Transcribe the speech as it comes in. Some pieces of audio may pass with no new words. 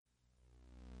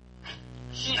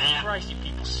Christ, you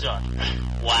people suck.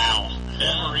 Wow.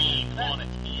 Wolverine on it.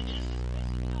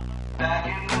 Back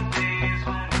in the days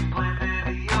when we played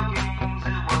video games,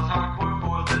 it was hardcore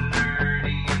for the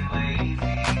nerdy and lazy.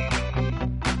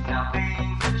 Now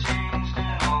things have changed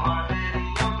and all our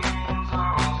video games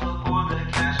are also for the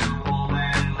casual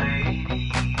and lady.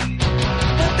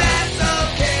 But that's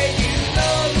okay, you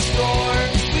know the score.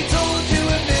 We told you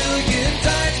a million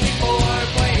times before.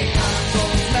 Playing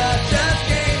consoles, not just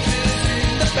games, is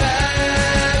in the past.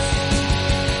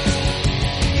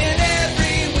 And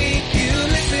every week you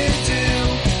listen to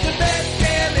the best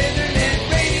damn internet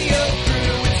radio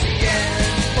crew. It's the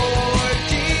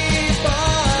N4G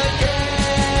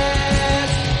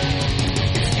podcast.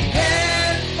 It's the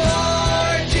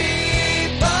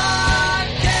N4G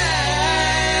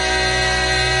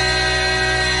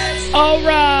podcast.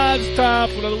 Alright, it's time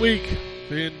for another week.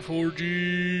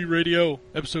 N4G Radio,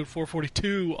 episode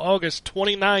 442, August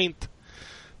 29th,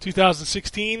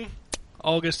 2016.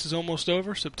 August is almost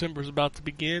over. September is about to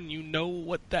begin. You know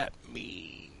what that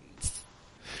means.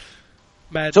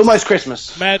 It's almost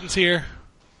Christmas. Madden's here,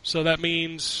 so that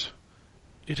means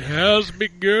it has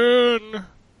begun.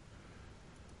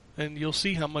 And you'll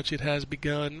see how much it has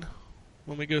begun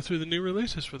when we go through the new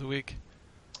releases for the week.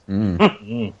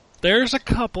 There's a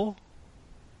couple.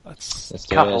 That's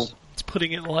Couple.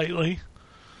 putting it lightly.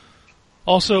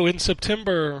 Also, in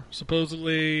September,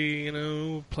 supposedly,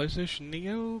 PlayStation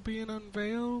Neo being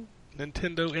unveiled,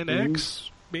 Nintendo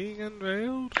NX being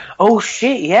unveiled. Oh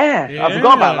shit! Yeah. I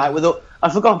forgot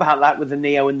about that with the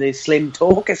Neo and the Slim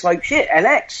Talk. It's like shit.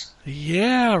 NX.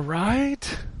 Yeah,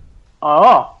 right.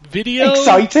 Oh, Video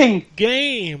exciting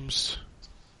games.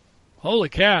 Holy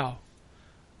cow!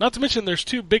 Not to mention, there's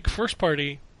two big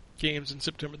first-party games in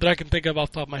September that I can think of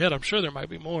off the top of my head. I'm sure there might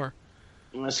be more.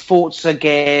 There's Forza,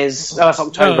 Gears. Oh, that's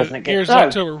October, isn't it? Gears is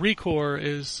October. Recore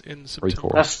is in September.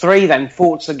 That's three then.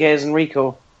 Forza, Gears, and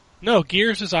Recall. No,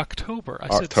 Gears is October.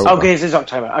 I said Oh, Gears is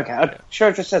October. Okay, I'm sure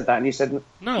I just said that, and you said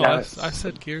no. I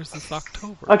said Gears is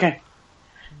October. Okay.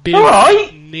 Big All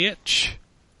right. niche.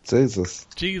 Jesus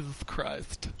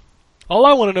Christ. All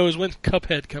I want to know is when's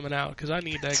Cuphead coming out, because I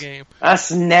need that game.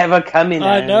 That's never coming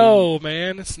out. I know,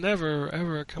 man. It's never,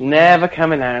 ever coming out. Never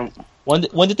coming out.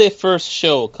 When did they first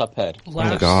show Cuphead?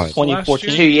 Oh, God.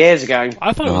 2014? 2 years ago.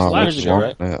 I thought it was last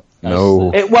year. right?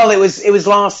 No. It was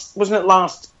last, wasn't it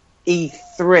last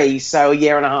E3, so a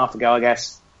year and a half ago, I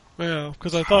guess. Yeah,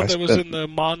 because I thought that was in the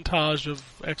montage of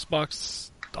Xbox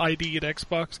ID at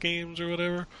Xbox games or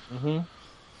whatever. Mm-hmm.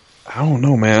 I don't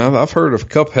know, man. I've heard of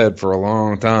Cuphead for a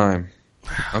long time.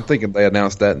 I'm thinking they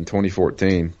announced that in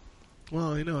 2014.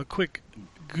 Well, a quick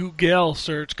Google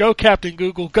search. Go, Captain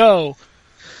Google, go!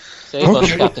 Save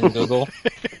us, Captain Google.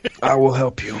 I will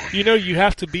help you. You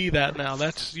have to be that now.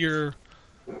 That's your...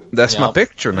 That's my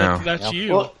picture now. That's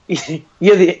you. Well,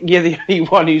 you're the only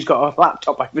one who's got a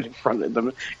laptop open in front of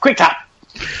them. Quick tap!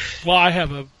 Well, I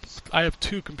have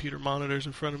two computer monitors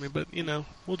in front of me, but,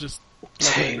 we'll just...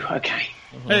 Two, okay.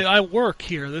 Hey, I work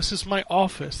here. This is my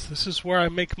office. This is where I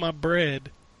make my bread,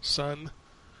 son.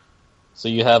 So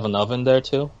you have an oven there,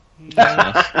 too? No.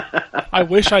 I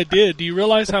wish I did. Do you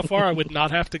realize how far I would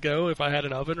not have to go if I had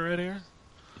an oven right here?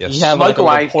 Yes. You have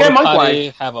Microwave. Like a Microwave. potty,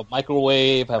 have a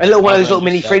microwave. Have A little one of those little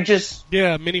mini fridges.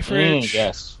 Yeah, mini fridge.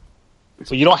 Yes.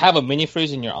 So you don't have a mini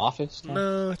fridge in your office?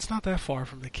 No, it's not that far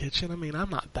from the kitchen. I mean, I'm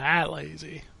not that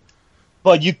lazy.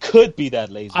 But you could be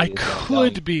that lazy. I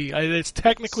could be. It's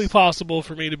technically possible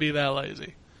for me to be that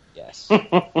lazy. Yes.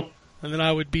 And then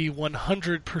I would be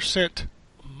 100%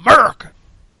 American.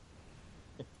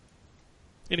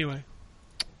 Anyway,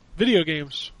 video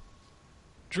games.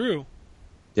 Drew.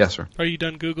 Yes, sir. Are you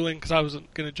done Googling? Because I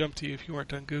wasn't going to jump to you if you weren't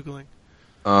done Googling.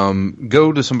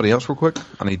 Go to somebody else real quick.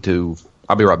 I'll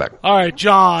be right back. All right,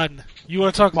 John. You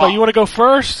want to talk about... You want to go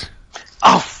first?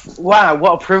 Oh, wow,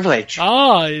 what a privilege.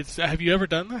 Have you ever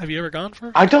done that? Have you ever gone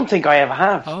first? I don't think I ever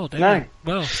have. Oh, damn. No.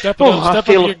 Well, step up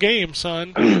your game,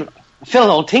 son. I feel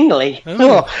all tingly.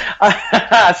 Oh.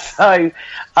 So,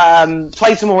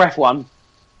 played some more F1,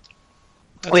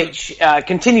 which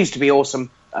continues to be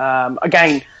awesome.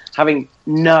 Again, having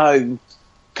no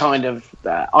kind of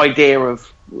idea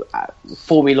of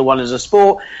Formula One as a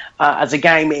sport, as a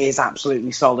game, it is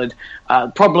absolutely solid.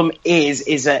 Problem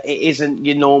is that it isn't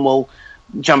your normal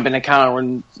jump in a car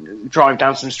and drive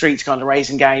down some streets kind of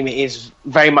racing game. It is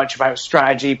very much about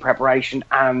strategy, preparation,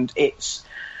 and it's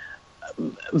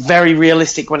very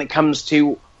realistic when it comes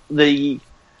to the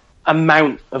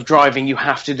amount of driving you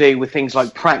have to do with things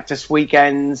like practice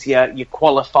weekends, your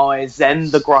qualifiers, then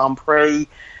the Grand Prix.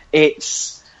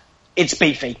 It's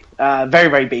beefy, very,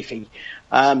 very beefy.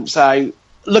 So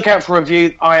look out for a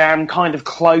review. I am kind of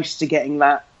close to getting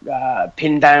that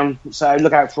pinned down. So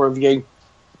look out for a review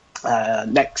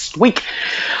next week.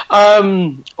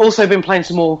 Also been playing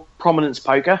some more Prominence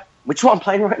Poker, which is what I'm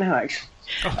playing right now, actually.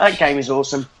 That game is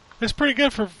awesome. It's pretty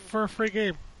good for a free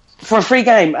game. For a free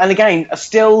game. And again, I've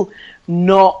still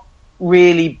not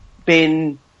really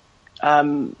been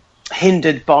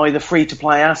hindered by the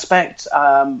free-to-play aspect.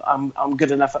 I'm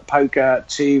good enough at poker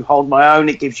to hold my own.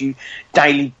 It gives you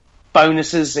daily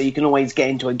bonuses, so you can always get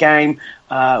into a game,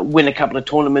 win a couple of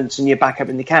tournaments, and you're back up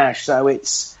in the cash. So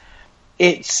it's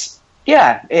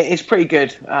pretty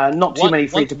good. Not too many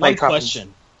free-to-play One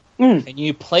question. Can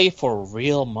you play for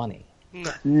real money?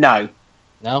 No.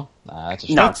 No? That's a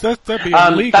shame. No. That'd be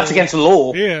illegal. That's against the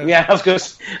law. Yeah. Of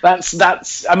course.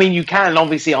 That's. I mean, you can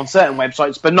obviously on certain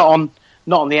websites, but not on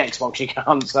the Xbox. You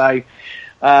can't. So,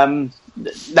 no.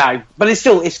 But it's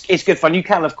still it's good fun. You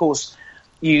can, of course,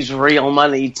 use real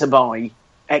money to buy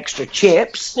extra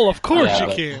chips. Well, of course you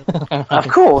can. Of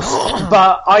course.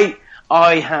 But I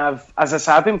have, as I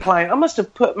say, I've been playing. I must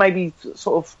have put maybe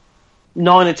sort of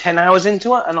 9 or 10 hours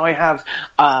into it, and I have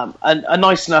a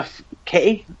nice enough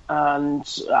kitty, and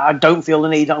I don't feel the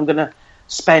need that I'm going to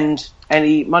spend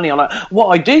any money on it. What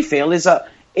I do feel is that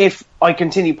if I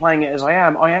continue playing it as I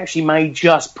am, I actually may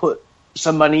just put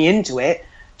some money into it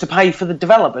to pay for the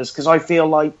developers, because I feel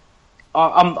like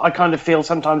I kind of feel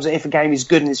sometimes that if a game is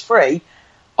good and is free,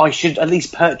 I should at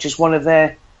least purchase one of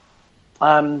their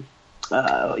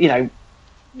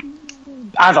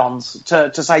add-ons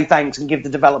to say thanks and give the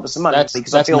developers some money,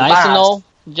 because I feel nice bad. and all,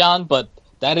 John, but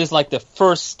that is like the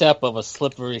first step of a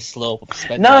slippery slope of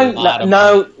spending No, a lot of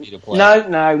no, money to play.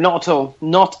 no, not at all.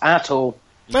 Not at all.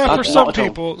 Well, for Not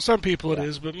at all. some people it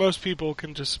is, but most people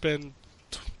can just spend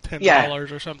 $10 Yeah.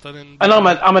 or something. And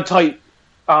I'm a tight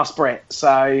ass Brit,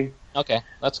 so Okay,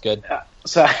 that's good.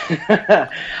 the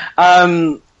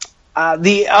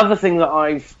other thing that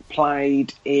I've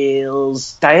played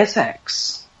is Deus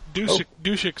Ex.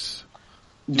 Douchix.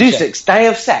 Deus Ex, Day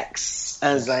of Sex,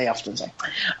 as they often say.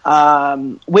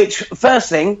 Which, first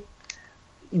thing,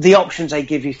 the options they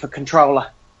give you for controller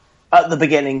at the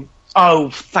beginning. Oh,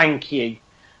 thank you.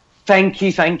 Thank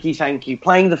you.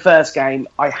 Playing the first game,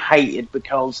 I hated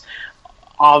because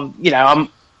I'm an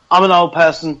old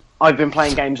person. I've been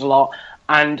playing games a lot,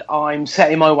 and I'm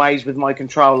set in my ways with my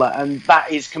controller, and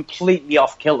that is completely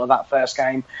off kilter, that first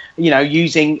game.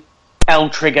 Using L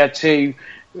trigger to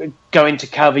go into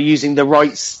cover, using the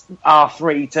right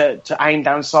R3 to aim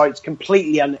down sights,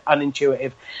 completely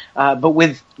unintuitive. But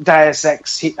with Deus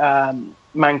Ex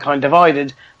Mankind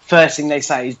Divided, first thing they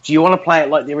say is, do you want to play it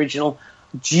like the original?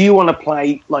 Do you want to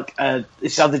play like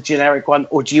this other generic one,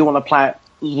 or do you want to play it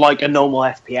like a normal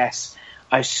FPS?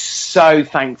 I'm so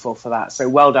thankful for that. So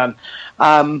well done.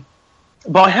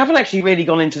 But I haven't actually really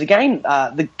gone into the game,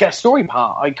 the story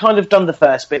part. I kind of done the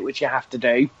first bit, which you have to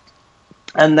do.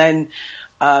 And then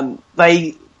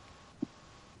they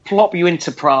plop you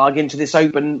into Prague, into this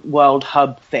open world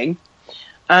hub thing.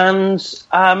 And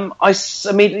I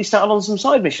immediately started on some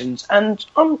side missions. And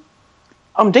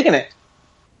I'm digging it.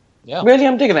 Yeah. Really,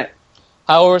 I'm digging it.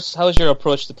 How's your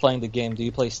approach to playing the game? Do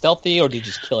you play stealthy, or do you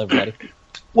just kill everybody?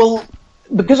 Well,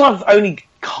 because I've only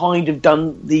kind of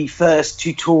done the first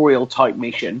tutorial type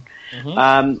mission,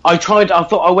 I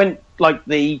thought I went like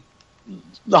the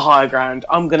higher ground.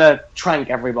 I'm going to trank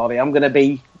everybody. I'm going to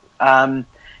be,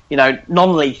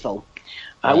 non-lethal,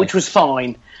 which was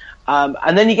fine.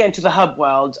 And then you get into the hub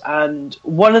world, and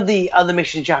one of the other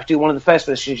missions you have to do, one of the first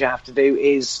missions you have to do,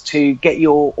 is to get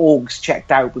your orgs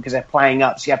checked out, because they're playing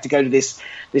up. So you have to go to this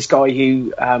guy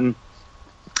who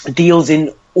deals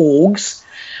in orgs,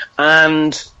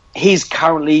 and he's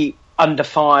currently under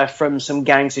fire from some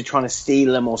gangs who are trying to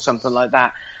steal him or something like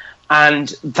that.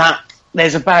 And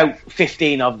there's about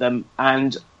 15 of them,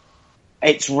 and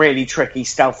it's really tricky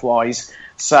stealth-wise.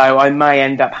 So I may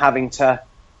end up having to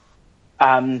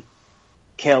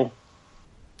kill.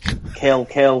 Sound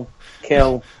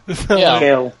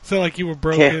like you were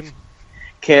broken.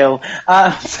 Kill.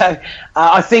 So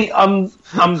I think I'm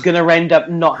going to end up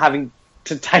not having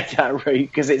to take that route,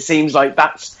 because it seems like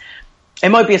it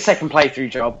might be a second playthrough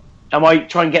job. I might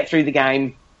try and get through the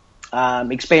game,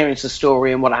 experience the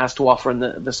story and what it has to offer, and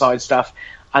the side stuff,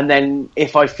 and then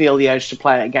if I feel the urge to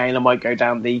play it again, I might go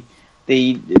down the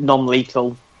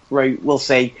non-lethal route. We'll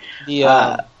see.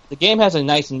 The game has a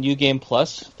nice New Game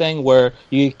Plus thing where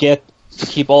you get to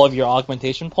keep all of your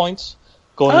augmentation points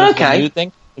going into the new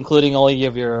thing, including all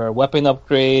of your weapon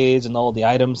upgrades and all the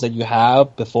items that you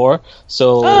have before.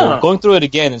 So going through it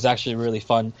again is actually really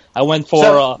fun. I went for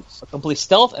a complete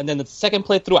stealth, and then the second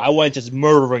playthrough, I went just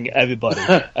murdering everybody.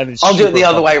 And I'll do it the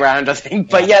other way around, I think.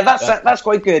 But that's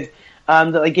quite good.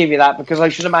 that they give you that, because I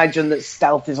should imagine that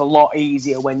stealth is a lot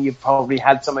easier when you've probably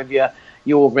had some of your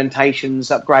augmentations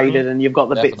upgraded and you've got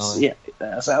the Definitely.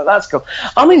 bits. So that's cool.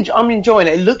 I'm enjoying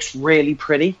it. It looks really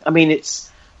pretty. I mean, it's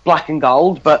black and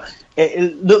gold, but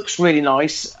it looks really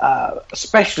nice,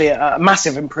 especially a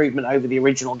massive improvement over the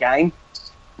original game.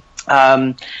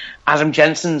 Adam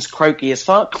Jensen's croaky as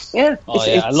fuck. Yeah.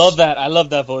 I love that. I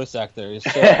love that voice actor. He's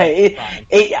so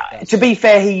to be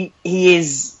fair,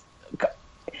 he's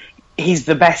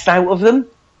the best out of them.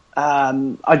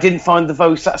 I didn't find the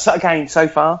voice again so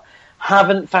far.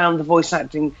 Haven't found the voice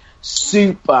acting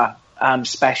super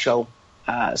special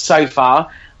so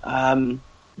far.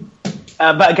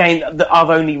 But again, I've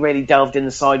only really delved in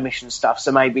the side mission stuff,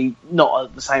 so maybe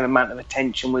not the same amount of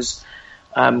attention was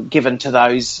given to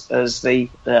those as the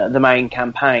main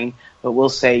campaign. But we'll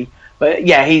see. But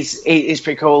yeah, he's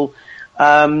pretty cool.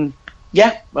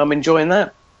 Yeah, I'm enjoying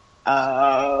that.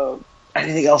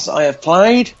 Anything else I have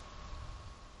played?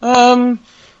 I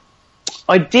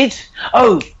did.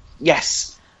 Oh,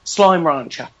 yes, Slime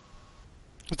Rancher.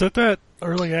 Was that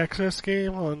early access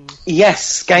game on?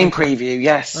 Yes, game preview.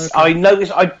 Yes, Okay. I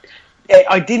noticed.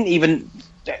 I didn't even.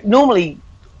 Normally,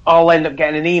 I'll end up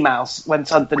getting an email when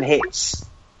something hits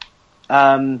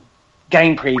game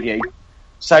preview.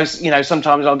 So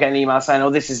sometimes I'll get an email saying, "Oh,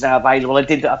 this is now available." I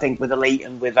did that, I think, with Elite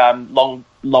and with the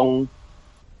Long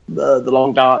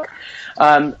Dark.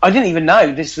 I didn't even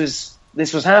know this was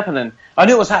happening. I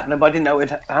knew it was happening, but I didn't know it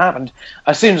had happened.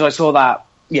 As soon as I saw that,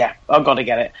 yeah, I've got to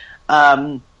get it.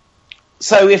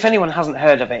 So if anyone hasn't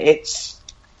heard of it,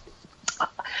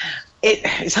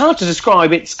 it's hard to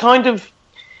describe. It's kind of,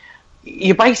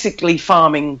 you're basically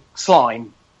farming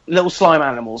slime, little slime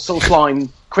animals, little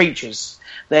slime creatures.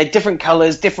 They're different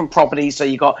colours, different properties. So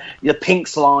you got the pink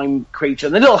slime creature,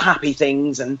 and they're little happy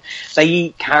things, and they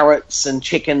eat carrots and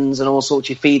chickens and all sorts.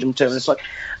 You feed them to them. It's like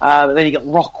then you got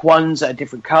rock ones that are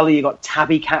different colour. You got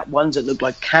tabby cat ones that look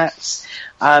like cats.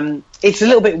 It's a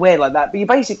little bit weird like that, but you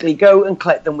basically go and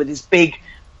collect them with this big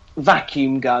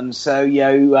vacuum gun. So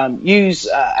you use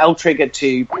L trigger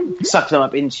to suck them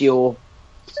up into your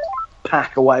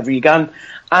pack or whatever your gun,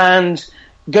 and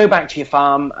go back to your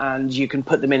farm, and you can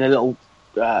put them in a little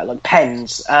like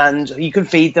pens, and you can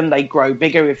feed them. They grow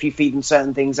bigger. If you feed them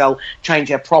certain things, they'll change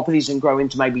their properties and grow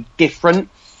into maybe different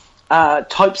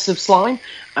types of slime.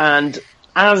 And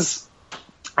as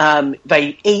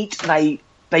they eat, they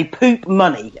poop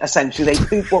money, essentially. They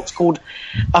poop what's called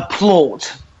a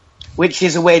plort, which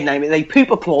is a weird name. They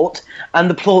poop a plort, and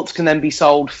the plorts can then be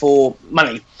sold for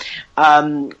money.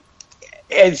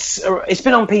 It's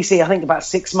been on PC, I think, about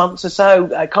 6 months or so.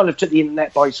 It kind of took the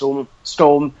internet by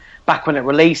storm back when it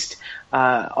released.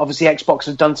 Obviously, Xbox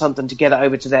have done something to get it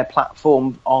over to their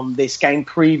platform on this game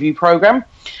preview program,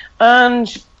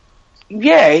 and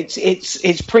yeah,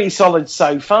 it's pretty solid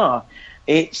so far.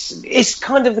 It's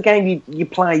kind of the game you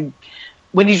play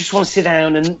when you just want to sit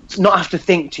down and not have to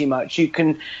think too much. You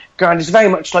can go, and it's very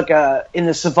much like in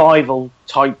the survival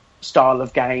type style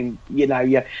of game.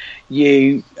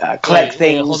 You collect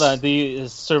things. Hold on,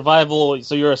 survival.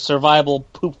 So you're a survival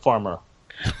poop farmer.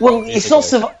 Well, it's not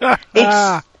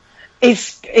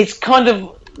it's kind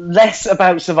of less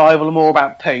about survival and more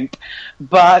about poop.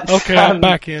 But okay, I'm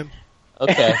back in.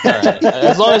 Okay, all right.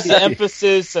 As long as the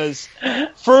emphasis is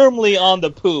firmly on the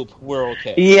poop, we're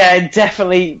okay. Yeah,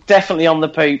 definitely on the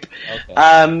poop.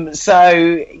 Okay. So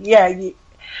yeah,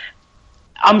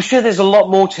 I'm sure there's a lot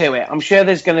more to it. I'm sure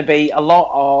there's going to be a lot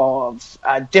of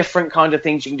different kind of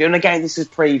things you can do. And again, this is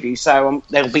preview, so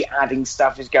they'll be adding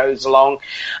stuff as it goes along.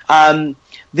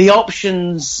 The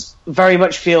options very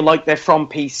much feel like they're from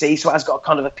PC, so it has got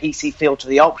kind of a PC feel to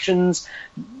the options.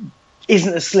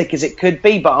 Isn't as slick as it could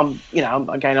be, but I'm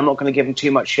not going to give them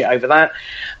too much shit over that.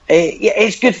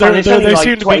 It's good fun. It's only like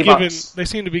 $20. They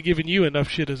seem to be giving you enough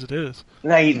shit as it is.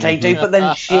 They do, but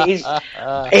then shit is...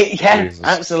 yeah, Jesus.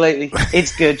 Absolutely.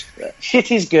 It's good.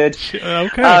 Shit is good.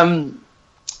 Okay.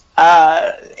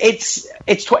 It's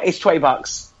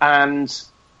 $20, and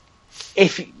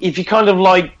if you kind of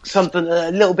like something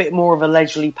a little bit more of a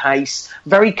leisurely pace,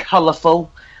 very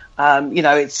colourful,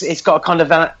 it's got a kind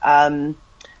of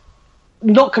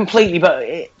not completely,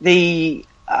 but the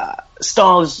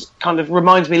styles kind of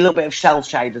reminds me a little bit of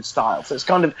cel-shaded style. So it's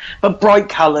kind of, but bright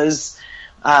colours.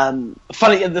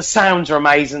 Funny, the sounds are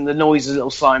amazing. The noises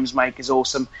little slimes make is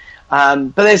awesome.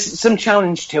 But there's some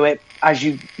challenge to it as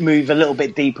you move a little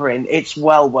bit deeper in. It's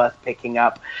well worth picking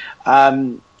up.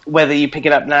 Whether you pick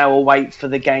it up now or wait for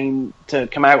the game to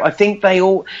come out. I think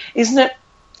isn't it,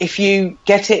 if you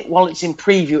get it while it's in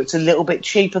preview, it's a little bit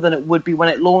cheaper than it would be when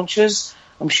it launches.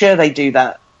 I'm sure they do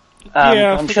that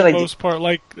Yeah, I'm for sure the they most part.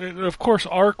 Like, of course,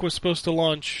 Ark was supposed to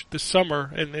launch this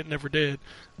summer, and it never did.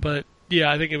 But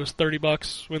yeah, I think it was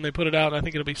 $30 when they put it out, and I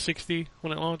think it'll be $60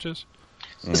 when it launches.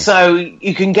 So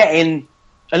you can get in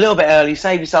a little bit early,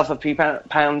 save yourself a few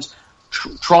pounds,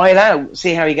 try it out,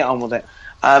 see how you get on with it.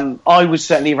 I would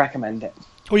certainly recommend it.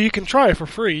 Well, you can try it for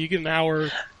free. You get an hour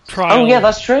trial. Oh yeah,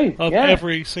 that's true. Of Yeah.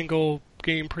 every single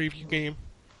game preview game.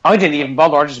 I didn't even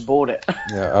bother. I just bought it.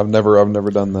 Yeah, I've never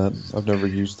done that. I've never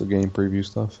used the game preview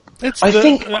stuff. I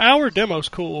think the hour demo's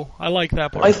cool. I like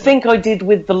that part. I think I did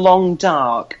with The Long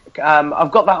Dark.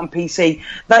 I've got that on PC.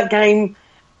 That game,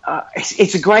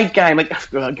 it's a great game.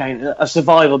 Again, a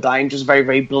survival game, just a very,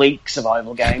 very bleak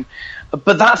survival game.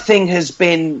 But that thing has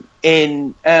been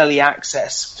in early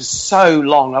access for so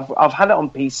long. I've had it on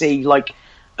PC like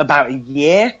about a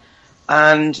year,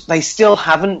 and they still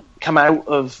haven't come out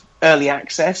of early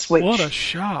access. Which, what a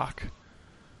shock!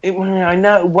 I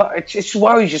know. It just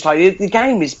worries. Just like the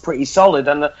game is pretty solid,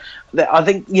 and I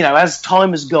think as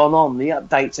time has gone on, the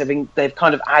updates they've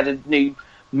kind of added new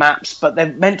maps, but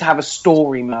they're meant to have a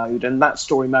story mode, and that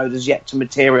story mode is yet to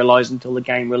materialise until the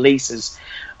game releases.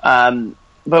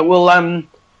 But we'll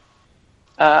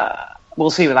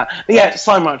see with that. But yeah,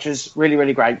 Slime Rancher is really,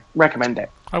 really great. Recommend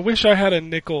it. I wish I had a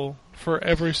nickel for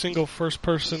every single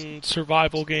first-person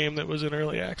survival game that was in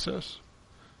early access.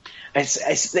 It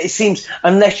seems,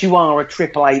 unless you are a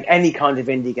AAA, any kind of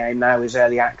indie game now is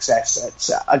early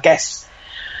access. I guess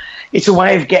it's a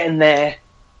way of getting their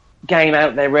game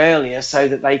out there earlier so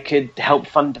that they could help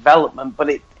fund development. But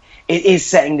it is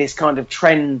setting this kind of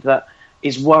trend that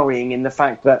is worrying in the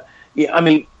fact that, how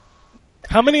many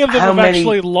of them have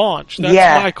actually launched?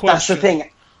 That's my question. That's the thing.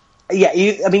 Yeah,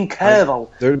 Kerbal.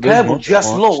 Kerbal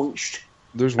just launched.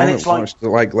 There's one that launched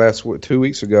like 2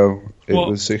 weeks ago. It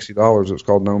was $60. It was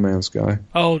called No Man's Sky.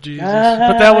 Oh, Jesus.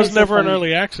 But that was never an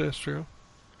early access, Drew.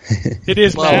 It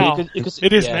is now.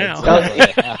 It is now.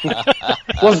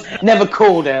 It was never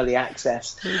called early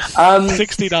access.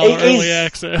 $60 early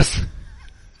access.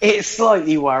 It's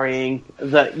slightly worrying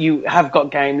that you have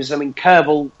got games.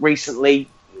 Kerbal recently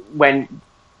went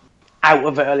out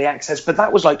of early access, but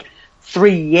that was like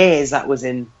 3 years that was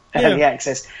in early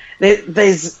access.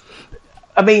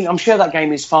 I'm sure that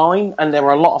game is fine, and there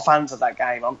are a lot of fans of that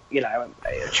game. I'm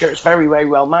sure it's very, very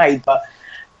well made, but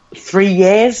 3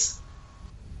 years?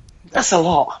 That's a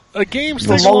lot. A game's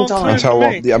a long time. That's how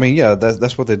long.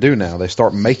 That's what they do now. They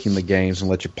start making the games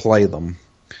and let you play them.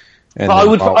 And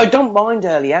I don't mind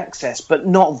early access, but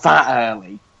not that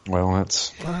early. Well,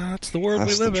 that's the world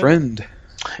we live in. That's the trend.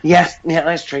 Yeah,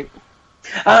 that's true.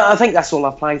 I think that's all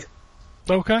I've played.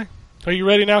 Okay. Are you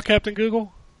ready now, Captain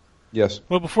Google? Yes.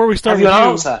 Well, before we start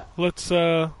let's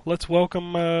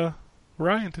welcome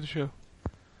Ryan to the show.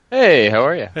 Hey, how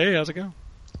are you? Hey, how's it going?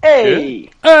 Hey!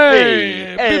 Good?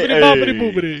 Hey! Bibbidi bobbidi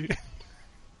boobidi.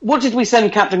 What did we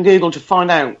send Captain Google to find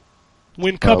out?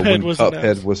 When Cuphead was announced.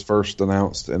 Cuphead was first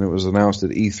announced, and it was announced at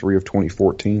E3 of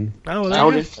 2014. Oh,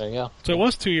 there you go. So it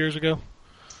was 2 years ago.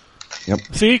 Yep.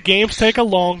 See, games take a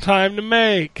long time to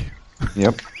make.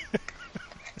 Yep.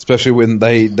 Especially when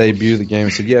they debut the game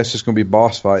and said, it's just going to be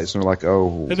boss fights. And they're like,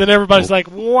 oh. And then everybody's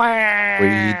like, wow.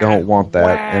 We don't want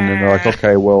that. And then they're like,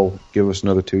 okay, well, give us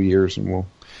another 2 years and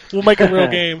we'll make a real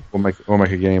game. We'll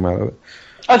make a game out of it.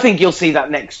 I think you'll see that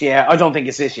next year. I don't think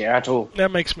it's this year at all. That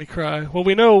makes me cry. Well,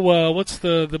 we know what's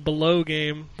the Below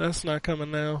game. That's not coming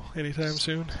now anytime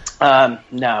soon.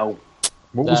 No.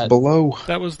 What was Below?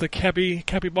 That was the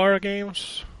Capybara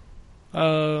games.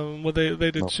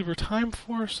 They did Super Time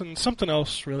Force and something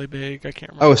else really big. I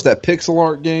can't remember. Oh, it's that pixel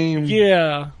art game?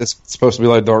 Yeah. It's supposed to be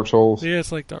like Dark Souls? Yeah,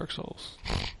 it's like Dark Souls.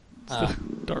 It's the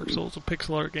Dark Souls of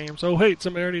pixel art games. Oh, wait,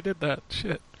 somebody already did that.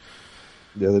 Shit.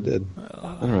 Yeah, they did.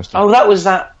 Interesting. Oh, that was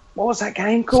that. What was that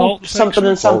game called? Something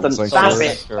and something.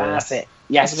 That's it.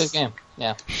 Yes. That's a good game.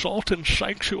 Yeah. Salt and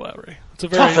Sanctuary. It's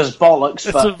tough as bollocks,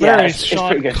 it's but a very it's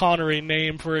Sean pretty good. Connery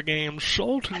name for a game.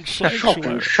 Salt and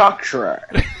Sanctuary.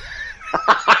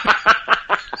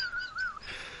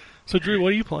 So, Drew,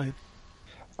 what are you playing?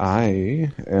 I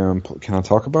am. Can I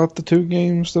talk about the two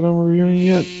games that I'm reviewing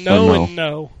yet? No and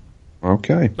no.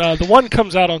 Okay. The one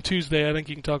comes out on Tuesday. I think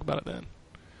you can talk about it then.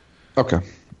 Okay.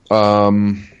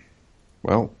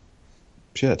 Well,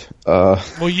 shit.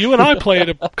 Well, you and I played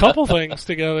a couple things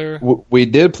together. We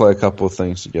did play a couple of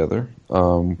things together.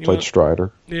 Played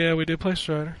Strider. Yeah, we did play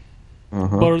Strider.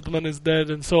 Uh-huh. Birdman is dead,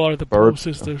 and so are the Pooh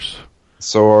sisters.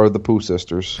 So are the Pooh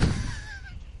sisters.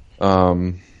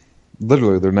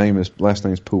 Literally, their last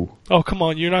name is Pooh. Oh, come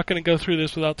on! You're not going to go through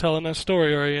this without telling that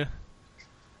story, are you?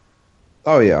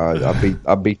 Oh yeah,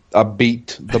 I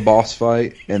beat the boss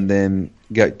fight and then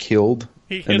got killed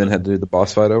and then had to do the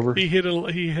boss fight over. He hit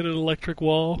an electric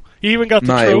wall. He even got the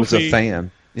No, trophy. it was a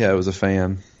fan. Yeah, it was a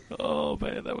fan. Oh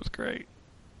man, that was great.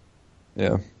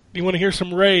 Yeah. You want to hear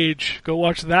some rage? Go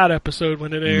watch that episode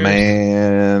when it airs.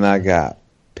 Man, I got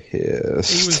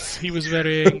pissed. He was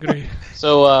very angry.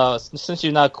 So, since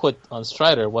you're not quit on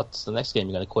Strider, what's the next game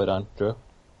you're going to quit on, Drew?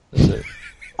 Is it,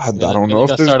 I don't know if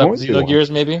there's start up going to be Xenogears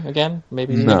maybe again?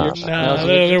 Maybe No. Xenogears? No,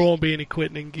 there won't be any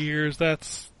quitting in Gears.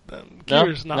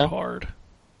 Gears not No? hard.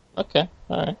 Okay,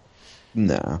 alright.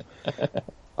 No.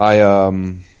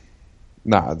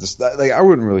 Just I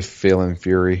wouldn't really feel in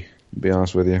Fury, to be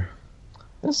honest with you.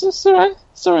 It's alright.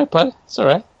 It's alright, bud. It's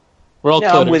alright. We're all Yeah,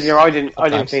 quitters. I'm with you. I didn't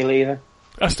Sometimes. feel either.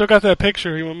 I still got that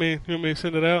picture. You want me to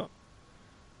send it out?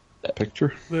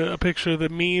 Picture? A picture of the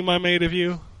meme I made of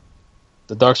you.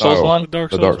 The Dark Souls Oh. one? The Dark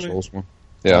The Souls Dark meme. Souls one.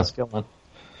 Yeah. That's a good one.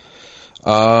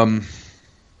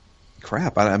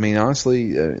 Crap. I mean,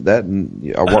 honestly, I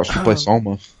watched you play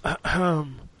Soma.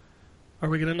 Are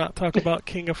we gonna not talk about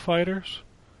King of Fighters?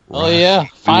 Oh yeah,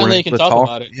 finally you can talk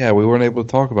about it. Yeah, we weren't able to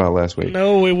talk about it last week.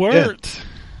 No, we weren't.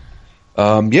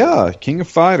 Yeah, King of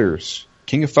Fighters.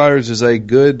 King of Fighters is a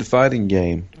good fighting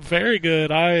game. Very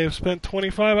good. I have spent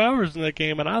 25 hours in that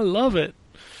game, and I love it.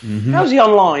 How's he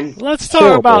online? Let's talk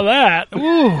Horrible. about that.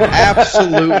 Ooh.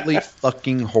 Absolutely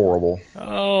fucking horrible.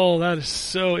 Oh, that is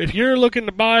so... If you're looking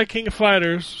to buy King of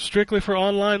Fighters strictly for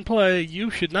online play,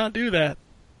 you should not do that.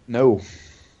 No.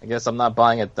 I guess I'm not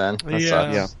buying it then. That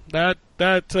sucks.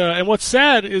 Yeah. And what's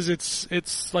sad is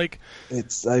it's like...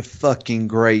 It's a fucking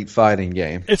great fighting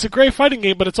game. It's a great fighting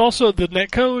game, but it's also... The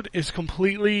netcode is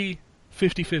completely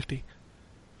 50-50.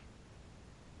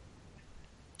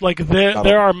 Like,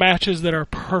 there are matches that are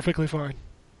perfectly fine.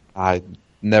 I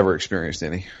never experienced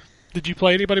any. Did you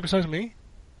play anybody besides me?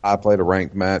 I played a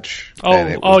ranked match. and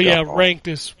it was Yeah, god-awful.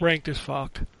 ranked is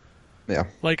fucked. Yeah.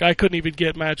 Like, I couldn't even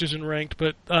get matches in ranked,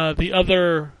 but the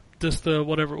other, just the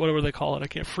whatever they call it, I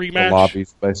can't, free match. The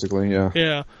lobbies, basically, yeah.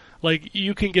 Yeah, like,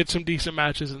 you can get some decent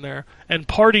matches in there. And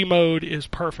party mode is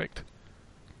perfect.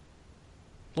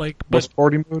 Like, What's but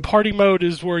party mode? party mode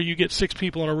is where you get 6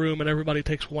 people in a room and everybody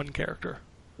takes one character.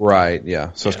 Right,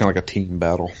 yeah. So it's Yeah. kind of like a team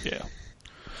battle. Yeah.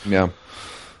 Yeah.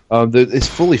 It's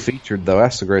fully featured, though.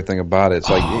 That's the great thing about it. It's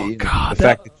like the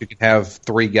fact that you can have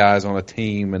 3 guys on a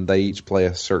team and they each play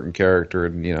a certain character,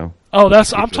 and Oh, I'm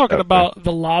Keep it talking that about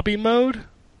the lobby mode.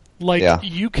 Like, Yeah.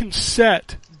 you can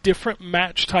set different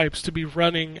match types to be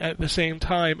running at the same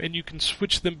time, and you can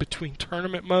switch them between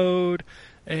tournament mode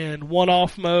and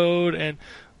one-off mode, and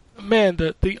man,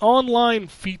 the online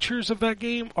features of that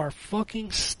game are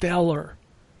fucking stellar.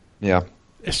 yeah,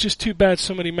 It's just too bad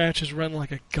so many matches run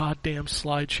like a goddamn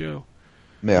slideshow.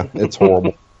 yeah, it's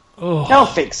horrible. Oh, They'll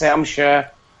fix it, I'm sure.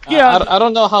 yeah. I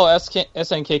don't know how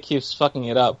SNK keeps fucking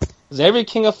it up. Because every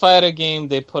King of Fighter game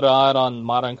they put out on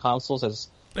modern consoles has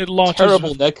It launches terrible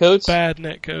with netcodes. bad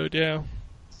netcode. Yeah.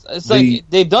 It's like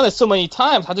they've done it so many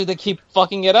times. How do they keep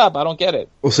fucking it up? I don't get it.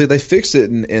 Well, see, they fixed it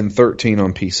in 13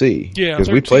 on PC. Yeah, because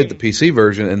we played the 13. PC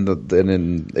version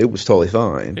and it was totally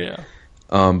fine. Yeah.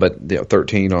 But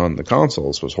 13 on the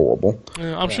consoles was horrible.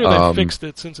 Yeah, I'm sure they fixed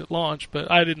it since it launched, but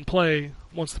I didn't play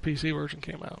once the PC version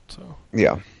came out. So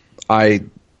Yeah, I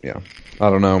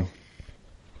don't know.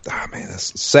 Ah, man,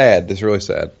 that's sad. It's really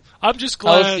sad. I'm just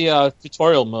How's glad the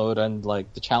tutorial mode and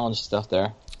like the challenge stuff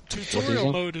there?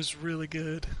 tutorial mode is really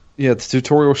good. Yeah, the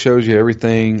tutorial shows you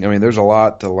everything. I mean, there's a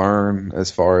lot to learn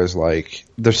as far as like,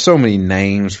 there's so many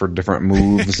names for different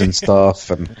moves and stuff,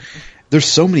 and there's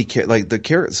so many the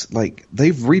characters, like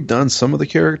they've redone some of the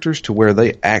characters to where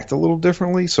they act a little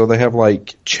differently. So they have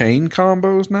like chain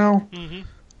combos now. Mm-hmm.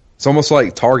 It's almost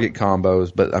like target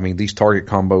combos, but I mean these target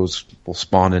combos will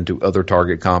spawn into other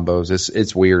target combos.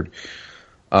 It's weird.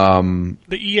 The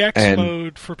EX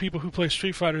mode, for people who play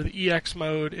Street Fighter, the EX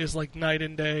mode is like night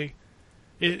and day.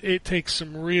 It takes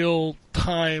some real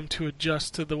time to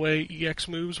adjust to the way EX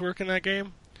moves work in that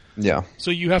game. Yeah.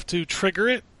 So you have to trigger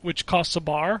it, which costs a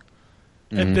bar.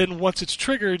 And then once it's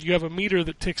triggered, you have a meter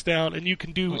that ticks down, and you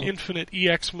can do infinite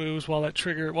EX moves while that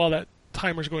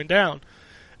timer's going down.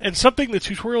 And something the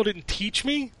tutorial didn't teach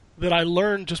me that I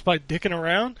learned just by dicking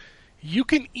around, you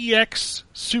can EX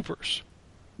supers.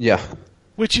 Yeah.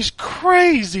 Which is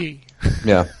crazy.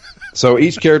 Yeah. So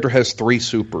each character has 3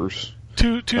 supers.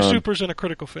 Two supers and a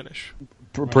critical finish.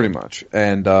 Pretty much.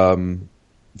 And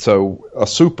so a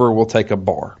super will take a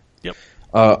bar. Yep.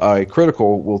 A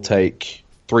critical will take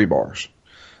 3 bars.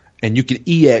 And you can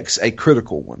EX a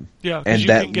critical one. Yeah, 'cause and you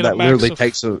that can get a max literally of-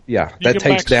 takes You that can takes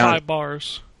max down 5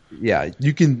 bars. Yeah,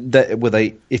 you can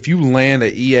if you land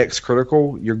a EX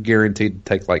critical, you're guaranteed to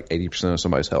take like 80% of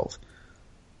somebody's health.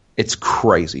 It's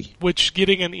crazy. Which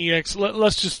getting an EX,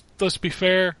 let's be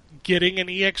fair, getting an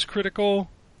EX critical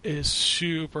is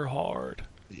super hard.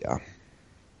 Yeah.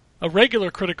 A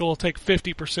regular critical will take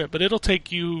 50%, but it'll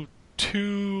take you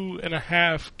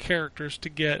 2.5 characters to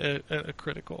get a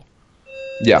critical.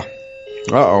 Yeah.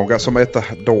 Uh-oh, got somebody at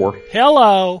the door.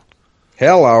 Hello.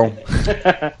 All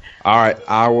right,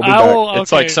 I will be back.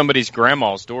 It's like somebody's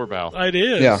grandma's doorbell. It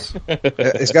is. Yeah.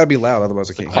 It's got to be loud,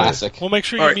 otherwise I can't hear it. Classic. We'll make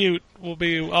sure you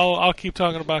mute. I'll keep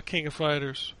talking about King of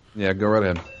Fighters. Yeah, go right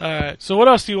ahead. All right. So what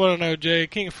else do you want to know, Jay?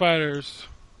 King of Fighters.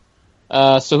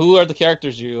 So who are the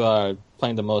characters you are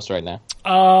playing the most right now?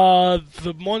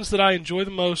 The ones that I enjoy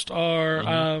the most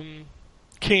are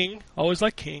King. Always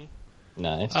like King.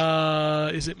 Nice.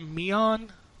 Is it Mion?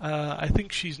 I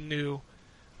think she's new.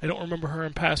 I don't remember her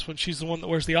in past when she's the one that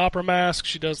wears the opera mask.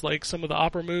 She does like some of the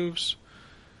opera moves.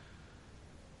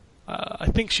 I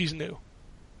think she's new.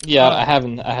 Yeah, I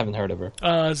haven't heard of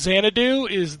her. Xanadu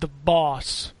is the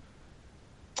boss.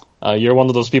 You're one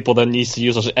of those people that needs to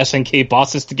use those SNK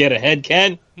bosses to get ahead,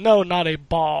 Ken? No, not a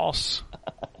boss.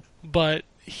 But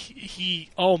he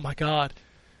oh my god.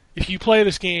 If you play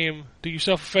this game, do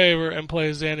yourself a favor and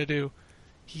play Xanadu.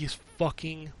 He is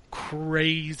fucking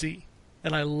crazy.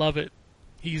 And I love it.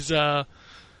 He's a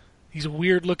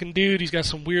weird looking dude. He's got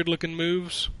some weird looking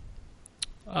moves.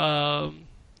 I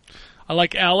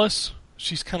like Alice.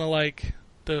 She's kind of like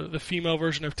the female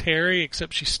version of Terry,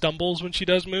 except she stumbles when she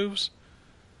does moves.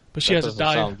 But she has a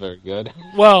dive. Sound very good.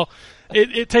 Well,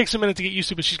 it takes a minute to get used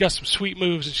to, but she's got some sweet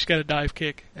moves, and she's got a dive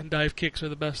kick, and dive kicks are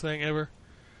the best thing ever.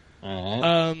 All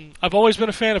right. I've always been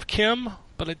a fan of Kim,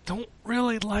 but I don't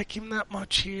really like him that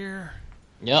much here.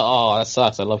 Yeah, oh, that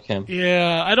sucks. I love Kim.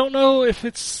 Yeah, I don't know.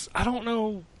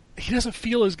 He doesn't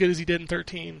feel as good as he did in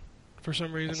 13 for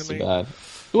some reason That's to me. too bad.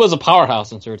 He was a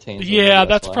powerhouse in 13. So Yeah,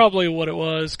 that's why. probably what it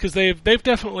was, because they've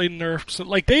definitely nerfed some.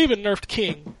 Like, they even nerfed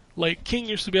King. Like, King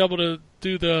used to be able to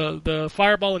do the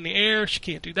fireball in the air. She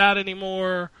can't do that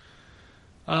anymore.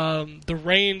 The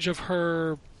range of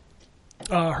her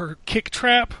kick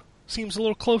trap seems a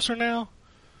little closer now.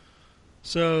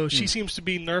 So she seems to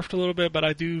be nerfed a little bit, but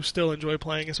I do still enjoy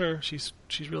playing as her. She's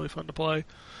really fun to play.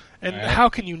 And how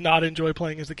can you not enjoy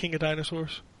playing as the King of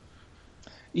Dinosaurs?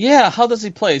 Yeah, how does he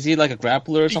play? Is he like a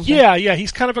grappler or something? Yeah,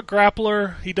 he's kind of a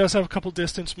grappler. He does have a couple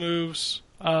distance moves.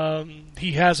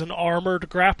 He has an armored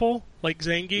grapple, like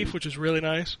Zangief, which is really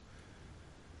nice.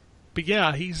 But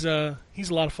yeah, he's a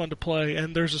lot of fun to play,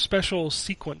 and there's a special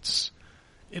sequence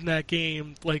in that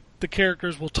game. Like, the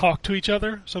characters will talk to each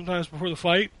other sometimes before the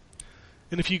fight.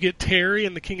 And if you get Terry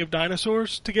and the King of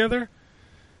Dinosaurs together,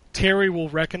 Terry will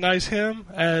recognize him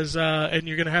as, and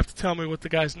you're going to have to tell me what the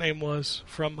guy's name was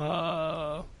from,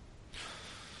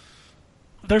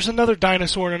 there's another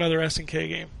dinosaur in another SNK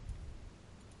game.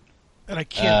 And I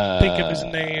can't think of his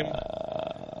name.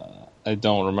 I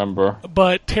don't remember.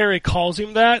 But Terry calls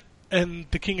him that, and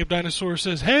the King of Dinosaurs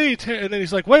says, "Hey, Terry," and then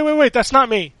he's like, wait, that's not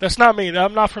me.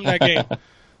 I'm not from that game.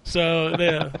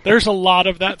 So there's a lot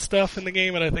of that stuff in the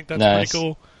game, and I think that's pretty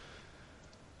cool.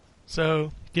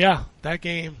 So yeah, that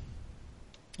game,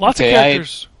 lots of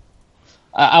characters.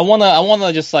 I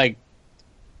wanna just like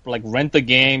rent the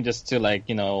game just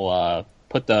to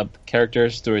put the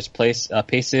characters through his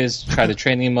paces, try the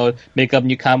training mode, make up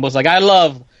new combos. Like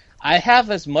I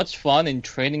have as much fun in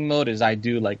training mode as I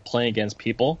do like playing against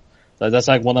people. That's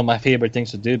like one of my favorite things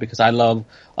to do because I love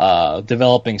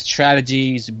developing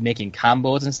strategies, making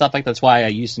combos and stuff like that. That's why I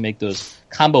used to make those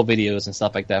combo videos and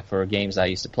stuff like that for games I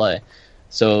used to play.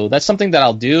 So that's something that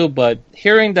I'll do, but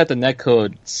hearing that the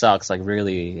netcode sucks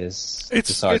really is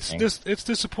disheartening. It's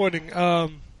disappointing.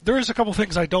 There is a couple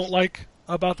things I don't like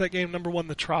about that game. Number one,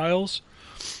 the trials.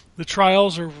 The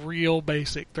trials are real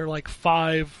basic. They're like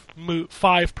 5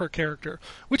 per character,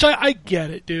 which I get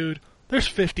it, dude. There's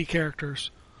 50 characters.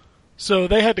 So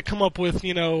they had to come up with,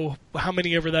 how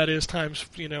many ever that is times,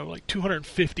 like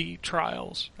 250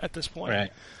 trials at this point.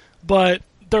 Right. But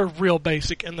they're real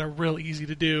basic and they're real easy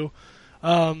to do.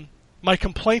 My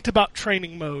complaint about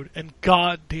training mode, and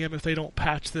god damn if they don't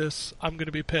patch this, I'm going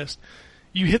to be pissed.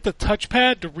 You hit the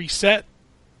touchpad to reset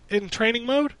in training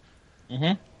mode.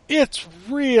 Mm-hmm. It's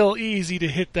real easy to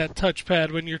hit that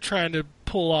touchpad when you're trying to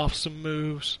pull off some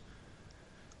moves.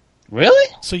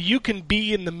 Really? So you can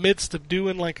be in the midst of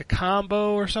doing like a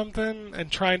combo or something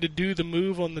and trying to do the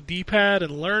move on the D-pad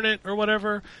and learn it or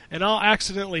whatever, and I'll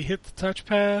accidentally hit the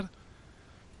touchpad.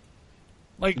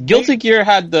 Like Guilty Gear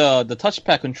had the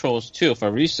touchpad controls too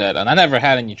for reset, and I never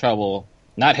had any trouble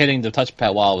not hitting the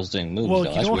touchpad while I was doing moves. Well, though.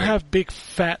 you That's don't weird. have big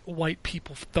fat white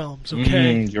people thumbs,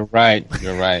 okay? You're right.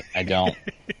 I don't.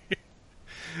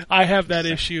 I have that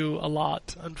issue a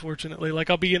lot, unfortunately. Like,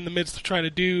 I'll be in the midst of trying to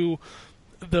do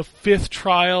the 5th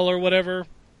trial or whatever,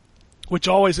 which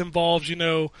always involves,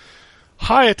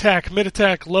 high attack, mid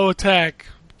attack, low attack,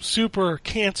 super,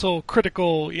 cancel,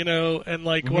 critical, and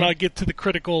when I get to the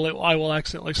critical, I will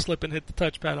accidentally slip and hit the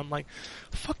touchpad. I'm like,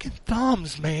 fucking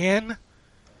thumbs, man.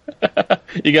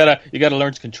 You gotta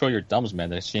learn to control your thumbs, man.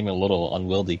 They seem a little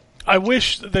unwieldy. I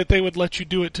wish that they would let you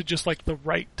do it to just the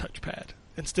right touchpad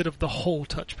instead of the whole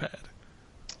touchpad.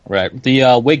 Right.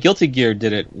 The way Guilty Gear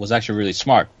did it was actually really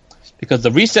smart because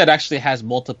the reset actually has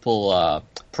multiple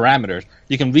parameters.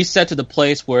 You can reset to the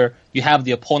place where you have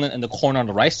the opponent in the corner on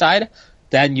the right side.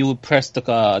 Then you would press the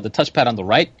touchpad on the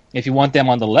right. If you want them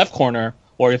on the left corner,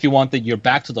 or if you want your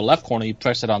back to the left corner, you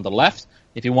press it on the left.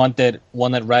 If you want that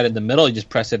right in the middle, you just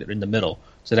press it in the middle.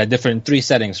 So there are different 3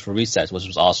 settings for resets, which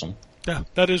was awesome. Yeah,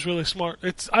 that is really smart.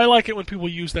 I like it when people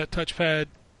use that touchpad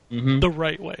the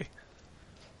right way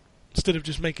instead of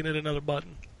just making it another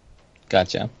button.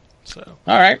 Gotcha. So,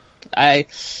 all right.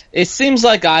 It seems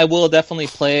like I will definitely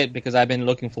play it because I've been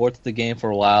looking forward to the game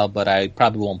for a while, but I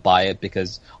probably won't buy it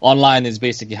because online is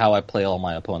basically how I play all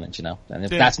my opponents, And if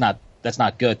that's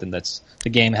not good, then the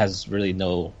game has really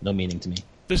no meaning to me.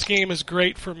 This game is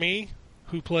great for me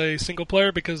who play single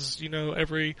player because,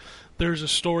 there's a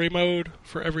story mode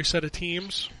for every set of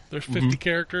teams. There's 50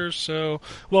 characters,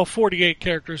 48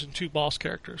 characters and 2 boss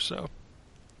characters, so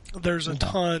there's a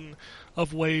ton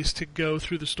of ways to go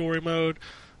through the story mode.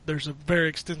 There's a very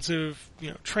extensive,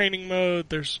 training mode.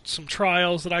 There's some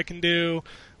trials that I can do.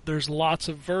 There's lots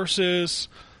of verses.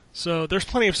 So there's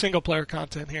plenty of single-player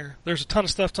content here. There's a ton of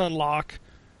stuff to unlock.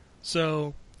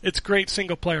 So it's great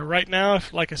single-player. Right now,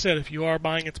 like I said, if you are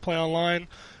buying it to play online,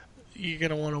 you're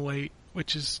going to want to wait,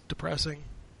 which is depressing.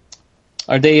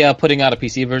 Are they putting out a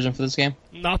PC version for this game?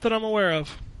 Not that I'm aware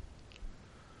of.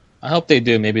 I hope they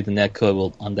do. Maybe the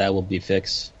netcode on that will be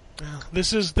fixed. Yeah.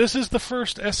 This is the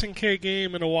first SNK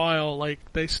game in a while.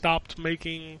 They stopped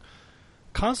making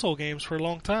console games for a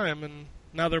long time, and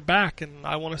now they're back, and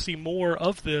I want to see more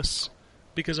of this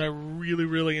because I really,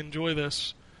 really enjoy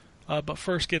this. But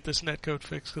first get this netcode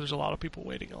fixed because there's a lot of people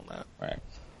waiting on that. Right.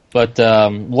 But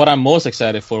what I'm most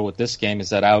excited for with this game is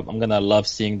that I'm going to love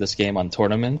seeing this game on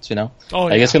tournaments, Oh,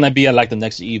 yeah. It's going to be at the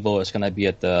next EVO. It's going to be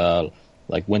at the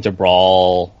Winter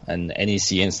Brawl and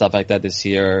NEC and stuff like that this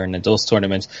year, and at those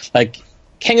tournaments.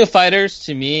 King of Fighters,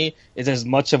 to me, is as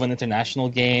much of an international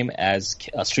game as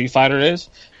Street Fighter is,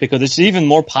 because it's even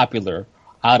more popular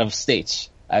out of states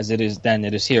than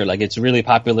it is here. It's really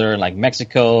popular in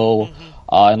Mexico,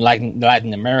 in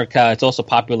Latin America. It's also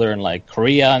popular in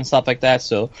Korea and stuff like that.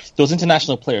 So those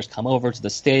international players come over to the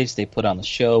stage, they put on the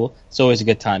show. It's always a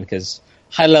good time because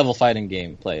high-level fighting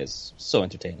game play is so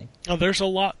entertaining. Oh, there's a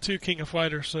lot to King of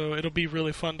Fighters, so it'll be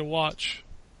really fun to watch.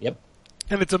 Yep.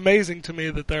 And it's amazing to me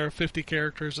that there are 50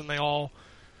 characters and they all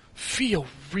feel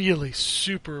really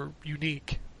super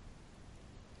unique.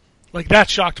 That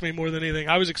shocked me more than anything.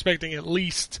 I was expecting at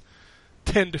least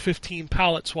 10 to 15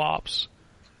 palette swaps.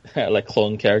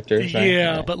 Clone characters, right?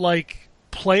 Yeah, but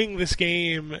playing this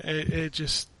game, it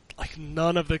just...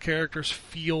 none of the characters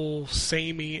feel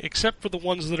samey, except for the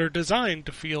ones that are designed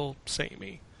to feel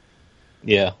samey.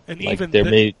 Yeah, and even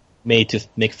they're made to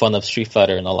make fun of Street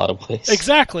Fighter in a lot of ways.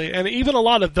 Exactly, and even a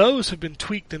lot of those have been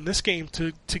tweaked in this game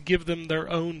to give them their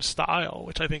own style,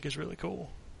 which I think is really cool.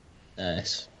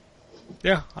 Nice.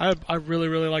 Yeah, I really,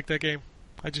 really like that game.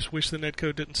 I just wish the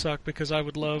netcode didn't suck because I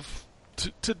would love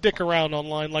to dick around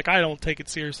online. I don't take it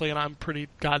seriously, and I'm pretty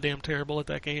goddamn terrible at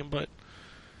that game, but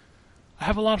I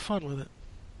have a lot of fun with it.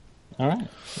 All right,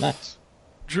 nice.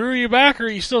 Drew, are you back, or are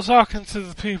you still talking to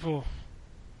the people?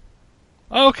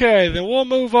 Okay, then we'll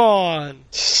move on.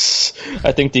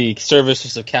 I think the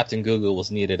services of Captain Google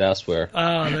was needed elsewhere.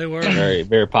 They were. Very,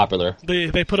 very popular.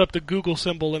 They put up the Google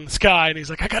symbol in the sky, and he's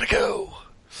like, I gotta go.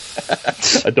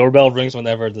 A doorbell rings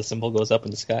whenever the symbol goes up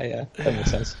in the sky, yeah. That makes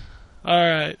sense. All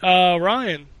right.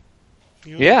 Ryan.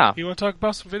 You want to talk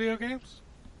about some video games?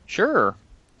 Sure.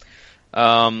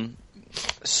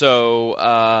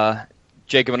 So,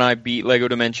 Jacob and I beat Lego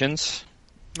Dimensions.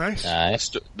 Nice.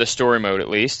 The story mode, at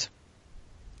least.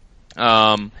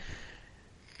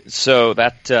 So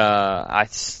that, I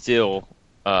still,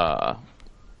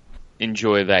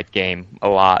 enjoy that game a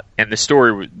lot. And the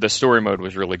story mode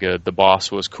was really good. The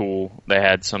boss was cool. They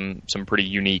had some pretty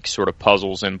unique sort of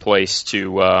puzzles in place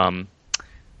to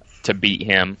beat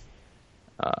him.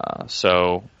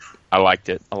 So I liked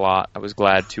it a lot. I was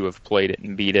glad to have played it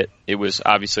and beat it. It was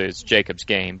obviously it's Jacob's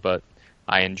game, but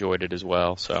I enjoyed it as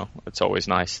well. So it's always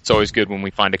nice. It's always good when we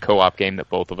find a co-op game that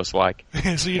both of us like.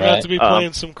 So you don't have to be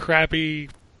playing some crappy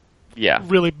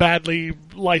really badly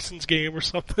licensed game or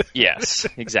something. Yes,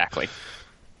 exactly.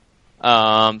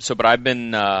 But I've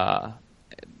been,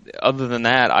 other than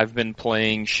that, I've been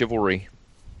playing Chivalry.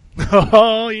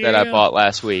 Oh, yeah. That I bought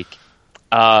last week,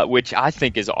 which I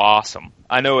think is awesome.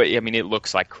 I know, it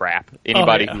looks like crap.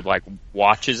 Anybody who,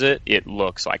 watches it, it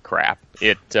looks like crap.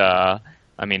 It's got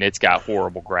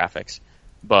horrible graphics.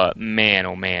 But man,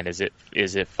 oh man, is it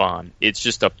fun. It's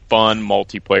just a fun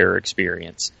multiplayer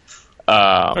experience.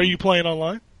 Are you playing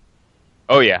online?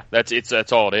 Oh yeah,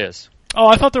 that's all it is. Oh,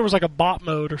 I thought there was like a bot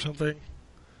mode or something.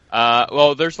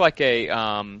 Well, there's like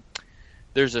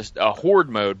there's a horde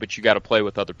mode, but you got to play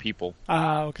with other people.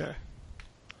 Ah, okay.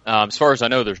 As far as I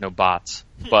know, there's no bots,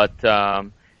 but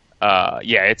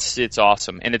it's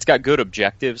awesome, and it's got good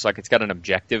objectives. Like it's got an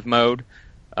objective mode,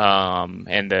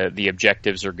 and the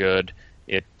objectives are good.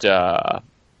 You'll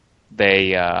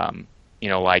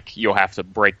have to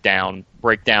break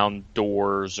down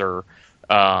doors or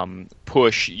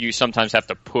push. You sometimes have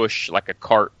to push like a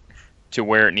cart to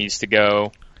where it needs to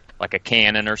go, like a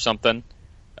cannon or something,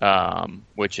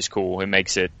 which is cool. It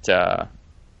makes it I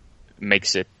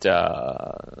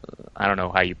don't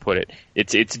know how you put it.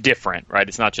 It's different, right?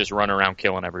 It's not just run around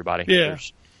killing everybody. Yeah.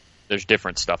 There's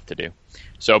different stuff to do.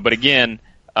 So, but again,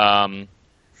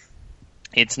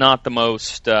 it's not the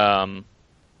most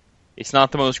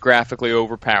graphically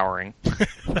overpowering.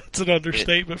 That's an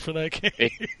understatement for that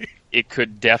game. It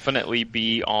could definitely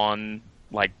be on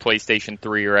like PlayStation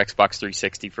 3 or Xbox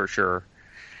 360 for sure.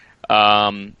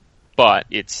 But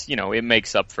it's, it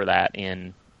makes up for that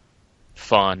in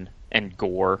fun and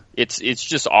gore. It's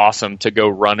just awesome to go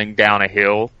running down a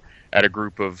hill at a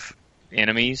group of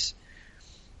enemies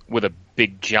with a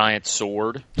big giant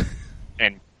sword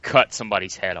and cut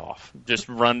somebody's head off. Just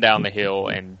run down the hill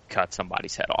and cut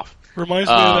somebody's head off. Reminds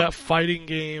me of that fighting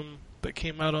game that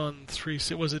came out on 3.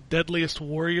 Was it Deadliest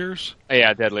Warriors?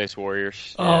 Yeah, Deadliest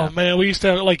Warriors. Oh man, we used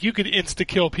to have, you could insta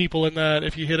kill people in that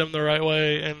if you hit them the right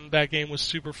way, and that game was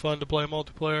super fun to play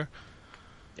multiplayer.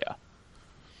 Yeah.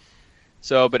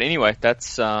 So, but anyway,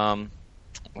 that's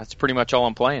pretty much all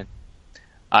I'm playing.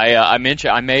 I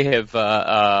mentioned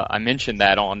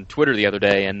that on Twitter the other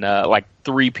day, and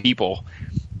 3 people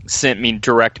sent me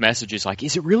direct messages like,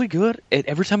 "Is it really good?"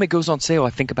 Every time it goes on sale, I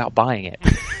think about buying it.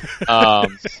 So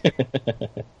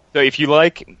if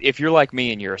you're like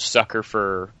me and you're a sucker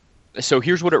for, so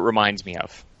here's what it reminds me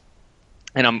of,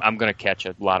 and I'm going to catch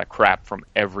a lot of crap from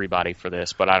everybody for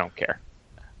this, but I don't care.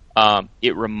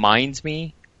 It reminds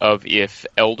me of if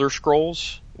Elder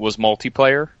Scrolls was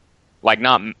multiplayer, like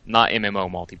not MMO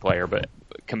multiplayer, but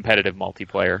competitive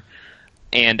multiplayer,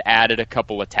 and added a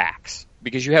couple attacks.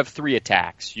 Because you have 3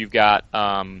 attacks. You've got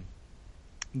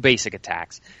basic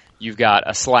attacks. You've got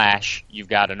a slash, you've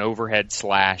got an overhead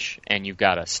slash, and you've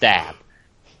got a stab.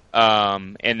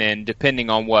 And then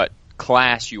depending on what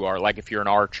class you are, like if you're an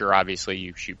archer, obviously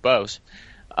you shoot bows.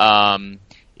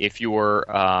 If you're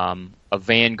a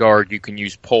vanguard, you can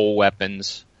use pole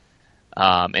weapons.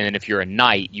 And then if you're a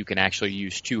knight, you can actually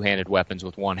use 2-handed weapons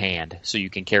with one hand. So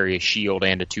you can carry a shield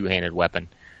and a 2-handed weapon.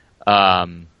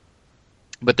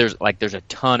 But there's a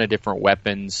ton of different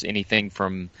weapons, anything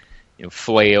from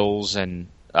flails and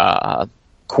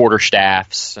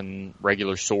quarterstaffs and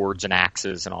regular swords and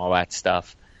axes and all that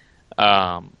stuff.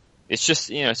 It's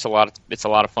just it's a lot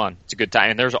of fun. It's a good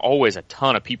time, and there's always a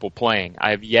ton of people playing.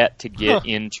 I have yet to get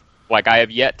into I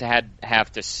have yet to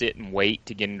have to sit and wait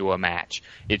to get into a match.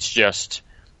 It's just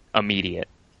immediate,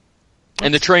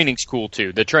 and the training's cool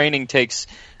too. The training kind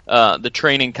of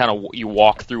you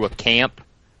walk through a camp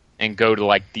and go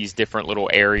to these different little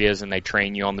areas, and they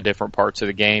train you on the different parts of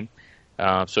the game.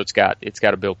 So it's got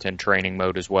a built-in training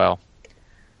mode as well.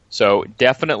 So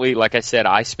definitely, like I said,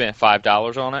 I spent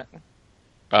 $5 on it.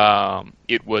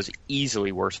 It was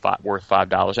easily worth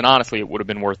 $5, and honestly, it would have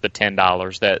been worth the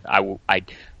 $10 that I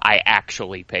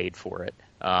actually paid for it.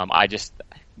 The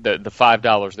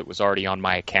 $5 that was already on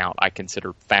my account, I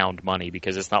consider found money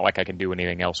because it's not like I can do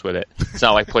anything else with it. It's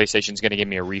not like PlayStation's going to give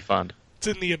me a refund. It's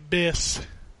in the abyss.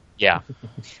 Yeah.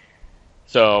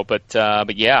 So, but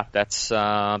yeah, that's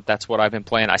what I've been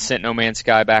playing. I sent No Man's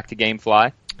Sky back to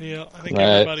GameFly. Yeah, I think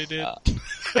everybody did.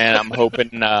 And I'm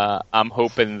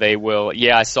hoping they will.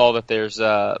 Yeah, I saw that there's they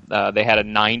had a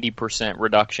 90%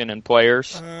 reduction in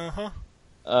players.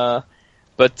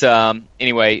 But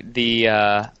anyway,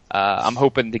 I'm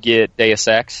hoping to get Deus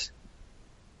Ex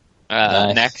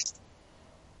next,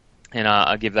 and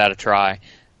I'll give that a try.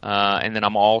 And then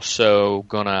I'm also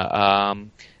gonna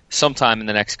sometime in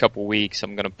the next couple weeks,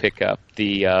 I'm gonna pick up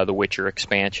the Witcher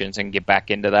expansions and get back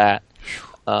into that.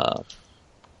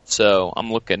 So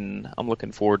I'm looking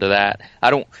forward to that.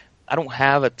 I don't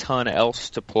have a ton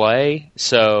else to play,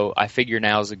 so I figure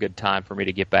now is a good time for me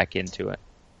to get back into it.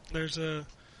 Those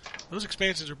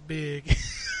expansions are big.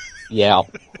 Yeah.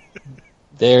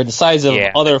 They're the size of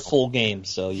other full games,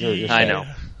 so you're I know.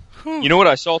 You know what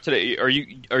I saw today? Are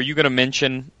you going to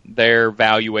mention their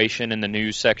valuation in the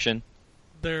news section?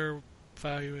 Their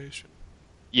valuation.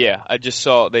 Yeah, I just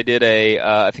saw they did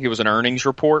I think it was an earnings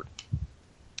report.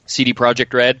 CD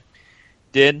Projekt Red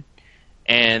did,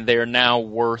 and they are now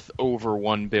worth over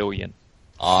 $1 billion.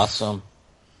 Awesome.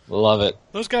 Love it.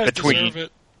 Those guys deserve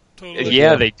it. Totally.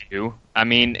 Yeah, they do. I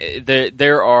mean,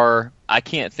 there are. I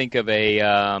can't think of a.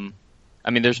 I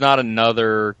mean, there's not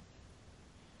another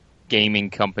gaming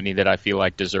company that I feel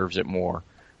like deserves it more.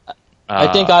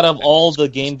 I think out of all the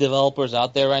game developers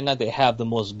out there right now, they have the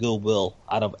most goodwill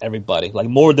out of everybody. Like,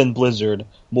 more than Blizzard,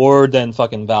 more than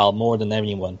fucking Valve, more than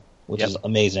anyone, which is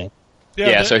amazing.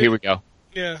 Yeah, so here we go.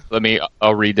 Yeah.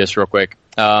 I'll read this real quick.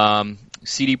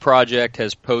 CD Projekt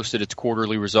has posted its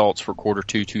quarterly results for quarter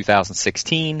 2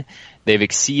 2016. They've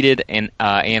exceeded an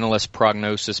analyst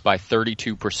prognosis by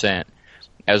 32%.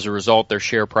 As a result, their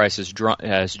share price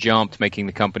has jumped, making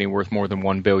the company worth more than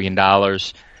 $1 billion.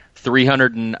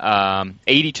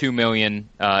 $382 million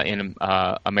in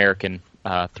American,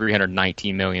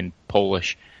 $319 million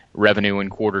Polish revenue in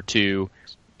quarter 2,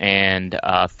 and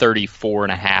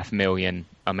 $34.5 million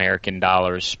American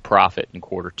dollars profit in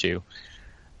quarter 2.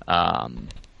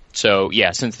 So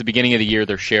yeah, since the beginning of the year,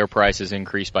 their share price has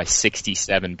increased by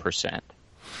 67%,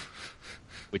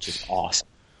 which is awesome.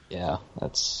 Yeah,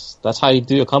 that's how you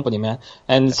do a company, man.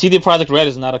 And CD Projekt Red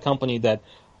is not a company that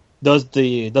does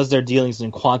their dealings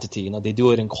in quantity. You know, they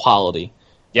do it in quality.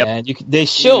 Yep. And they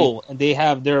show, and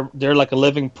they're like a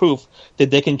living proof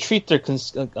that they can treat their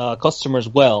customers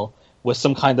well with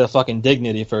some kind of fucking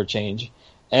dignity for a change,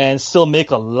 and still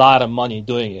make a lot of money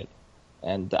doing it.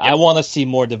 And I want to see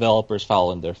more developers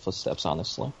follow in their footsteps,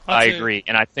 honestly. I agree,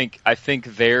 and I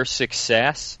think their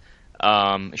success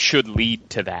should lead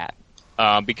to that,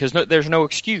 because there's no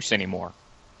excuse anymore,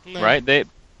 right?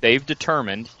 They've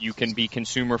determined you can be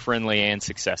consumer friendly and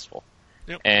successful,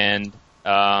 and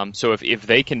so if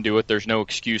they can do it, there's no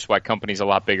excuse why companies a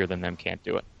lot bigger than them can't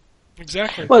do it.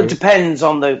 Exactly. Well, it depends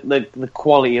on the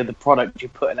quality of the product you're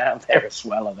putting out there as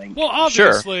well, I think. Well,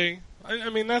 obviously. Sure.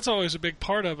 I mean, that's always a big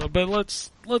part of it, but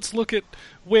let's look at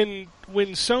when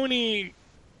Sony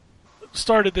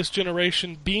started this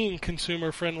generation being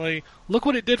consumer friendly. Look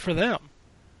what it did for them.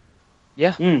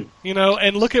 Yeah. You know,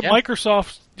 and look at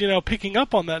Microsoft, you know, picking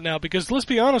up on that now, because let's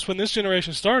be honest, when this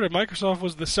generation started, Microsoft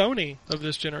was the Sony of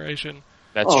this generation.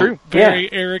 That's true.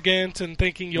 Very arrogant and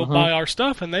thinking you'll buy our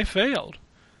stuff, and they failed.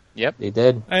 Yep, they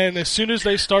did. And as soon as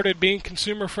they started being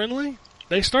consumer friendly,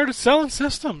 they started selling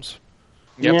systems.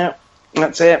 Yep. Yeah.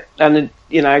 That's it. And,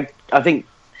 you know, I think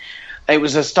it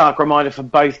was a stark reminder for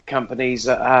both companies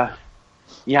that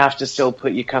you have to still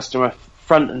put your customer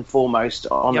front and foremost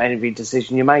on every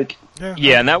decision you make.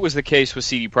 Yeah, and that was the case with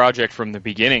CD Projekt from the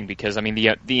beginning, because, I mean,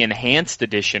 the enhanced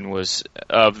edition was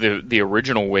of the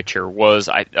original Witcher was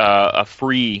a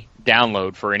free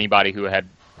download for anybody who had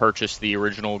purchased the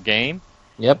original game.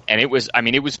 Yep. And it was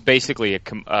basically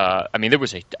there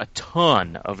was a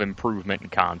ton of improvement and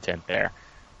content there.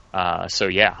 So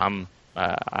yeah,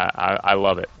 I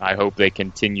love it. I hope they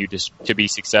continue to be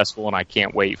successful, and I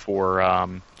can't wait for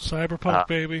Cyberpunk,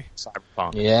 baby.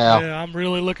 Cyberpunk. Yeah, I'm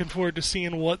really looking forward to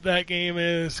seeing what that game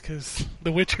is, because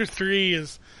The Witcher 3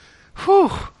 is, whew.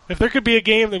 If there could be a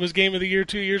game that was Game of the Year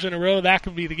 2 years in a row, that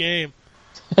could be the game.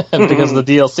 Because of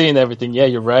the DLC and everything. Yeah,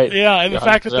 you're right. Yeah, and the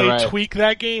fact that they right. tweak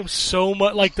that game so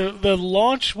much, like the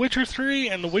launch Witcher 3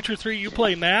 and the Witcher 3 you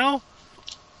play now.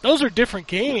 Those are different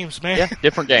games, man. Yeah,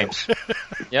 different games.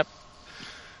 Yep.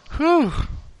 Whew.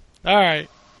 All right.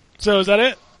 So is that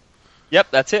it? Yep,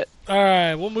 that's it. All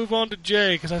right, we'll move on to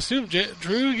Jay, because I assume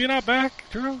Drew, you're not back.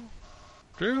 Drew.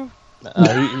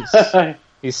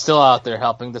 He's still out there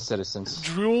helping the citizens.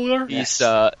 Drooler.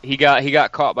 He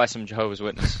got caught by some Jehovah's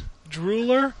Witnesses.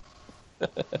 Drooler.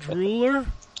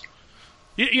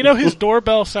 You know, his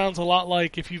doorbell sounds a lot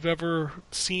like if you've ever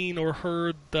seen or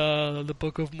heard the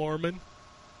Book of Mormon.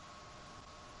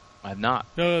 I've not.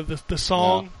 The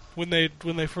song when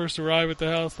they first arrive at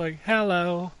the house, like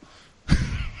hello.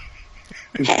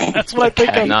 That's what I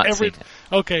think of every.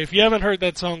 Okay, if you haven't heard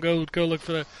that song, go look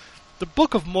for that. The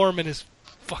Book of Mormon is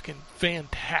fucking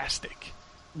fantastic.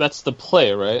 That's the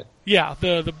play, right? Yeah,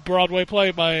 the Broadway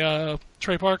play by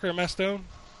Trey Parker and Matt Stone.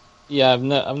 Yeah,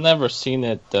 I've never seen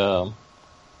it. I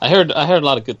heard a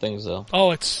lot of good things though. Oh,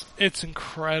 it's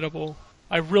incredible.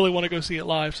 I really want to go see it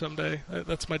live someday.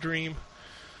 That's my dream.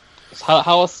 How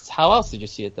else did you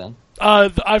see it then?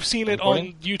 I've seen it on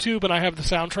Recording? YouTube, and I have the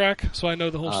soundtrack, so I know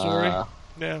the whole story.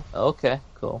 Yeah. Okay,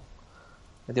 cool.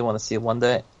 I do want to see it one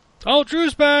day. Oh,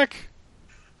 Drew's back.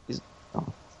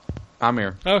 I'm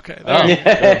here. Okay. Oh.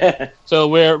 There you So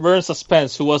we're in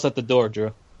suspense. Who was at the door,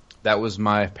 Drew? That was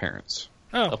my parents.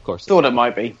 go. Oh. Of course. Thought it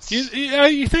might be.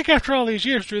 You think after all these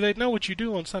years, Drew, they'd know what you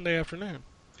do on Sunday afternoon?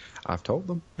 I've told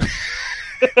them.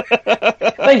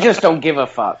 They just don't give a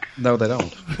fuck. No, they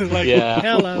don't. Like, Yeah.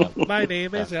 hello, my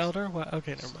name is Elder.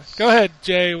 Okay, never mind. Go ahead,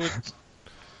 Jay.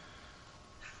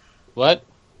 What?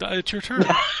 It's your turn.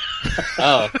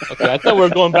 Oh, okay. I thought we were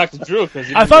going back to Drew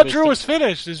because I thought Drew was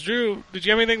finished. Did you have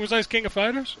anything besides King of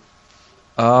Fighters?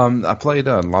 I played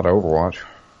a lot of Overwatch.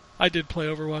 I did play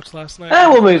Overwatch last night.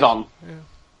 We'll move on.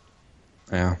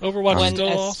 Yeah. Overwatch is still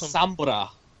awesome. Sambra.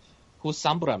 Who's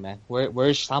Sambra, man?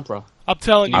 Where's Sambra? I'm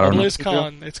telling you, I don't know.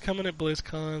 BlizzCon. It's coming at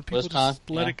BlizzCon. People BlizzCon, just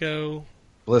let yeah. it go.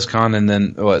 BlizzCon and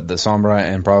then the Sombra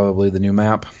and probably the new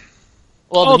map.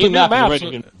 Well, the new map is map's- already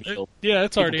been revealed. Yeah,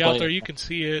 it's already People out play there. it. You can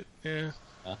see it. Yeah.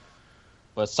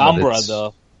 But Sombra, it's-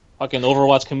 the fucking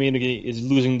Overwatch community, is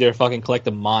losing their fucking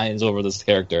collective minds over this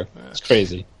character. It's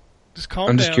crazy. Just calm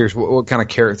I'm down. just curious what kind of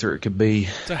character it could be.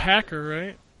 It's a hacker,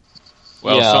 right?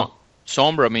 Well, Yeah.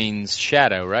 Sombra means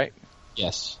shadow, right?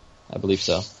 Yes, I believe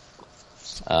so.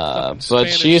 Fucking But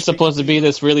Spanish she is supposed to speaking be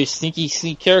this really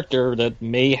sneaky character that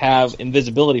may have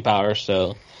invisibility power,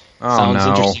 so Oh sounds no.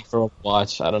 interesting for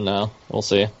Overwatch. I don't know. We'll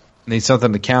see. Need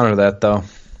something to counter that though.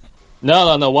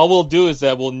 No. What we'll do is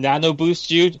that we'll nano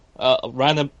boost you,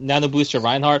 nano boost your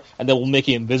Reinhardt, and then we'll make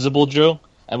you invisible, Drew,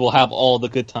 and we'll have all the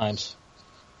good times.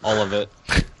 All of it.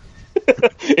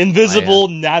 Invisible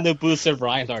nano boosted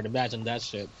Reinhardt. Imagine that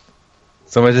shit.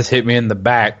 Somebody just hit me in the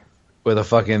back with a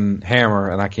fucking hammer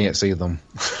and I can't see them.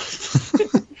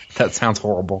 That sounds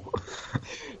horrible.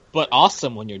 But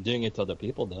awesome when you're doing it to other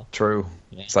people, though. True.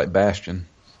 Yeah. It's like Bastion.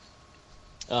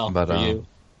 Oh, But, for you.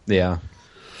 Yeah.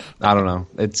 I don't know.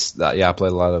 It's yeah, I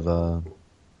played a lot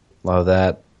of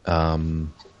that. I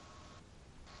mean,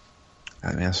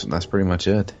 that's pretty much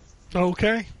it.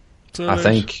 Okay. So I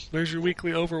think. there's your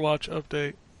weekly Overwatch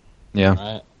update. Yeah.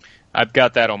 All right. I've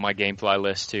got that on my GameFly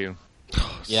list too.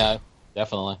 Yeah,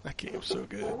 definitely. That game's so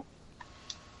good. All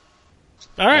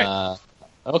right.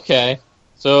 Okay.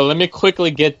 So let me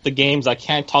quickly get the games I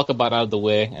can't talk about out of the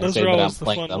way and Those say are that I'm always the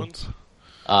playing fun them.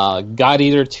 ones. God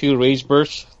Eater 2 Rage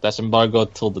Burst. That's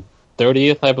embargoed till the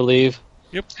 30th, I believe.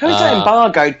 Yep. How's that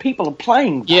embargoed? People are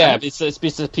playing that. Yeah, it's a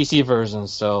PC version,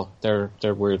 so they're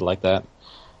weird like that.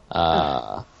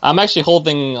 I'm actually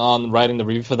holding on writing the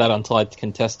review for that until I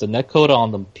can test the netcode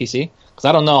on the PC, because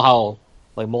I don't know how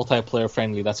like multiplayer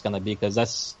friendly that's gonna be, because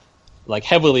that's like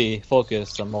heavily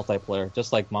focused on multiplayer,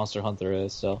 just like Monster Hunter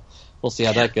is. So we'll see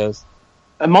how that goes.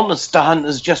 And Monster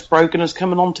Hunter's Just Broken is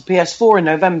coming on to PS4 in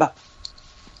November.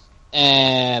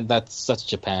 And that's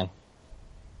Japan.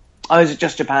 Oh, is it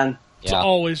just Japan? It's Yeah,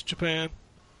 always Japan.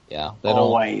 yeah. They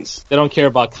Always. don't care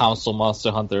about console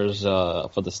Monster Hunters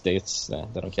for the States.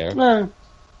 They don't care. No.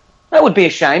 That would be a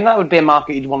shame. That would be a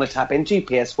market you'd want to tap into,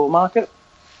 PS4 market.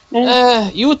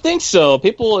 You would think so.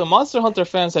 Monster Hunter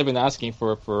fans have been asking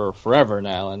for forever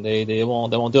now, and they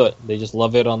won't do it. They just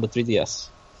love it on the 3DS.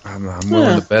 I'm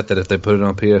willing to bet that if they put it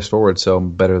on PS4, it'd sell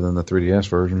better than the 3DS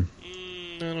version.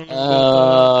 I don't know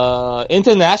about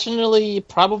Internationally,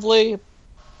 probably,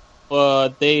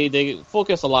 but they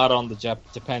focus a lot on the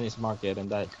Japanese market, and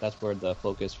that's where the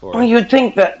focus for. Well, you'd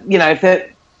think that, if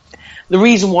the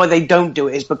reason why they don't do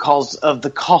it is because of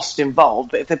the cost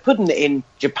involved, but if they're putting it in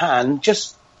Japan,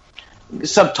 just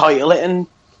subtitle it and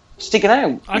stick it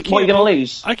out. What are you going to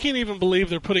lose? I can't even believe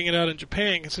they're putting it out in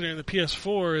Japan, considering the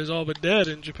PS4 is all but dead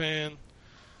in Japan.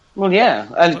 Well, yeah,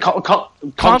 and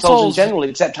consoles in general,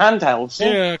 except handhelds.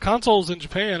 Yeah, consoles in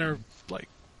Japan are like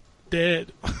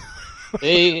dead.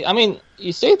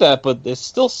 You say that, but it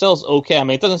still sells okay. I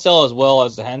mean, it doesn't sell as well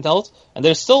as the handhelds, and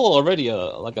there's still already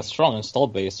a strong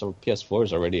installed base of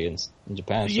PS4s already in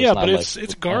Japan. So Yeah, it's not but like,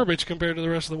 it's garbage compared to the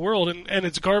rest of the world, and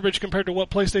it's garbage compared to what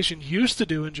PlayStation used to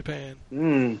do in Japan.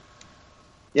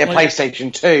 Yeah, Like-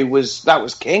 PlayStation 2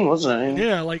 was king, wasn't it?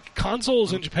 Yeah, like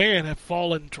consoles in Japan have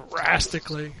fallen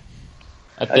drastically.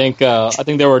 I think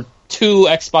there were 2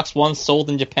 Xbox One sold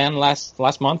in Japan last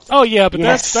month. Oh yeah, but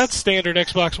Yes. that's standard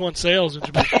Xbox One sales in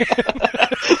Japan.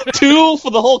 2 for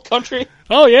the whole country.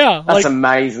 Oh yeah, That's like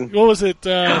amazing. what was it?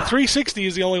 360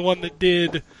 is the only one that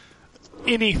did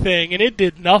anything, and it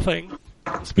did nothing.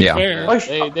 Let's be Yeah.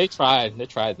 fair. They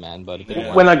tried, man, but it didn't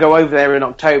work. When I go over there in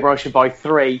October, I should buy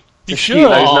 3. You Skew should.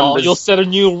 those Oh, numbers. you'll set a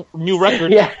new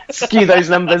record. Yeah, skew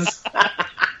those numbers.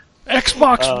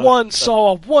 Xbox One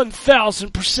saw a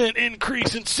 1,000%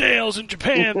 increase in sales in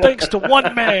Japan thanks to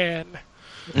one man.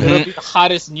 It'll be the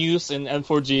hottest news in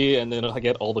N4G, and then it'll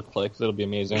get all the clicks. It'll be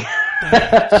amazing.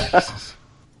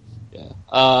 Yeah.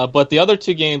 But the other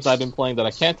two games I've been playing that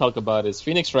I can't talk about is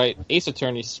Phoenix Wright, Ace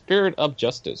Attorney, Spirit of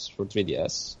Justice for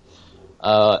 3DS.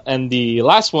 And the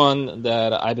last one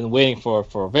that I've been waiting for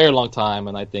a very long time,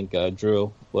 and I think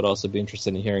Drew would also be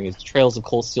interested in hearing, is Trails of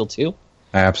Cold Steel 2.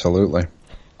 Absolutely.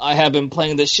 I have been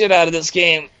playing the shit out of this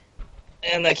game,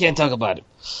 and I can't talk about it.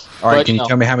 All right, can you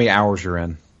tell me how many hours you're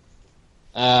in?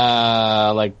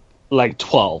 Like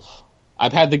 12.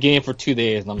 I've had the game for 2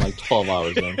 days, and I'm like 12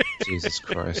 hours in. Jesus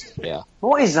Christ. Yeah.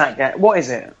 What is that game? What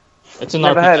is it? It's an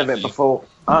Never RPG. heard of it before.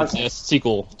 It's a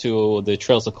sequel to the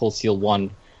Trails of Cold Steel 1.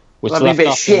 Which That'd be a bit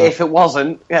off shit in a- if it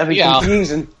wasn't. That'd be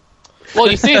confusing. Well,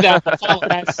 you say that, but Final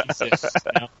Fantasy 6.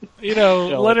 You know,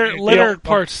 So, Leonard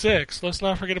Part 6. Let's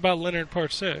not forget about Leonard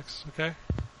Part 6, okay?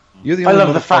 You're the I only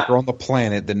love the fact- motherfucker on the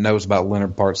planet that knows about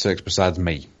Leonard Part 6 besides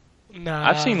me. Nah.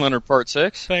 I've seen Leonard Part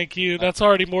 6. Thank you. That's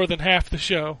already more than half the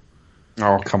show.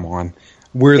 Oh, come on.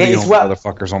 We're the It's only well-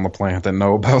 motherfuckers on the planet that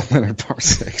know about Leonard Part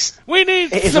 6. We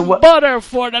need It is some a butter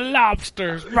for the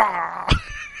lobsters. Rah!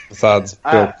 Besides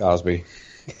Bill Cosby.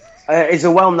 It's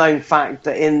a well-known fact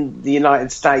that in the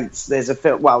United States there's a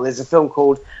film. Well, there's a film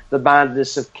called The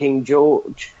Madness of King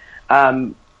George,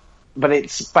 but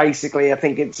it's basically, I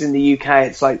think it's in the UK.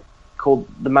 It's like called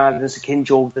The Madness of King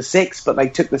George VI, but they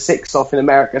took the 6 off in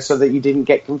America so that you didn't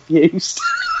get confused.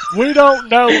 We don't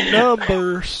know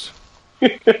numbers.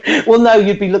 Well, no,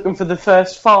 you'd be looking for the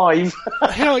first 5.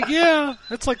 Hell yeah.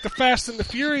 That's like the Fast and the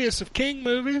Furious of King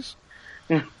movies.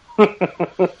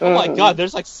 Oh my god,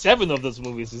 there's like 7 of those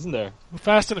movies, isn't there?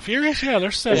 Fast and the Furious? Yeah,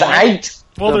 there's 7. There's 8.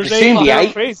 Well, there's soon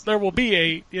 8. be 8. There will be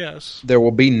 8, yes. There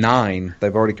will be 9.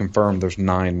 They've already confirmed there's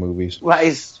 9 movies. That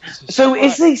is. So,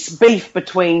 is this beef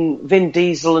between Vin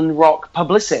Diesel and Rock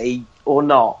publicity or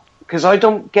not? Because I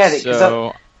don't get it. 'cause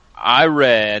So I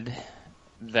read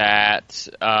that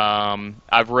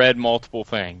I've read multiple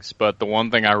things, but the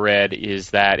one thing I read is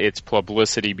that it's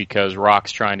publicity because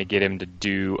Rock's trying to get him to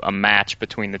do a match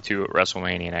between the two at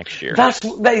WrestleMania next year. That's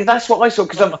what I saw,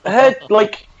 because I've heard,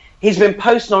 like, he's been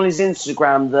posting on his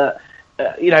Instagram that,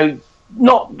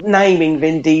 not naming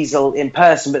Vin Diesel in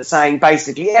person, but saying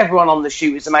basically everyone on the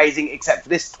shoot is amazing except for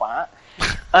this twat.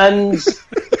 And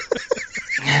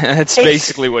That's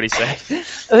basically what he said.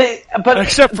 but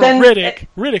Except for then, Riddick.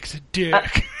 Riddick's a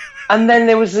dick. And then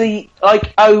there was the,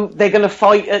 like, oh, they're going to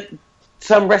fight at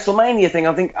some WrestleMania thing.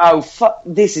 I think, oh, fuck,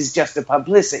 this is just a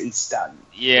publicity stunt.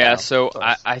 Yeah, so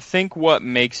I think what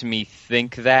makes me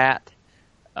think that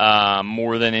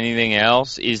more than anything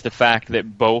else is the fact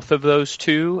that both of those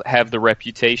two have the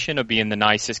reputation of being the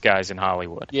nicest guys in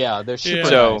Hollywood. Yeah, they're super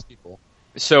Yeah. nice people.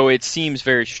 So it seems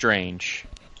very strange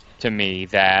to me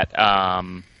that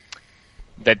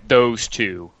that those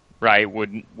two, right,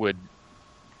 would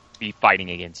be fighting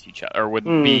against each other or would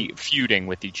be feuding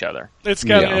with each other. It's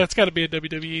got to be a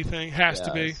WWE thing. Has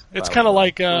to be. It's kind of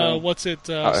like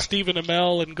Stephen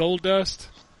Amell and Goldust.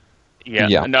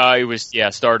 Yeah. No, it was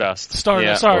Stardust.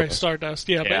 Stardust. Yeah. Stardust.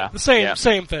 Yeah, Yeah. but the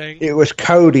same thing. It was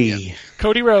Cody.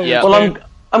 Cody Rhodes. Yeah. Well, man.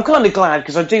 I'm kind of glad,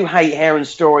 because I do hate hearing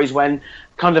stories when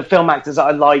kind of film actors that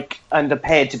I like and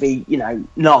appear to be,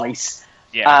 nice,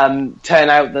 turn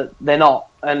out that they're not.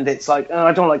 And it's like, oh,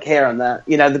 I don't like hearing that.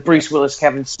 The Bruce Willis,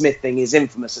 Kevin Smith thing is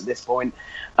infamous at this point.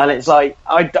 And it's like,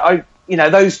 I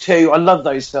those two, I love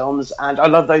those films and I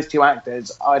love those two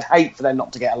actors. I'd hate for them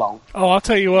not to get along. Oh, I'll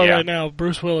tell you what, Yeah. right now,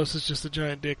 Bruce Willis is just a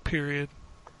giant dick, period.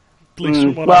 At least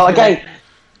from what Well, I've heard. again,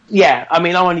 yeah, I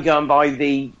mean, I'm only going by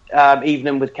the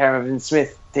Evening with Kevin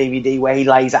Smith DVD where he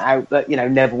lays it out that,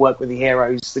 never work with the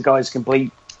heroes. The guy's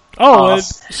complete. Oh, and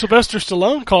arse. Sylvester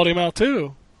Stallone called him out,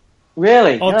 too,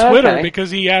 Really? on Oh, Twitter, okay.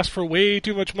 because he asked for way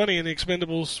too much money in the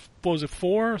Expendables, what was it,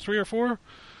 3 or 4?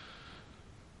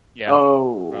 Yeah.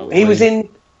 Oh, Probably. he was in.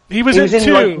 He was He in was in,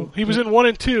 2. like- He was in 1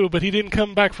 and 2, but he didn't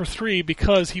come back for 3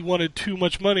 because he wanted too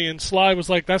much money, and Sly was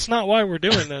like, that's not why we're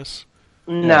doing this.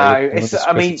 No, it's.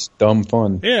 I mean, it's dumb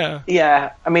fun. Yeah.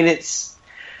 yeah. I mean, it's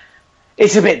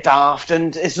a bit daft,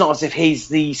 and it's not as if he's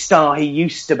the star he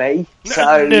used to be.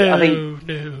 So no, I think.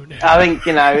 no. I think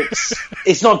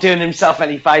it's not doing himself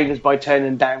any favours by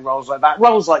turning down roles like that.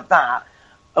 Roles like that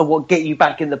are what get you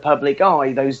back in the public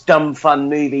eye. Those dumb fun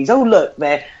movies. Oh look,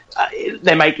 they're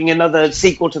making another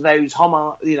sequel to those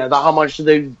the homage to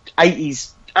the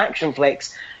 80s action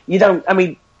flicks. You don't. I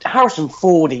mean, Harrison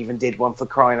Ford even did one, for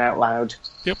crying out loud.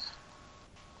 Yep.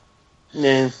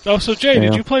 Yeah. Oh, so Jay, did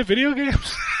Yeah. you play video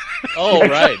games? Oh,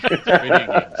 right. Video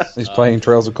games. He's playing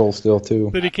Trails of Cold Steel too.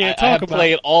 That he can't I talk have about.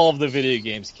 played all of the video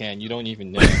games, Ken. You don't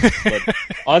even know. But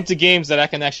on to games that I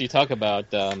can actually talk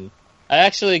about. I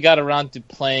actually got around to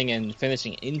playing and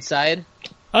finishing Inside.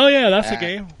 Oh yeah, that's a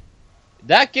game.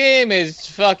 That game is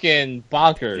fucking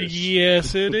bonkers.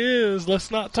 Yes, it is. Let's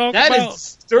not talk That about.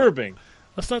 is disturbing.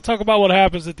 Let's not talk about what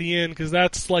happens at the end because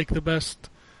that's like the best.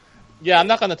 Yeah, I'm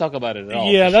not going to talk about it at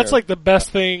all. Yeah, for that's sure. like the best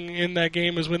thing in that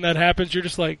game is when that happens. You're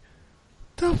just like,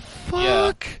 the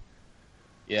fuck.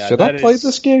 Yeah, Should I that play is-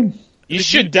 this game? You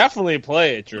should definitely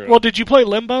play it, Drew. Well, did you play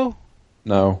Limbo?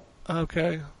 No.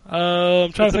 Okay. I'm trying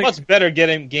It's to a think. much better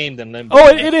game than Limbo. Oh,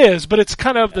 it is, but it's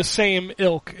kind of the same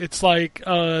ilk. It's like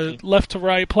left to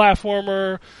right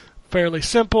platformer, fairly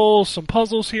simple, some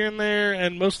puzzles here and there,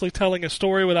 and mostly telling a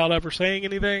story without ever saying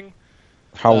anything.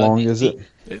 How long is it?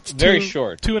 It's Very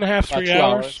short. 2.5, 3 2 hours.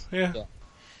 hours.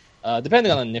 Yeah.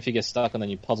 Depending on if you get stuck on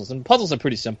any puzzles. And puzzles are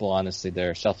pretty simple, honestly.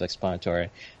 They're self-explanatory.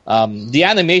 The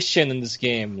animation in this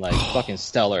game, like, fucking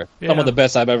stellar. Some Yeah. of the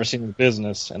best I've ever seen in the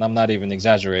business, and I'm not even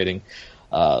exaggerating.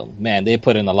 Man, they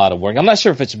put in a lot of work. I'm not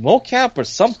sure if it's mocap or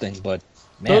something, but,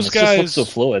 man, Those it just guys looks so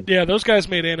fluid. Yeah, those guys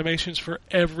made animations for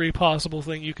every possible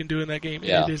thing you can do in that game.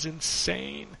 Yeah. It is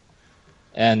insane.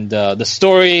 And the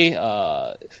story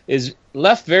is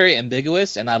left very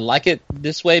ambiguous, and I like it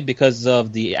this way because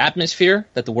of the atmosphere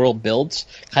that the world builds.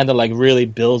 Kind of like really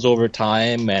builds over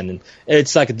time, and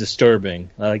it's like disturbing.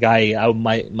 Like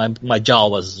my jaw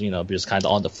was just kind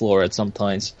of on the floor at some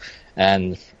times,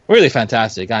 and really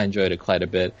fantastic. I enjoyed it quite a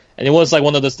bit, and it was like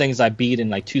one of those things I beat in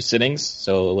like 2 sittings,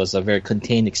 so it was a very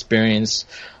contained experience.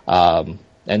 And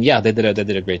yeah, they did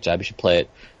a great job. You should play it.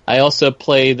 I also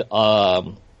played.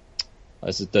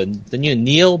 Is it the new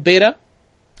Neo beta?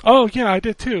 Oh, yeah, I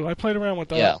did too. I played around with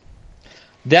that. Yeah.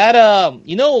 That,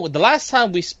 the last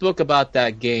time we spoke about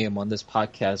that game on this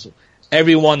podcast,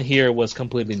 everyone here was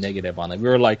completely negative on it. We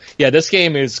were like, yeah, this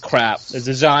game is crap. It's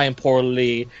designed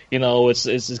poorly.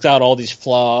 It's got all these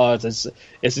flaws.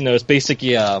 It's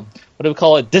basically, what do we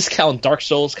call it? Discount Dark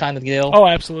Souls kind of deal. Oh,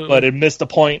 absolutely. But it missed the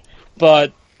point.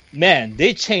 But, man,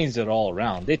 they changed it all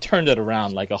around. They turned it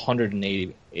around like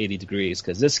 180 degrees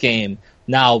because this game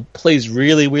now plays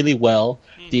really, really well.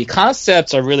 The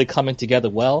concepts are really coming together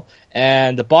well,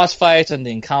 and the boss fights and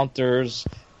the encounters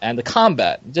and the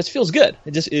combat just feels good.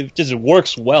 It just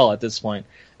works well at this point.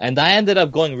 And I ended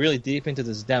up going really deep into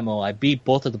this demo. I beat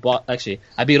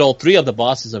I beat all 3 of the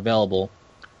bosses available.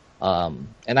 And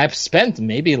I've spent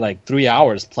maybe like 3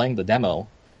 hours playing the demo.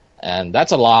 And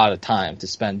that's a lot of time to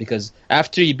spend because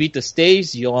after you beat the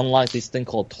stage, you unlock this thing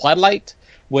called Twilight,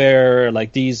 where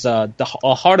like these a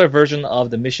harder version of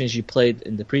the missions you played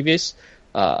in the previous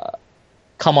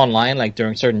come online like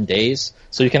during certain days,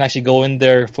 so you can actually go in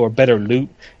there for better loot.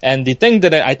 And the thing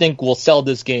that I think will sell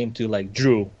this game to like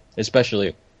Drew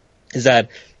especially is that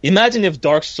imagine if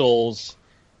Dark Souls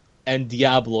and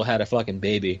Diablo had a fucking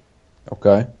baby,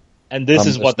 Okay. and this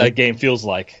is what listening. that game feels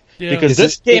like. Yeah. Because Is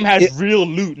this it- game has it- real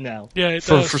loot now. Yeah, it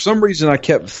For does. some reason, I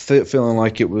kept feeling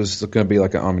like it was going to be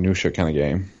like an Onimusha kind of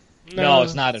game. No,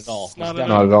 it's not at all. It's not, It's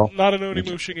not at all. Not an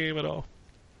Onimusha game at all.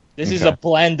 This is Okay. a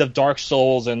blend of Dark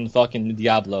Souls and fucking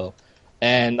Diablo.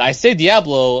 And I say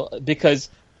Diablo because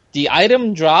the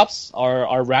item drops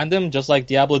are random, just like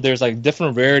Diablo. There's like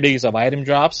different rarities of item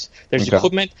drops. There's Okay.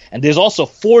 equipment, and there's also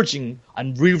forging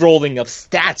and re-rolling of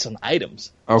stats on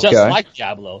items, just Okay. like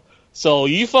Diablo. So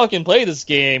you fucking play this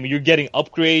game, you're getting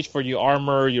upgrades for your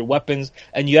armor, your weapons,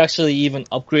 and you actually even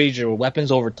upgrade your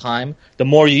weapons over time. The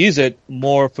more you use it,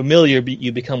 more familiar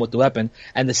you become with the weapon,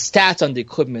 and the stats on the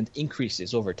equipment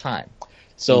increases over time.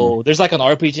 So there's like an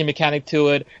RPG mechanic to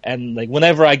it, and like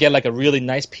whenever I get like a really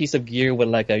nice piece of gear with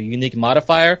like a unique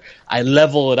modifier, I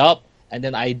level it up, and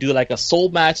then I do like a soul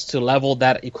match to level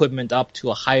that equipment up to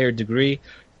a higher degree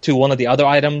to one of the other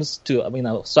items.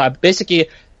 So I basically,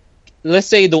 let's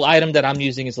say the item that I'm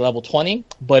using is level 20,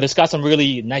 but it's got some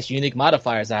really nice unique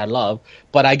modifiers that I love,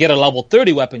 but I get a level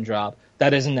 30 weapon drop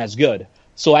that isn't as good.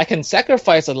 So I can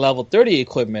sacrifice a level 30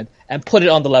 equipment and put it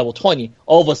on the level 20.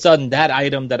 All of a sudden, that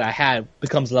item that I had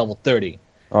becomes level 30.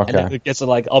 And then Okay. it gets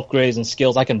like upgrades and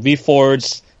skills. I can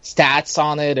reforge stats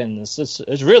on it, and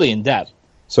it's really in depth.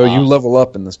 So you level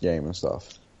up in this game and stuff.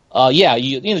 Yeah,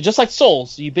 you know, just like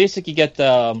Souls, you basically get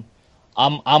the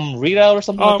Rita or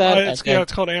something like that.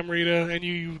 It's called Amrita, and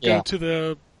you go Yeah. to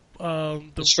the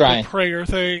shrine. prayer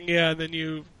thing, yeah, and then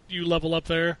you level up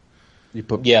there. You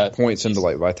put Yeah. points into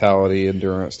like vitality,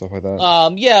 endurance, stuff like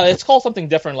that. Yeah, it's called something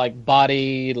different, like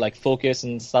body, like focus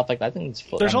and stuff like that. I think it's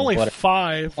There's only whatever.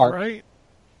 5, Art. right?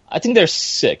 I think there's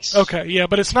 6. Okay, yeah,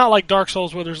 but it's not like Dark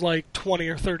Souls where there's like 20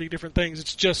 or 30 different things.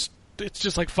 It's just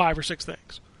like 5 or 6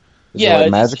 things. Is Yeah, there, like,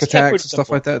 it's magic separate attacks and stuff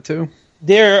simple. like that too?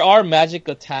 There are magic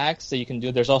attacks that you can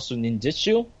do. There's also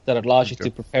ninjutsu that allows you to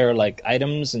prepare like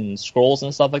items and scrolls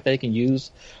and stuff like that you can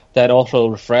use that also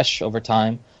refresh over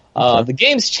time. The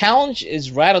game's challenge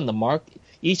is right on the mark.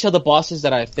 Each of the bosses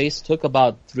that I faced took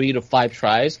about 3 to 5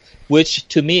 tries, which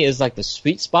to me is like the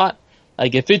sweet spot.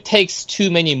 Like if it takes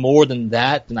too many more than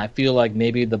that, then I feel like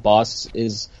maybe the boss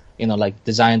is, like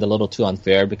designed a little too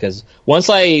unfair, because once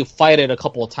I fight it a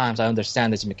couple of times, I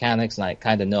understand its mechanics and I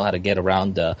kind of know how to get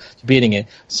around beating it.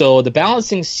 So the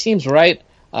balancing seems right.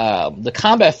 The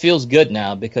combat feels good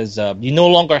now because you no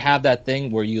longer have that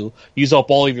thing where you use up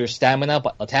all of your stamina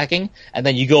by attacking, and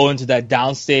then you go into that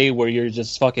down state where you're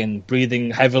just fucking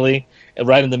breathing heavily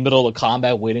right in the middle of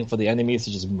combat waiting for the enemies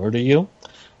to just murder you.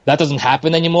 That doesn't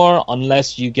happen anymore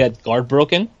unless you get guard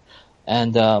broken.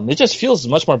 And it just feels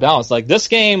much more balanced. Like, this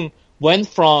game went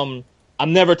from,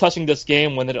 I'm never touching this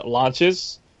game when it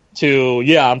launches, to,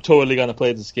 yeah, I'm totally going to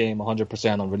play this game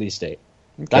 100% on release date.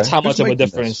 Okay. That's how much Who's of a making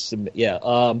difference. this? Yeah.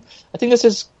 I think this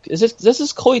is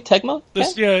Koei Tecmo?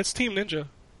 Yeah, it's Team Ninja.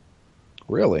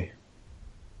 Really?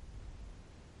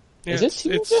 Yeah, Is it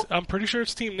Team Ninja? I'm pretty sure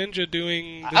it's Team Ninja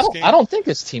doing this game. I don't think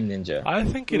it's Team Ninja. I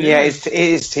think it Yeah, is. it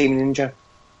is Team Ninja.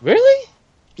 Really?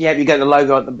 Yeah, you get the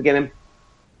logo at the beginning.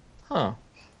 Huh.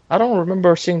 I don't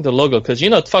remember seeing the logo, because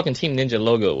fucking Team Ninja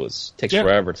logo takes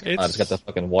forever to come out. It's got the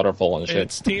fucking waterfall and shit.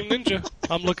 It's Team Ninja.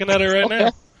 I'm looking at it right Okay.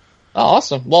 now. Oh,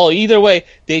 awesome. Well, either way,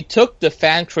 they took the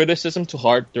fan criticism to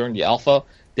heart during the alpha.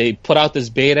 They put out this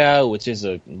beta, which is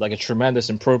a tremendous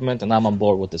improvement, and I'm on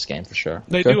board with this game for sure.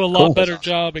 They Okay, do a lot cool. better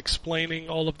job explaining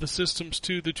all of the systems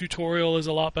too. The tutorial is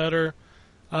a lot better.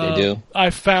 They do. I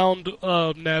found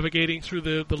navigating through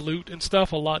the loot and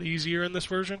stuff a lot easier in this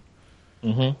version.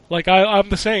 Mm-hmm. Like, I'm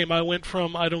the same. I went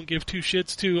from I don't give two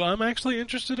shits to I'm actually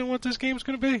interested in what this game's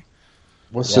going to be.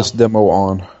 What's this demo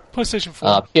on? PlayStation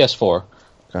 4. PS4.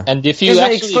 Okay. And if you Isn't it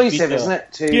actually exclusive, beat isn't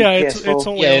it, to Yeah, PS4? it's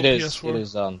only Yeah, on it is. PS4. It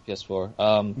is on PS4.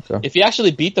 Okay. If you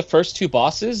actually beat the first 2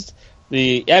 bosses,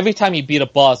 every time you beat a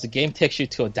boss, the game takes you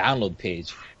to a download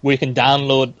page where you can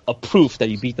download a proof that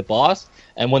you beat the boss.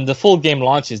 And when the full game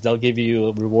launches, they'll give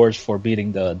you rewards for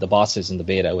beating the bosses in the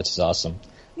beta, which is awesome.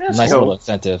 That's Nice cool. little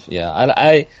incentive. Yeah,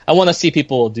 I want to see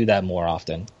people do that more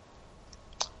often.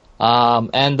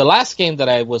 And the last game that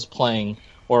I was playing,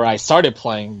 or I started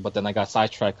playing, but then I got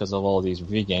sidetracked because of all these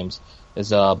review games,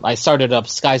 is I started up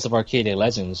Skies of Arcadia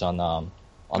Legends on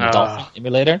the Dolphin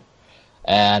emulator.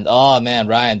 And oh man,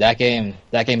 Ryan, that game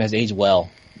has aged well.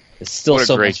 It's still What a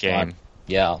so great much fun. game.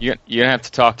 Yeah. You have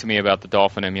to talk to me about the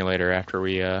Dolphin emulator after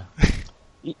we.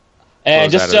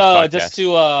 And Close out of this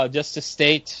just to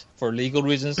state, for legal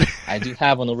reasons, I do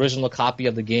have an original copy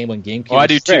of the game on GameCube. Oh, I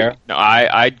do It's rare. too. No,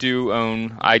 I do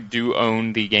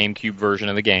own the GameCube version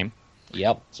of the game.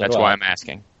 Yep. So That's do why I. I'm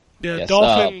asking. Yeah, Yes,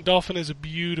 Dolphin is a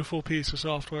beautiful piece of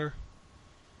software.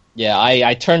 Yeah,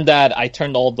 I turned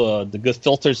all the good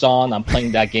filters on. I'm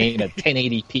playing that game at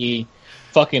 1080p.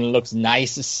 Fucking looks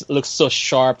nice. It looks so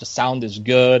sharp. The sound is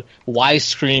good.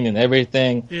 Widescreen and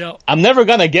everything. Yeah. I'm never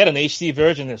gonna get an HD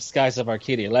version of Skies of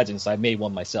Arcadia Legends, so I made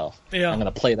one myself. Yeah. I'm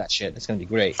gonna play that shit. It's gonna be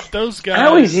great. Those guys.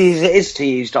 How easy it is to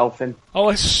use Dolphin? Oh,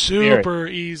 it's super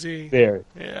easy. Very.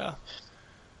 Yeah.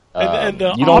 And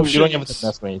the you options, don't have to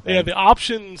mess with anything. yeah, the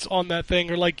options on that thing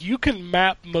are like you can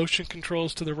map motion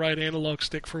controls to the right analog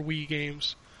stick for Wii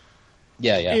games.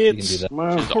 yeah, you can do It's that.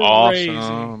 Wow. crazy.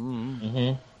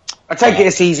 Awesome. I take it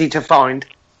it's easy to find.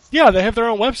 Yeah, they have their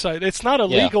own website. It's not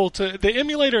illegal to. The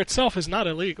emulator itself is not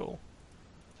illegal.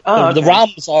 Oh, The okay.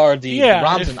 ROMs are the Yeah,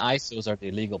 ROMs if- and ISOs are the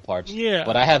illegal parts. Yeah.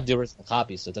 But I have the original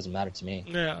copy, so it doesn't matter to me.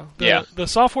 Yeah. Yeah. The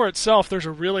software itself, there's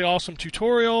a really awesome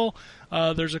tutorial.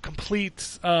 There's a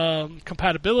complete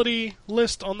compatibility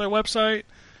list on their website.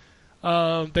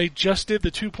 They just did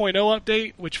the 2.0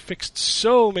 update, which fixed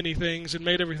so many things and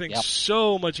made everything Yep.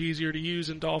 so much easier to use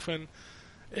in Dolphin.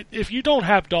 If you don't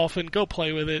have Dolphin, go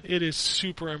play with it. It is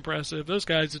super impressive. Those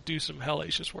guys do some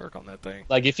hellacious work on that thing.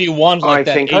 Like if you want I like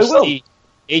that think I will.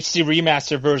 HD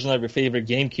remaster version of your favorite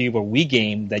GameCube or Wii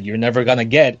game that you're never gonna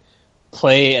get,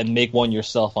 play and make one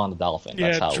yourself on the Dolphin.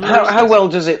 That's Yeah, how it Drew- works. How well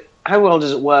does it? How well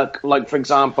does it work? Like, for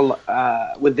example,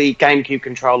 with the GameCube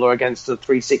controller against the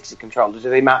 360 controller, do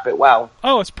they map it well?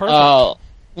 Oh, it's perfect.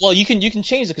 Well, you can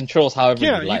change the controls however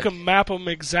yeah, you like. you can map them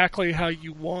exactly how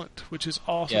you want, which is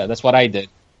awesome. Yeah, that's what I did.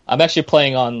 I'm actually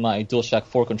playing on my DualShock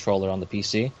 4 controller on the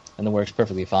PC, and it works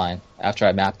perfectly fine after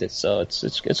I mapped it, so it's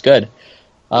good.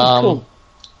 Cool.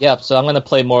 Yeah, so I'm gonna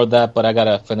play more of that, but I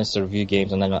gotta finish the review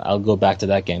games, and then I'll go back to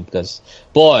that game because,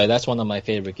 boy, that's one of my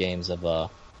favorite games of.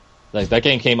 Like that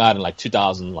game came out in like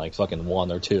 2000, like fucking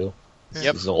 1 or 2.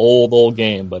 Yep. It's an old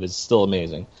game, but it's still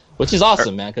amazing, which is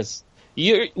awesome, man. Because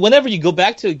whenever you go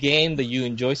back to a game that you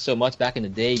enjoyed so much back in the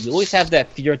day, you always have that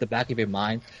fear at the back of your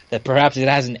mind that perhaps it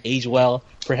hasn't aged well,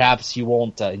 perhaps you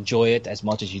won't enjoy it as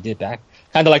much as you did back.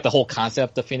 Kind of like the whole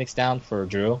concept of Phoenix Down for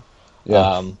Drew.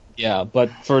 Yeah.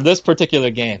 But for this particular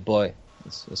game, boy,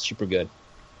 it's super good.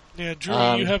 Yeah,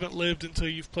 Drew, you haven't lived until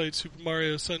you've played Super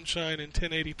Mario Sunshine in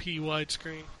 1080p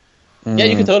widescreen. Yeah,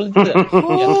 you can totally do that.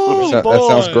 Oh, That boy.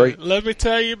 sounds great. Let me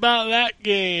tell you about that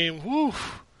game. Woo.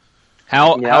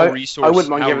 How I resource wouldn't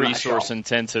mind giving that a resource shot.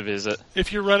 intensive is it?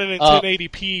 If you're running in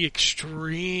 1080p,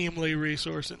 extremely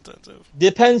resource intensive.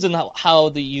 Depends on how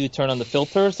you turn on the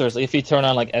filters. If you turn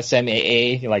on like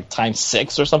SMAA like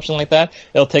 ×6 or something like that,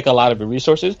 it'll take a lot of your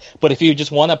resources. But if you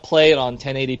just want to play it on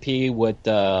 1080p with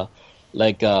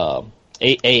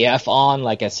AF on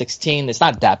like at 16, it's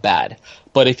not that bad.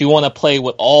 But if you want to play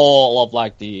with all of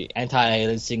like the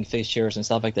anti-aliasing fixtures and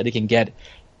stuff like that, it can get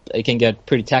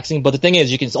pretty taxing. But the thing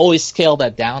is, you can always scale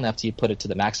that down after you put it to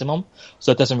the maximum,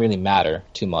 so it doesn't really matter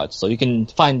too much. So you can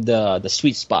find the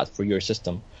sweet spot for your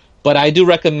system. But I do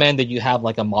recommend that you have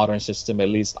like a modern system, at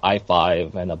least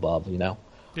i5 and above, with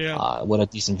a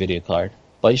decent video card.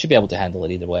 But you should be able to handle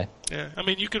it either way. Yeah, I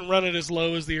mean, you can run it as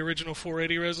low as the original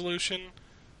 480 resolution,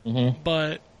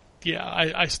 but yeah,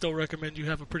 I still recommend you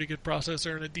have a pretty good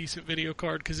processor and a decent video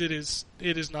card because it is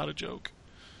not a joke.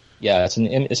 Yeah,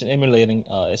 it's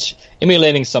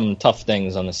emulating some tough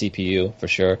things on the CPU for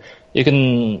sure.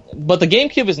 But the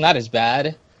GameCube is not as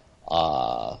bad.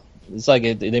 It's like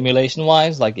emulation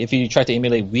wise, like if you try to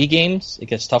emulate Wii games, it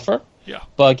gets tougher. Yeah.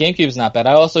 But GameCube is not bad.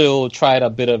 I also tried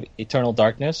a bit of Eternal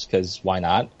Darkness because why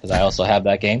not? Because I also have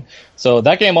that game. So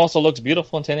that game also looks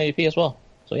beautiful in 1080p as well.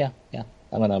 So yeah,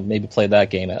 I'm gonna maybe play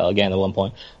that game again at one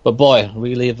point. But boy,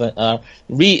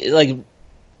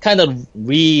 kind of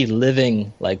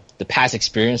reliving like the past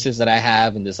experiences that I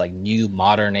have in this like new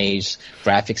modern age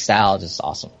graphic style, just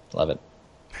awesome. Love it.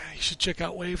 You should check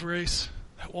out Wave Race.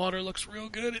 That water looks real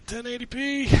good at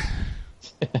 1080p.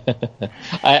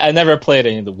 I never played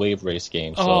any of the Wave Race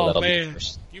games, so that'll man, be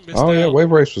first. you missed out. Oh yeah,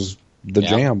 Wave Race was the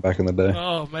jam back in the day.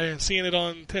 Oh man, seeing it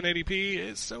on 1080p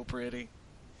is so pretty.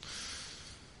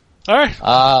 All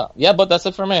right. Yeah, but that's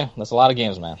it for me. That's a lot of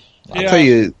games, man. I'll tell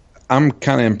you, I'm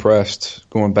kind of impressed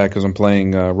going back because I'm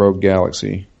playing Rogue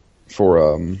Galaxy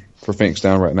for Phoenix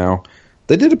Down right now.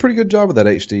 They did a pretty good job of that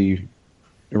HD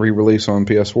re-release on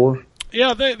PS4.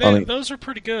 Yeah, those are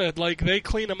pretty good. Like they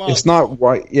clean them up. It's not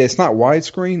it's not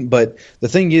widescreen, but the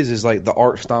thing is like the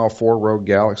art style for Rogue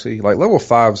Galaxy, like Level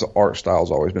 5's art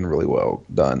style's always been really well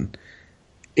done.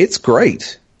 It's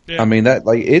great. Yeah. I mean that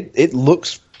it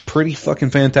looks pretty fucking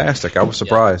fantastic. I was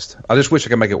surprised. I just wish I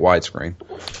could make it widescreen.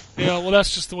 Yeah, well,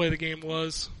 that's just the way the game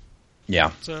was.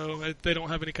 Yeah. So they don't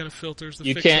have any kind of filters.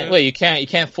 You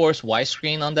can't force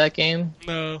widescreen on that game.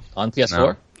 No. On PS4.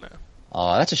 No.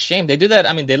 Oh, that's a shame. They do that.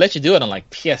 I mean, they let you do it on like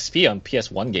PSP on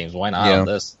PS1 games. Why not on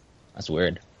this? That's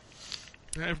weird.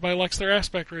 Everybody likes their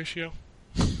aspect ratio.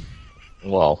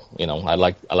 Well, I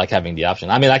like having the option.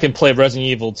 I mean, I can play Resident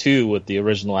Evil 2 with the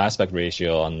original aspect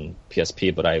ratio on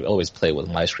PSP, but I always play with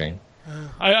my screen.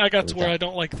 I got to where I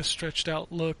don't like the stretched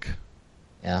out look.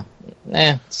 Yeah.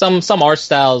 Some art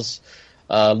styles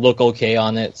look okay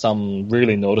on it. Some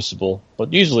really noticeable,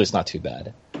 but usually it's not too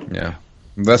bad. Yeah.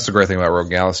 That's the great thing about Rogue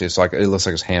Galaxy. It looks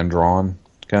like it's hand drawn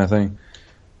kind of thing,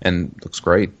 and looks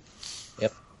great.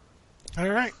 Yep. All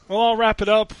right. Well, I'll wrap it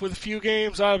up with a few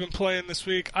games I've been playing this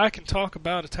week. I can talk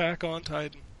about Attack on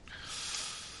Titan.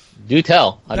 Do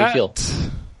tell. How do you feel?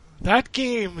 That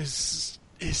game is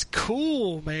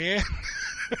cool, man.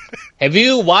 Have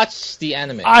you watched the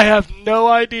anime? I have no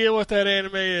idea what that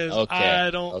anime is. Okay.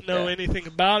 I don't know anything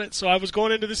about it. So I was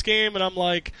going into this game and I'm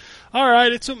like, all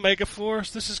right, it's a Mega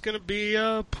Force. This is going to be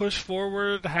a push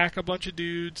forward, hack a bunch of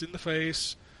dudes in the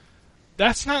face.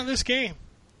 That's not this game.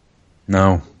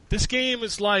 No. This game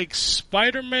is like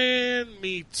Spider-Man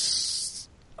meets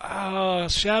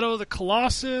Shadow of the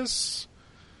Colossus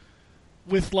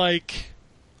with like,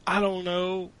 I don't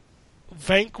know,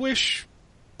 Vanquish,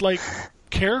 like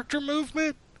character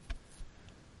movement.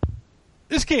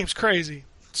 This game's crazy.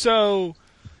 So,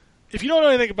 if you don't know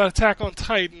anything about Attack on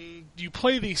Titan, you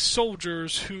play these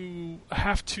soldiers who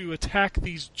have to attack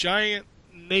these giant,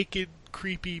 naked,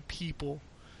 creepy people.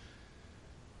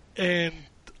 And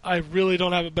I really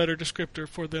don't have a better descriptor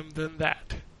for them than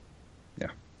that. Yeah.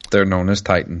 They're known as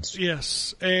Titans.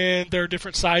 Yes. And there are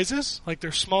different sizes. Like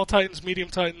there's small Titans, medium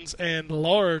Titans, and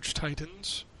large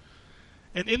Titans.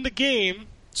 And in the game,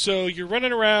 so you're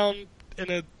running around in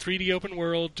a 3D open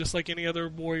world, just like any other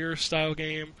warrior-style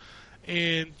game,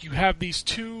 and you have these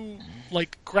two,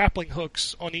 like, grappling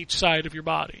hooks on each side of your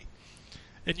body.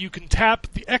 And you can tap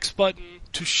the X button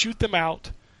to shoot them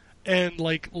out, and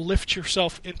like lift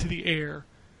yourself into the air.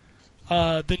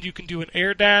 Then you can do an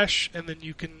air dash, and then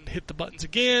you can hit the buttons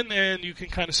again, and you can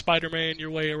kind of Spider-Man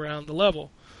your way around the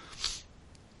level.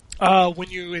 When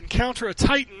you encounter a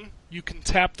Titan, you can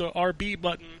tap the RB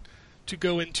button to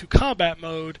go into combat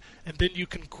mode, and then you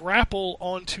can grapple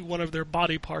onto one of their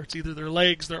body parts, either their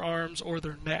legs, their arms, or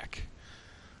their neck.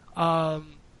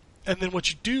 And then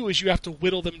what you do is you have to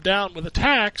whittle them down with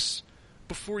attacks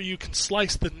before you can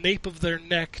slice the nape of their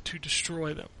neck to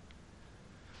destroy them.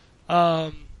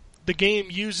 The game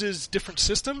uses different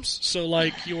systems, so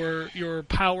like your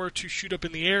power to shoot up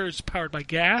in the air is powered by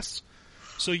gas,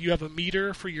 so you have a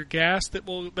meter for your gas that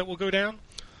will go down.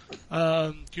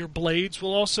 Your blades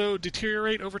will also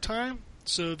deteriorate over time,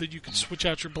 so that you can switch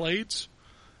out your blades.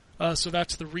 So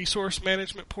that's the resource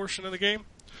management portion of the game.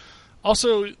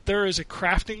 Also, there is a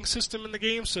crafting system in the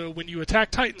game, so when you attack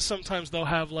Titans, sometimes they'll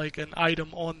have like an item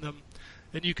on them,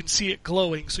 and you can see it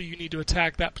glowing, so you need to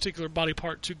attack that particular body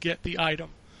part to get the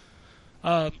item.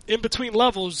 In between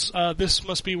levels, this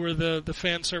must be where the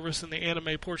fan service and the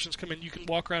anime portions come in. You can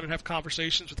walk around and have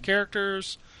conversations with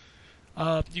characters.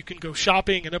 You can go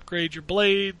shopping and upgrade your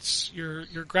blades, your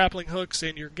grappling hooks,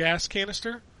 and your gas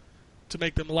canister to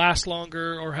make them last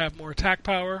longer or have more attack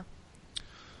power.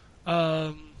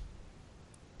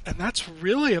 And that's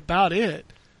really about it.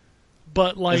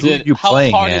 But like, how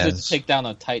hard is it to take down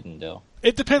a Titan, though?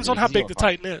 It depends on how big the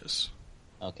Titan is.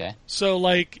 Okay. So,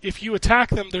 like, if you attack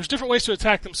them, there's different ways to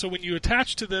attack them. So when you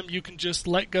attach to them, you can just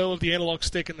let go of the analog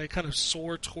stick and they kind of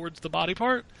soar towards the body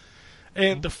part.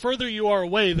 And the further you are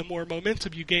away, the more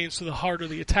momentum you gain, so the harder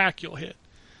the attack you'll hit.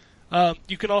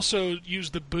 You can also use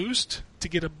the boost to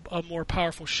get a more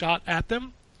powerful shot at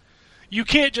them. You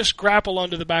can't just grapple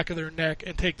onto the back of their neck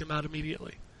and take them out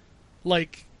immediately.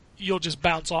 Like, you'll just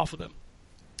bounce off of them.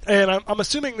 And I'm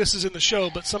assuming this is in the show,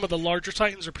 but some of the larger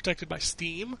Titans are protected by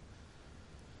steam.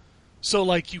 So,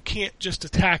 like, you can't just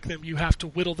attack them. You have to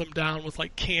whittle them down with,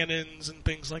 like, cannons and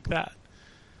things like that.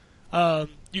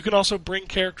 You can also bring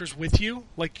characters with you,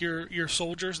 like your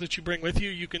soldiers that you bring with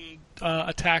you. You can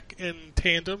attack in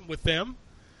tandem with them.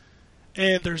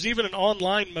 And there's even an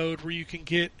online mode where you can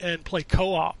get and play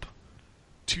co-op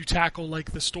to tackle,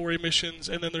 like, the story missions.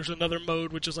 And then there's another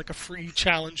mode, which is like a free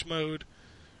challenge mode,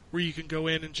 where you can go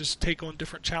in and just take on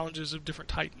different challenges of different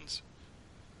Titans.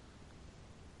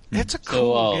 It's a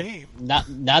cool game.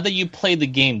 Now that you play the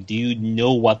game, do you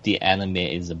know what the anime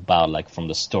is about, like, from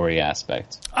the story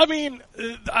aspect? I mean,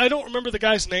 I don't remember the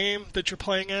guy's name that you're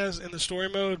playing as in the story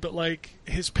mode, but, like,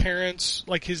 his parents,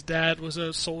 like, his dad was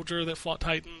a soldier that fought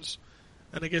Titans,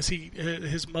 and I guess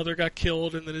his mother got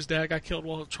killed, and then his dad got killed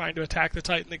while trying to attack the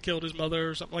Titan that killed his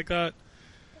mother, or something like that.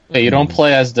 Wait, you don't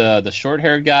play as the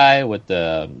short-haired guy with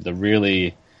the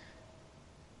really...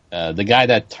 the guy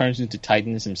that turns into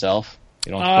Titans himself?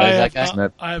 You don't play as that guy?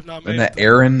 I have not made Isn't that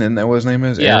Aaron? Isn't that what his name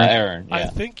is? Yeah, Aaron. Yeah. I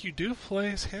think you do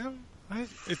play as him.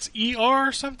 It's ER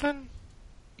or something?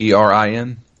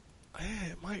 ERIN?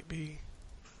 It might be.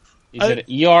 Is it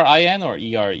ERIN or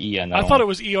EREN? I thought it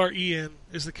was EREN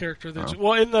is the character. That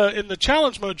well, in the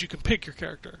challenge mode, you can pick your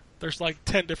character. There's like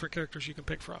 10 different characters you can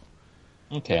pick from.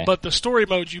 Okay. But the story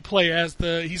mode, you play as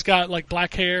he's got like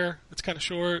black hair. It's kind of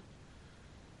short.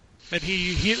 And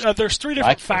there's 3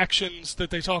 different factions that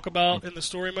they talk about in the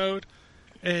story mode,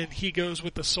 and he goes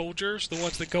with the soldiers, the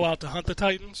ones that go out to hunt the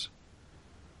Titans.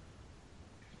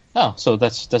 Oh, so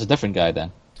that's a different guy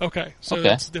then. Okay, so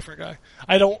that's a different guy.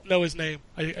 I don't know his name.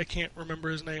 I can't remember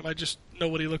his name. I just know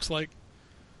what he looks like.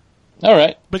 All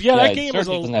right. But yeah, that game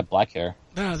doesn't have black hair.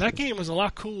 Nah, that game was a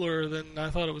lot cooler than I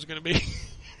thought it was going to be.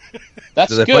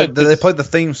 That's good. Did they play the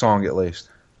theme song at least?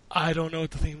 I don't know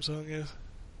what the theme song is.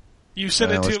 You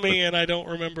sent it to me, and I don't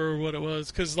remember what it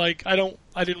was because, like, I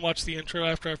didn't watch the intro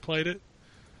after I've played it.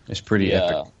 It's pretty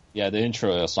epic. Yeah, the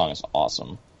intro song is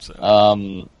awesome.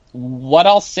 So. What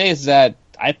I'll say is that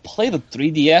I played the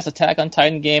 3DS Attack on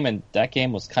Titan game, and that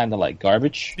game was kind of like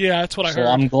garbage. Yeah, that's what I heard.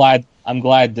 So I'm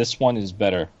glad this one is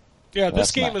better. Yeah,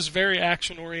 this game is very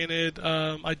action oriented.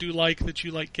 I do like that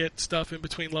you get stuff in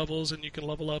between levels, and you can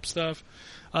level up stuff.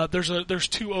 There's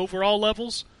 2 overall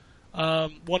levels.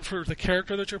 One for the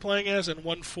character that you're playing as, and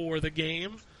one for the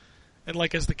game. And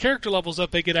like as the character levels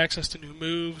up, they get access to new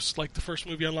moves. Like the first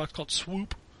move you unlock is called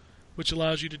Swoop, which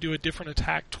allows you to do a different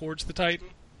attack towards the Titan.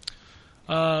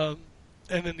 And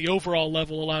then the overall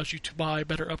level allows you to buy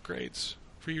better upgrades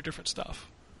for your different stuff.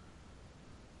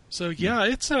 So yeah,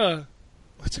 it's a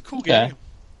cool game.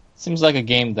 Seems like a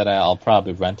game that I'll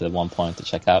probably rent at one point to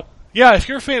check out. Yeah, if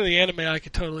you're a fan of the anime, I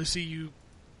could totally see you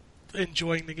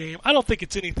enjoying the game. I don't think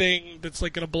it's anything that's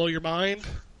like going to blow your mind.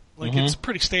 Like it's a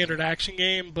pretty standard action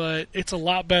game, but it's a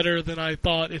lot better than I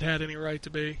thought it had any right to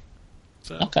be.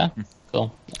 So. Okay,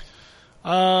 cool.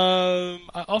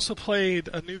 I also played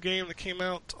a new game that came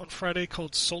out on Friday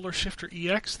called Solar Shifter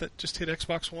EX that just hit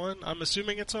Xbox One. I'm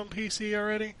assuming it's on PC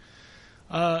already.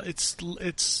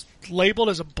 It's labeled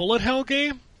as a bullet hell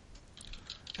game,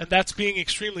 and that's being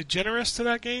extremely generous to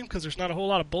that game because there's not a whole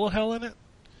lot of bullet hell in it.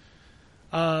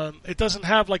 It doesn't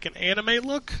have like an anime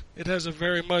look. It has a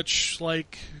very much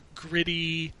like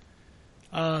gritty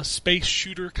space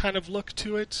shooter kind of look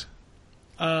to it.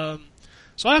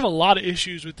 So I have a lot of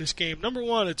issues with this game. Number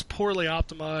one, it's poorly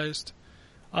optimized,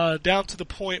 down to the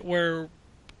point where,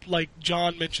 like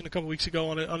John mentioned a couple weeks ago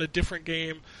on a different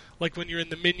game, like when you're in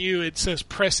the menu, it says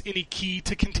press any key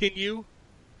to continue.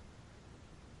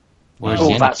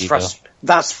 Oh,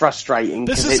 that's frustrating.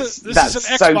 This is an that's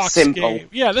Xbox so simple. game.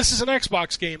 Yeah, this is an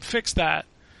Xbox game. Fix that.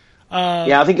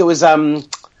 Yeah, I think it was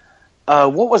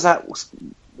what was that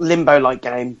Limbo-like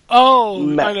game? Oh,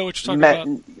 I know what you're talking about.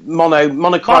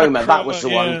 Monochroma. That was the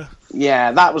one.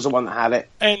 Yeah, that was the one that had it.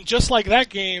 And just like that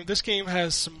game, this game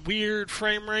has some weird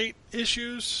frame rate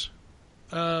issues.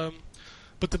 But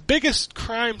the biggest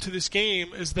crime to this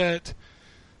game is that,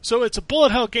 so it's a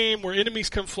bullet hell game where enemies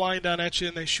come flying down at you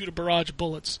and they shoot a barrage of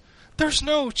bullets. There's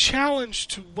no challenge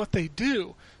to what they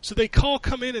do. So they all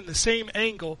come in the same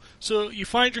angle. So you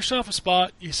find yourself a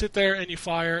spot, you sit there and you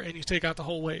fire and you take out the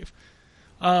whole wave.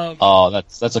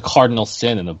 That's a cardinal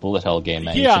sin in a bullet hell game,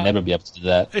 man. Yeah, you should never be able to do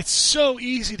that. It's so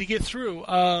easy to get through.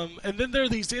 And then there are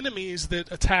these enemies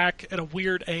that attack at a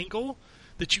weird angle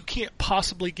that you can't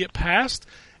possibly get past.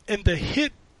 And the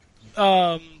hit,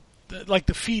 like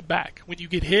the feedback when you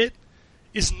get hit,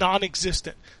 is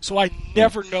non-existent. So I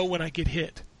never know when I get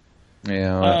hit.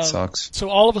 Yeah, that sucks. So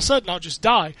all of a sudden I'll just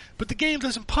die. But the game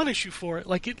doesn't punish you for it.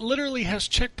 Like, it literally has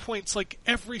checkpoints like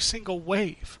every single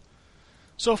wave.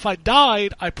 So if I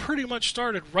died, I pretty much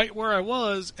started right where I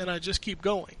was, and I just keep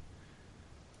going.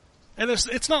 And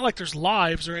it's not like there's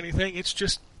lives or anything, it's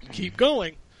just keep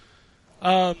going.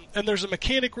 And there's a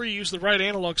mechanic where you use the right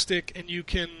analog stick, and you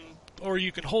can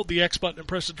hold the X button and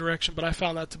press the direction, but I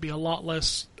found that to be a lot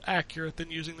less accurate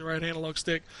than using the right analog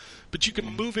stick. But you can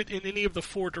move it in any of the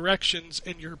 4 directions,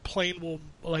 and your plane will,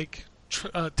 like,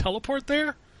 teleport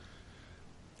there.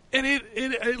 And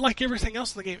it, like everything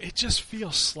else in the game, it just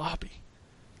feels sloppy.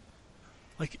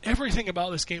 Like, everything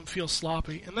about this game feels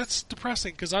sloppy, and that's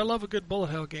depressing, because I love a good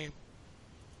bullet hell game.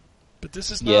 But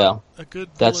this is not a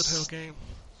good bullet hell game.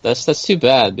 That's too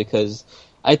bad, because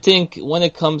I think when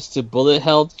it comes to bullet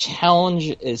hell,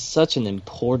 challenge is such an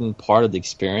important part of the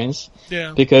experience.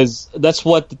 Yeah. Because that's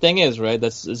what the thing is, right?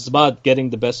 It's about getting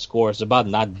the best score. It's about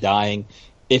not dying.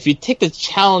 If you take the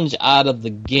challenge out of the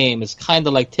game, it's kind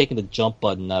of like taking the jump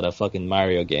button out of a fucking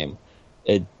Mario game.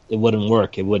 It wouldn't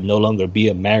work. It would no longer be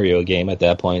a Mario game at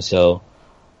that point. So,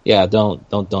 yeah, don't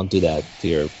do that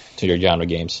to your genre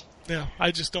games. Yeah,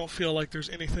 I just don't feel like there's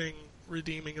anything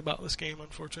redeeming about this game,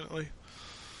 unfortunately.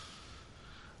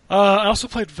 I also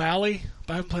played Valley,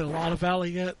 but I haven't played a lot of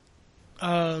Valley yet.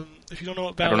 If you don't know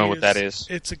what Valley is, I don't know what that is.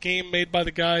 It's a game made by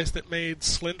the guys that made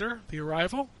Slender, The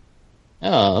Arrival.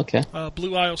 Oh, okay.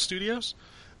 Blue Isle Studios.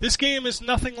 This game is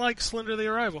nothing like Slender, The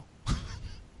Arrival.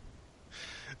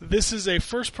 This is a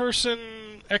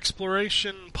first-person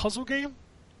exploration puzzle game.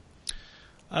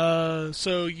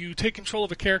 So you take control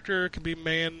of a character, it can be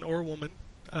man or woman,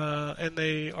 and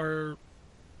they are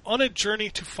on a journey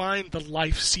to find the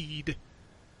life seed.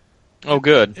 Oh,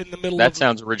 good. In the middle that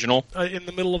sounds original. In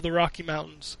the middle of the Rocky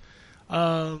Mountains.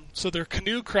 So their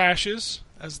canoe crashes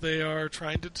as they are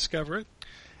trying to discover it,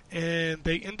 and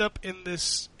they end up in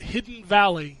this hidden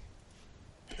valley.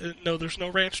 No, there's no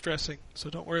ranch dressing, so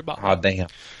don't worry about that. Damn.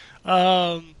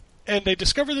 And they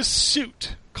discover this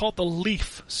suit called the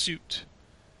Leaf Suit,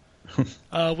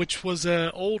 which was an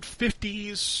old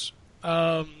 50s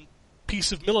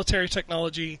piece of military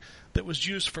technology that was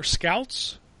used for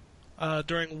scouts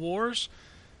during wars.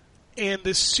 And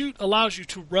this suit allows you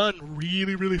to run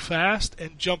really, really fast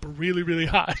and jump really, really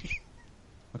high.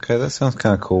 Okay, that sounds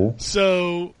kind of cool.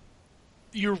 So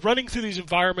you're running through these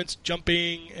environments,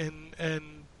 jumping, and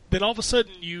then all of a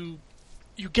sudden you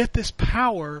get this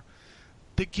power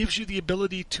that gives you the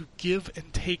ability to give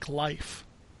and take life.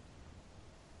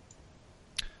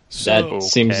 So, that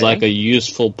seems like a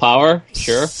useful power,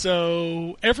 sure.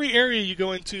 So every area you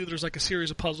go into, there's like a series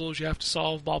of puzzles you have to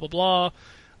solve, blah, blah,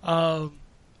 blah.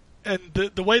 And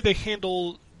the way they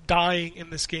handle dying in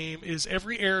this game is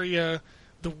every area,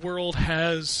 the world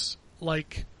has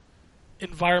like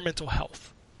environmental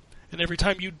health. And every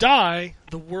time you die,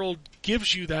 the world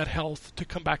gives you that health to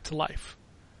come back to life.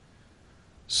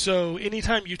 So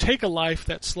anytime you take a life,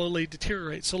 that slowly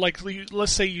deteriorates. So like,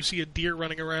 let's say you see a deer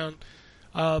running around,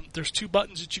 There's two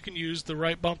buttons that you can use, the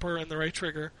right bumper and the right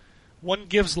trigger. One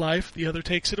gives life, the other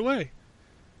takes it away.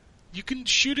 You can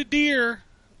shoot a deer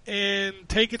and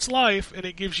take its life, and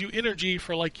it gives you energy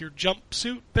for like your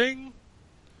jumpsuit thing,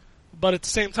 but at the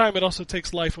same time it also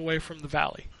takes life away from the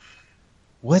valley.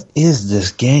 What is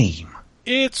this game?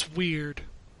 It's weird.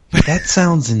 That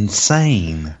sounds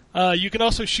insane. You can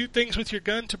also shoot things with your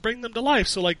gun to bring them to life.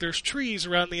 So, like, there's trees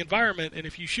around the environment, and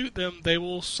if you shoot them, they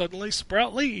will suddenly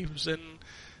sprout leaves and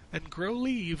grow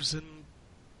leaves and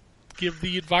give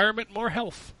the environment more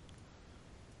health.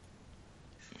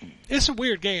 It's a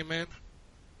weird game, man.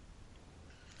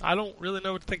 I don't really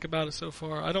know what to think about it so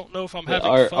far. I don't know if I'm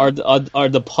having fun. Are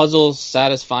the puzzles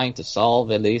satisfying to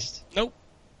solve, at least? Nope.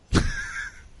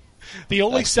 The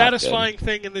only That's not satisfying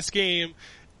thing in this game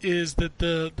is that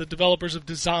the developers have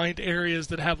designed areas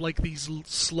that have like these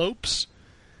slopes,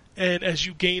 and as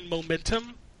you gain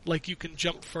momentum, like you can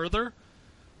jump further.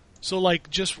 So like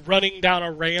just running down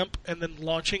a ramp and then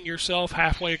launching yourself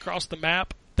halfway across the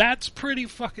map, that's pretty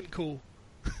fucking cool.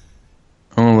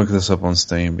 I'm gonna look this up on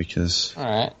Steam because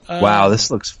Alright. wow,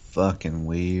 this looks fucking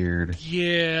weird.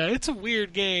 Yeah, it's a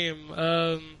weird game.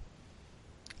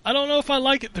 I don't know if I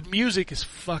like it. The music is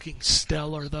fucking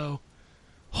stellar, though.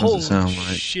 What does it sound Holy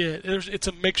like? shit. It's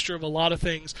a mixture of a lot of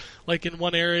things. Like, in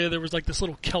one area, there was, like, this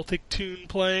little Celtic tune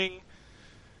playing.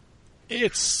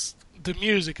 The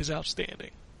music is outstanding.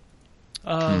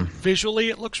 Visually,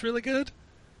 it looks really good.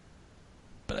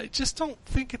 But I just don't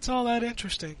think it's all that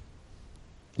interesting.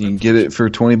 You can get it for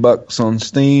 $20 on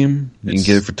Steam. You can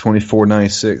get it for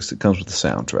 $24.96. It comes with the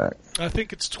soundtrack. I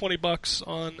think it's $20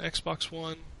 on Xbox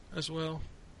One as well.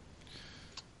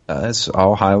 That's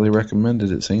all highly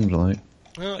recommended, it seems like.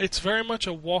 Well, it's very much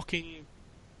a walking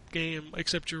game,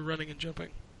 except you're running and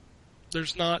jumping.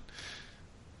 There's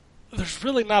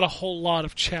really not a whole lot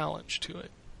of challenge to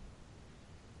it.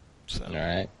 So.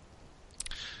 Alright.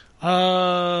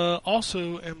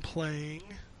 Also am playing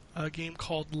a game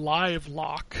called Live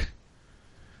Lock.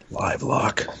 Live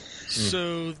Lock.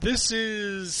 So this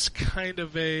is kind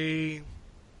of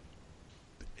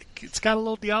it's got a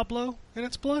little Diablo in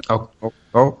its blood. Oh.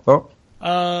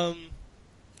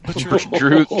 But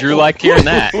Drew liked hearing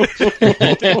that.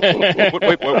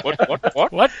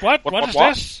 What is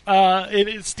this?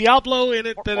 It's Diablo in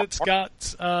it that it's got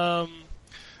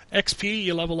XP,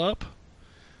 you level up,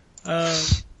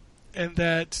 and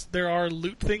that there are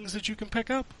loot things that you can pick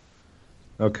up.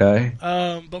 Okay.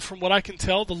 But from what I can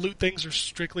tell, the loot things are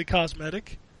strictly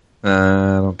cosmetic.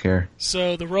 I don't care.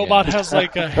 So the robot has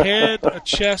like a head, a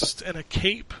chest, and a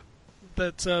cape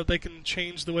that they can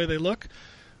change the way they look.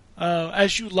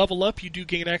 As you level up, you do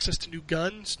gain access to new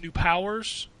guns, new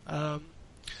powers.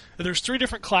 There's 3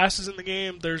 different classes in the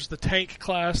game. There's the tank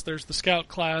class, there's the scout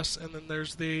class, and then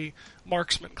there's the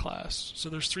marksman class. So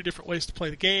there's 3 different ways to play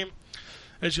the game.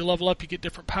 As you level up, you get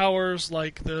different powers,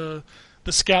 like the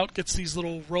scout gets these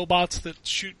little robots that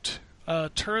shoot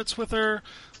turrets with her.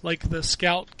 Like the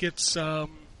scout gets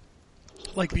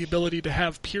like the ability to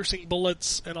have piercing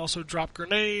bullets and also drop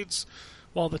grenades,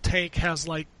 while the tank has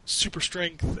like super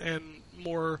strength and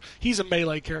more. He's a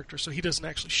melee character, so he doesn't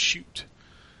actually shoot.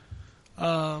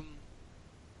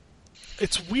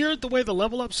 It's weird the way the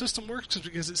level up system works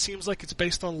because it seems like it's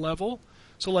based on level.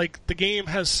 So like the game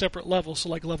has separate levels, so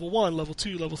like level 1, level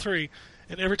 2, level 3,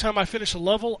 and every time I finish a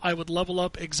level, I would level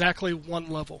up exactly 1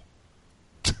 level.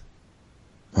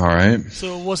 All right.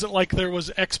 So it wasn't like there was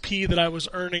XP that I was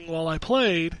earning while I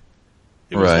played.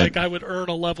 It was like I would earn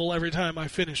a level every time I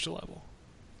finished a level.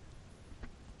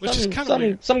 Which is kind of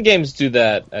weird. Some games do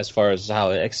that as far as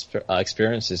how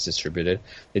experience is distributed.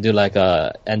 They do like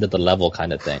a end of the level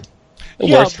kind of thing. It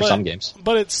works for some games.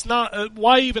 But it's not...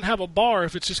 why even have a bar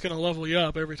if it's just going to level you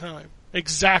up every time?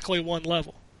 Exactly 1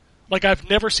 level. Like, I've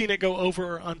never seen it go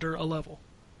over or under a level.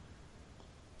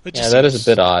 That is a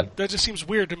bit odd. That just seems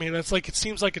weird to me. That's like, it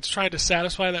seems like it's trying to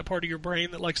satisfy that part of your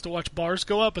brain that likes to watch bars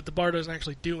go up, but the bar doesn't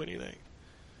actually do anything.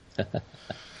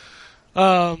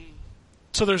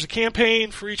 So there's a campaign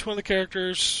for each one of the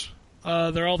characters.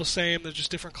 They're all the same. They're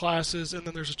just different classes, and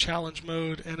then there's a challenge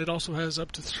mode, and it also has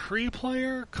up to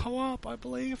 3-player co-op, I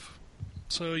believe.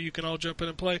 So you can all jump in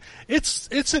and play.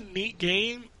 It's a neat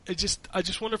game. I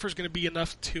just wonder if there's going to be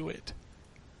enough to it.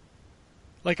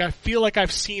 Like, I feel like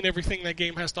I've seen everything that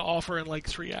game has to offer in like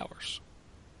 3 hours.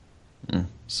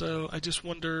 So I just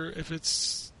wonder if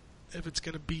it's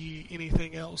going to be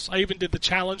anything else. I even did the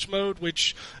challenge mode,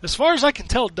 which, as far as I can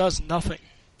tell, does nothing.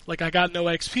 Like, I got no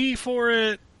XP for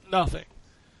it, nothing.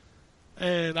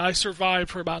 And I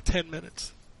survived for about 10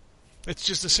 minutes. It's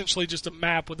just essentially just a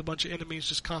map with a bunch of enemies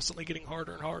just constantly getting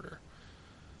harder and harder.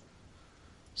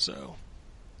 So,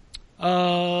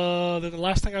 Then the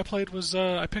last thing I played was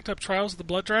I picked up Trials of the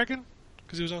Blood Dragon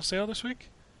because it was on sale this week.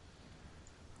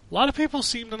 A lot of people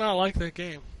seem to not like that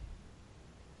game.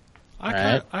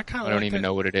 I don't even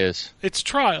know what it is. It's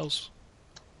Trials.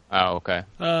 Oh, okay.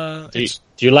 Do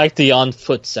you like the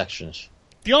on-foot sections?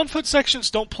 The on-foot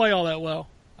sections don't play all that well,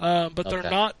 but they're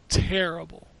not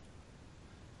terrible.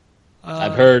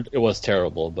 I've heard it was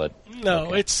terrible, but no,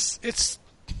 okay. it's.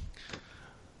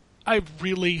 I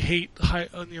really hate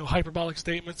hyperbolic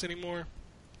statements anymore.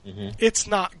 Mm-hmm. It's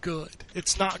not good.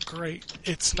 It's not great.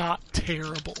 It's not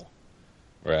terrible.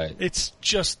 Right. It's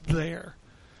just there.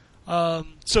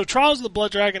 So Trials of the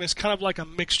Blood Dragon is kind of like a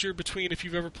mixture between if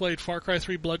you've ever played Far Cry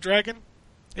 3 Blood Dragon.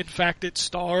 In fact, it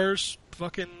stars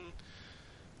fucking...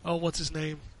 Oh, what's his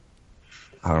name?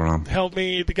 I don't know. Help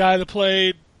me, the guy that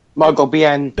played... Michael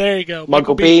Biehn. There you go.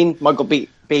 Michael Biehn. Michael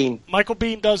Biehn. Michael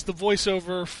Biehn does the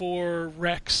voiceover for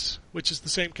Rex, which is the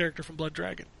same character from Blood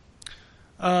Dragon.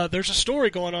 There's a story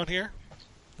going on here.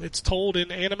 It's told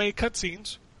in anime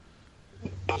cutscenes.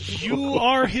 You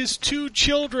are his 2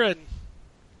 children.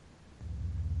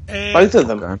 And, Both of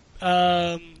them.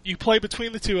 You play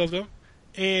between the 2 of them.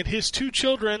 And his 2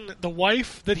 children, the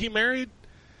wife that he married,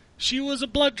 she was a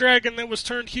blood dragon that was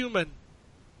turned human.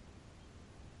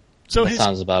 So that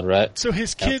sounds about right. So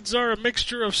his kids are a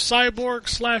mixture of cyborg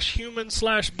 / human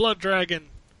 / blood dragon.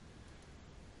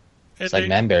 And It's like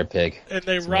Man Bear Pig. And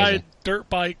they It's ride amazing. dirt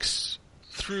bikes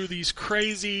through these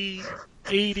crazy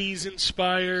 80s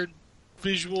inspired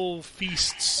visual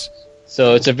feasts.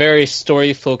 So it's a very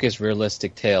story-focused,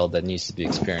 realistic tale that needs to be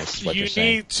experienced. Is what You you're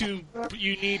saying.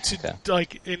 need to Okay.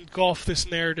 like engulf this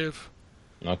narrative.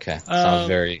 Okay, sounds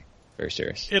very, very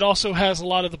serious. It also has a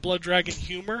lot of the Blood Dragon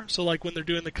humor. So, like when they're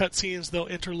doing the cutscenes, they'll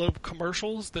interlope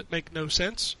commercials that make no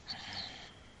sense.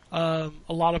 A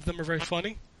lot of them are very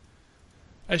funny.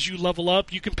 As you level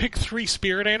up, you can pick 3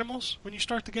 spirit animals when you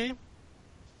start the game.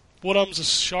 One of them's a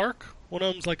shark. One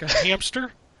of them's like a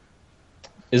hamster.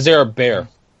 Is there a bear?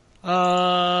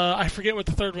 I forget what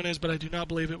the third one is, but I do not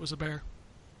believe it was a bear.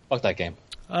 Fuck that game.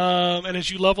 And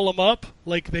as you level them up,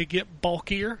 like they get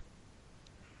bulkier.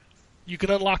 You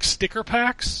can unlock sticker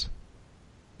packs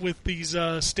with these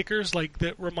stickers like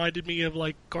that reminded me of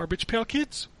like Garbage Pail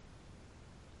Kids,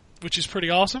 which is pretty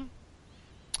awesome.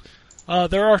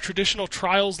 There are traditional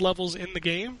Trials levels in the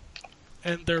game,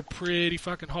 and they're pretty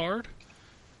fucking hard.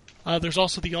 There's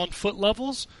also the on-foot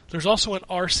levels. There's also an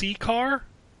RC car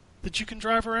that you can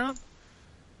drive around.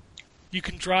 You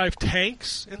can drive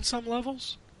tanks in some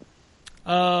levels.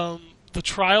 The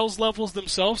Trials levels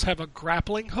themselves have a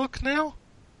grappling hook now.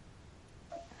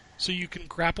 So you can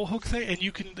grapple hook things, and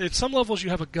you can, at some levels you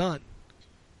have a gun,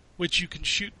 which you can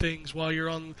shoot things while you're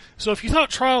on. So if you thought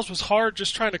Trials was hard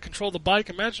just trying to control the bike,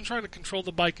 imagine trying to control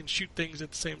the bike and shoot things at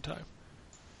the same time.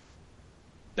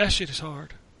 That shit is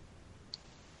hard.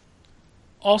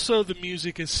 Also, the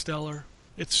music is stellar.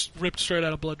 It's ripped straight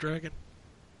out of Blood Dragon.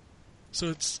 So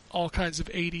it's all kinds of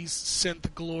 80s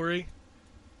synth glory.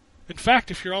 In fact,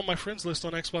 if you're on my friends list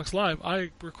on Xbox Live, I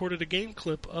recorded a game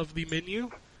clip of the menu,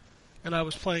 and I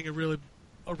was playing a really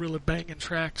banging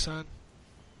track, son.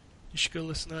 You should go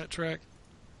listen to that track.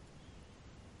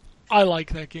 I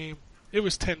like that game. It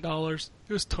was $10.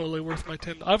 It was totally worth my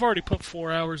 $10. I've already put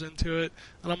 4 hours into it,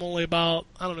 and I'm only about,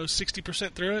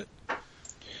 60% through it.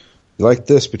 You like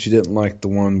this, but you didn't like the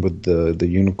one with the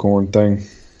unicorn thing?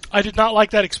 I did not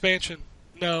like that expansion.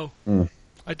 No.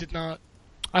 I did not.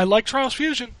 I like Trials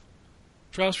Fusion.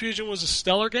 Trials Fusion was a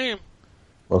stellar game.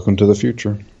 Welcome to the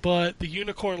future. But the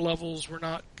unicorn levels were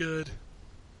not good.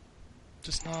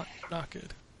 Just not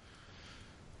good.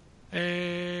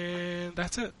 And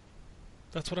that's it.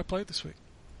 That's what I played this week.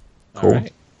 Cool. All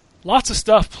right. Lots of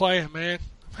stuff playing, man.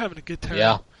 I'm having a good time.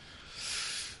 Yeah.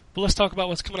 But let's talk about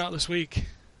what's coming out this week.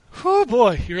 Oh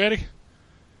boy, you ready?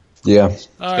 Yeah.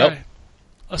 All go. right.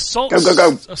 Assault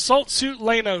Go. Assault Suit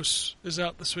Lanos is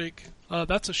out this week.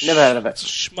 That's a Never heard of it. It's a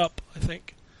shmup, I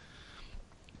think.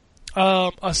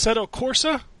 Assetto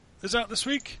Corsa is out this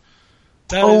week.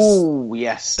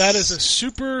 Yes. That is a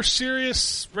super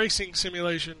serious racing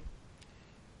simulation.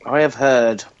 I have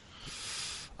heard.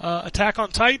 Attack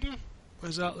on Titan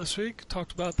is out this week.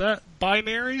 Talked about that.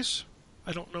 Binaries.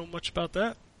 I don't know much about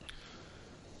that.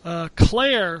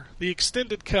 Claire, the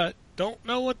extended cut. Don't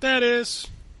know what that is.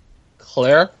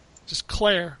 Claire? Just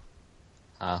Claire.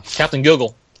 Captain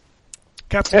Google.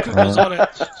 Captain Google's on it.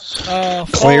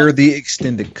 Claire the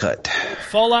extended cut.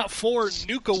 Fallout 4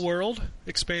 Nuka World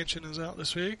expansion is out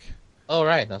this week. Oh,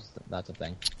 right. That's a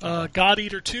thing. God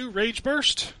Eater 2 Rage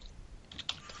Burst.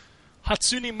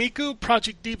 Hatsune Miku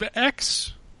Project Diva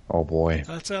X. Oh boy.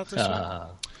 That's out this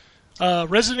week.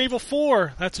 Resident Evil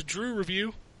 4. That's a Drew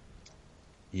review.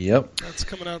 Yep. That's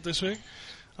coming out this week.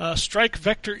 Strike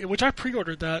Vector, which I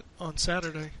pre-ordered that on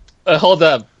Saturday. Hold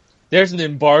up. There's an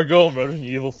embargo on Resident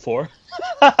Evil 4.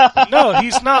 No,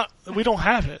 he's not. We don't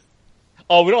have it.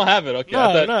 Oh, we don't have it. Okay, No,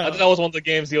 I no. thought that was one of the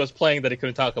games he was playing that he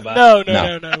couldn't talk about. No.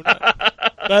 No.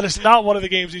 That is not one of the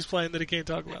games he's playing that he can't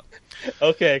talk about.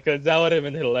 Okay, because that would have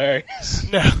been hilarious.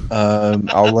 No.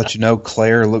 I'll let you know.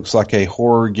 Claire looks like a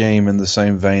horror game in the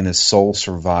same vein as Soul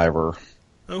Survivor.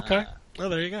 Okay. Oh,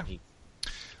 there you go.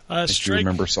 If you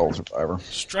remember Soul Survivor.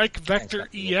 Strike Vector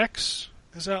EX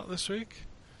is out this week.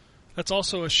 That's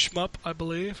also a shmup, I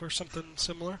believe, or something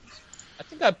similar. I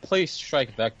think I played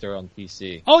Strike Vector on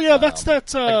PC. Oh yeah, that's like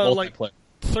multiplayer.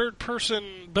 third person,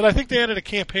 but I think they added a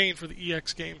campaign for the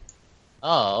EX game.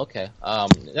 Oh, okay.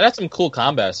 It had some cool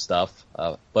combat stuff,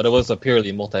 but it was a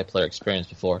purely multiplayer experience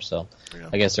before, so Yeah.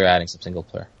 I guess they're adding some single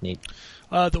player. Neat.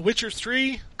 The Witcher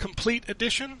 3 Complete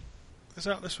Edition is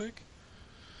out this week.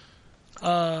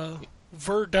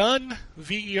 Verdun,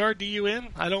 Verdun.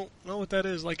 I don't know what that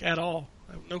is, like, at all.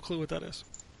 I have no clue what that is.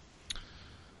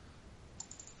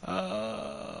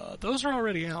 Those are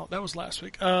already out. That was last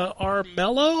week.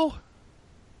 Armello?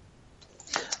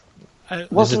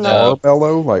 Wasn't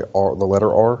Armello, like the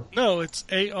letter R? No, it's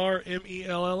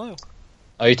Armello.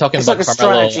 Are you talking It's about like a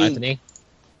Carmelo strategy. Anthony?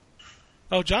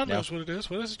 Oh, John knows what it is.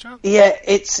 What is it, John? Yeah,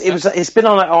 it's been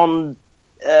on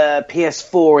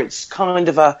PS4. It's kind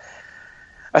of a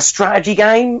strategy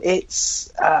game.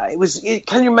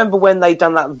 Can you remember when they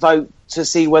done that vote to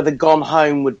see whether Gone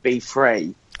Home would be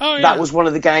free? Oh, yeah. That was one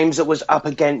of the games that was up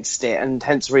against it, and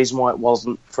hence the reason why it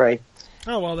wasn't free.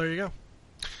 Oh, well, there you go.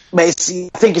 But I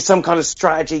think it's some kind of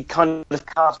strategy kind of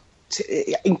card.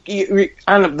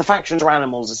 And the factions are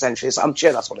animals, essentially. So I'm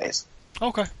sure that's what it is.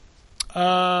 Okay.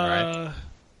 Right.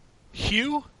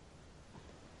 Hue?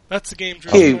 That's the game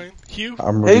Drew's Hue. playing. Hue?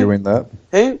 I'm reviewing that.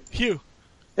 Who? Hue.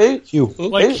 Hugh.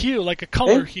 Like Who? hue, like a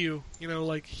color Who? hue. You know,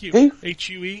 like hue. Who?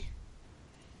 H-U-E.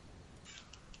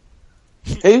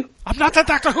 Who? I'm not that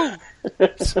Doctor Who!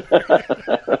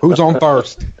 Who's on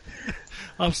first?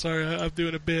 I'm sorry, I'm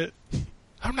doing a bit.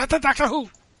 I'm not that Doctor Who!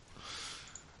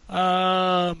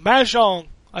 Mahjong.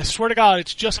 I swear to God,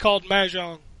 it's just called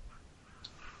Mahjong.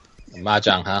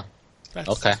 Mahjong, huh?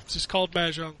 Okay. It's just called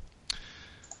Mahjong.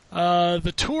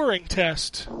 The Turing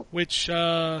Test, which,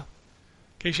 in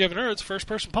case you haven't heard, it's a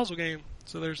first-person puzzle game.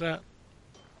 So there's that.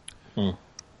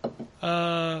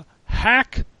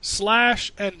 Hack,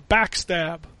 Slash, and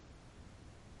Backstab.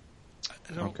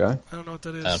 I don't know what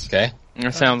that is. Okay.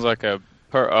 That sounds like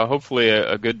hopefully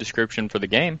a good description for the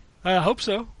game. I hope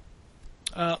so.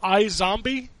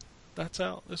 iZombie. That's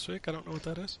out this week. I don't know what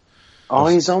that is.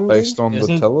 iZombie? Based on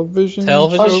the television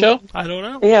show? I don't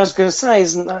know. Yeah, I was going to say,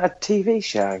 isn't that a TV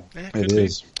show? Yeah, It could be.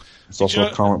 is. It's also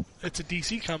a comic. It's a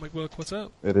DC comic book. What's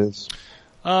up? It is.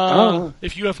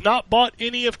 If you have not bought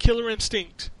any of Killer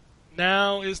Instinct,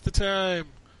 now is the time.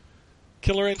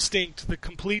 Killer Instinct, the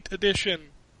complete edition.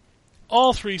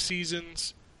 All 3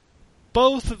 seasons.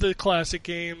 Both of the classic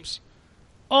games.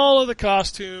 All of the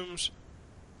costumes.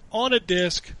 On a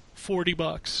disc.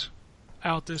 $40.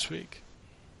 Out this week.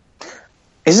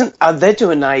 They're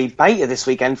doing a beta this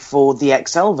weekend for the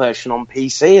XL version on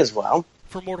PC as well.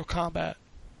 For Mortal Kombat.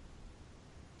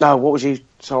 No, what was you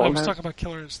talking I was about? talking about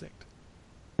Killer Instinct.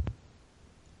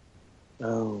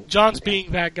 Oh, John's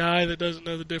being that guy that doesn't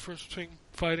know the difference between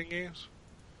fighting games.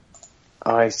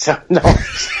 no.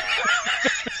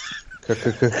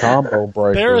 Combo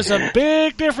breaker. There is a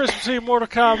big difference between Mortal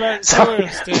Kombat and Killer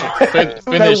Instinct.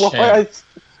 Finish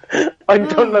him. I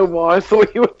don't know why I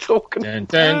thought you were talking. Dun,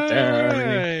 dun, dun.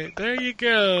 Alright, there you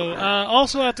go.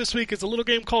 Also out this week is a little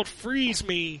game called Freeze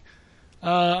Me.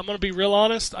 I'm going to be real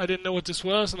honest, I didn't know what this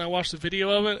was, and I watched the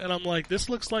video of it, and I'm like, this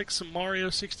looks like some Mario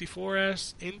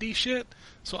 64-ass indie shit,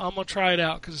 so I'm going to try it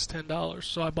out because it's $10,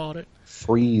 so I bought it.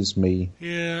 Freeze me.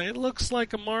 Yeah, it looks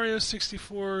like a Mario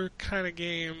 64 kind of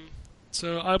game.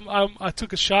 So I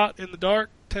took a shot in the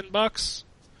dark, $10.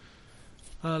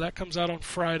 That comes out on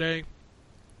Friday.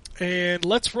 And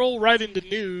let's roll right into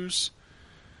news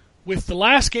with the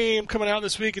last game coming out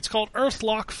this week. It's called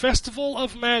Earthlock Festival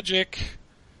of Magic.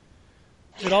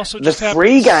 It also The just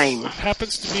free game.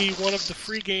 happens to be one of the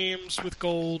free games with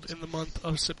gold in the month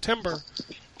of September.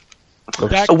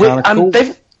 Looks That- kinda cool.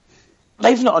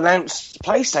 They've not announced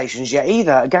PlayStations yet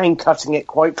either. Again, cutting it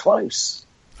quite close.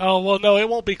 Oh, well, no, it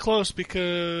won't be close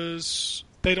because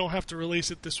they don't have to release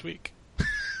it this week.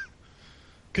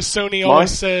 Because Sony Why?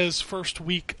 always says first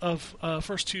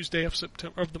Tuesday of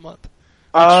September of the month.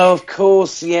 Oh, of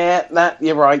course, yeah.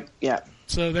 You're right. Yeah.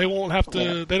 So they won't have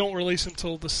to. They don't release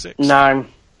until the 6th.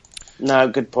 No,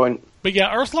 good point. But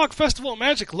yeah, Earthlock Festival of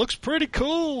Magic looks pretty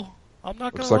cool. I'm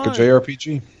not gonna Looks like lie. a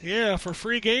JRPG. Yeah, for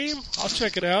free game, I'll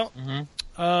check it out.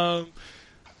 Mm-hmm.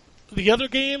 The other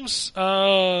games,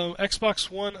 Xbox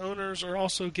One owners are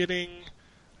also getting.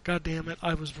 God damn it!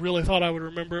 I really thought I would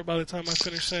remember it by the time I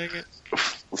finished saying it.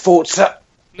 Forza.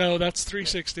 No, that's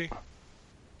 360.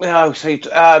 Oh, so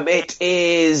it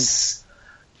is.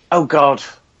 Oh God.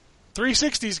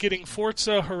 360 is getting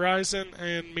Forza Horizon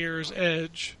and Mirror's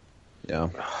Edge. Yeah.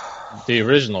 The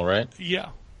original, right? Yeah.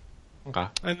 Okay.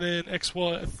 And then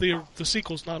the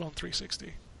sequel's not on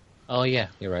 360. Oh yeah,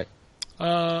 you're right.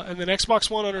 And then Xbox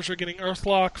One owners are getting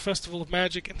Earthlock, Festival of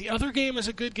Magic, and the other game is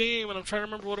a good game, and I'm trying to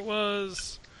remember what it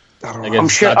was. I don't I know. guess I'm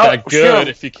it's sure- not that oh, good sure.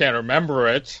 if you can't remember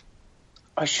it.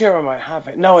 I'm sure I might have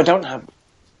it. No, I don't have.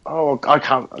 Oh, I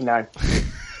can't. No.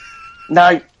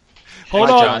 No. Hold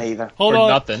I on. don't either. Hold or on.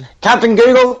 nothing. Captain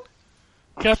Google.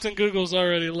 Captain Google's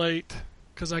already late,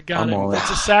 because I got I'm all it. in.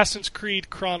 It's Assassin's Creed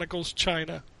Chronicles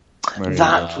China. There you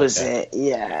That go. was Okay. it.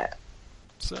 Yeah.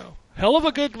 So, hell of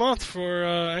a good month for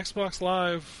Xbox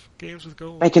Live Games with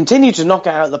Gold. They continue to knock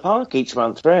it out of the park each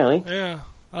month. Really. Yeah.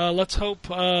 Let's hope.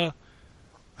 All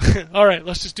right,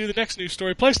 let's just do the next news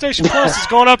story. PlayStation Plus is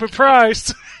going up in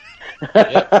price.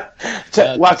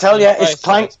 Well, I tell you, it's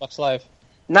Clank. Xbox Live.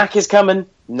 Knack is coming.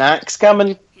 Knack's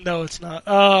coming. No, it's not.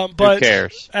 But Who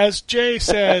cares? as Jay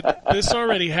said, this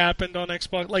already happened on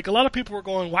Xbox. Like, a lot of people were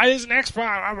going, why isn't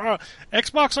Xbox...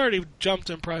 Xbox already jumped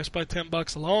in price by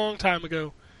 $10 a long time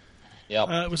ago. Yep.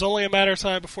 It was only a matter of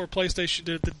time before PlayStation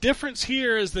did it. The difference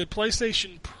here is that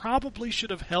PlayStation probably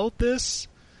should have held this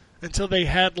until they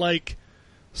had, like,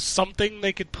 something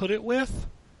they could put it with.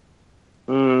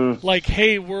 Like,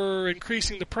 hey, we're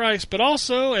increasing the price, but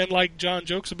also, and like John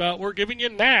jokes about, we're giving you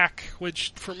Knack,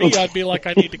 which for me, I'd be like,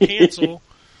 I need to cancel.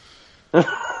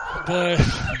 But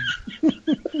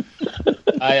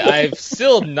I've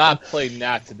still not played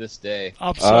Knack to this day.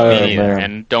 I'm sorry. Oh, Me neither, man.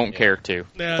 and don't care to.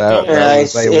 Nah, That don't-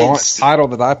 was a it's- launch title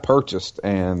that I purchased,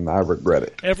 and I regret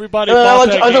it. everybody bought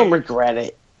that I don't game. regret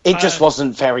it. It just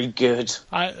wasn't very good.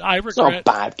 I not a regret.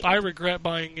 bad game. I regret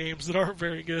buying games that aren't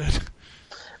very good.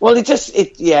 Well,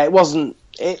 it wasn't.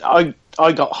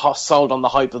 I got sold on the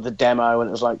hype of the demo, and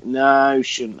it was like, no,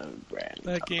 shouldn't have read.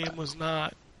 That game was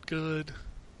not good,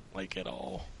 like at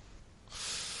all.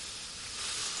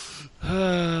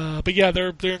 But yeah,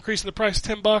 they're increasing the price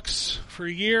 $10 for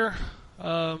a year.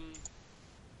 So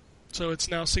it's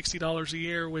now $60 a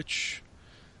year, which,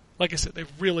 like I said, they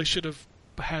really should have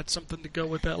had something to go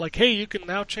with that. Like, hey, you can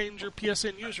now change your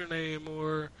PSN username,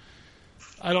 or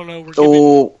I don't know.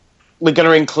 Or we're going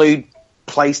to include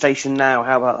PlayStation Now.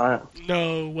 How about that?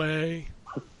 No way.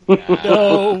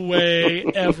 No way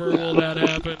ever will that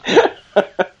happen.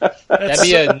 That'd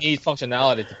be a neat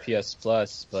functionality to PS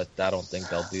Plus, but I don't think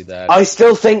they'll do that. I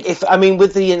still think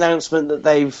with the announcement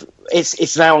that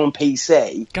it's now on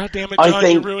PC. God damn it, I John,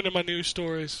 think- you're ruining my news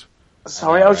stories.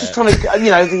 Sorry, I was just trying to,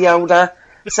 the old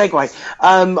segue.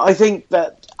 I think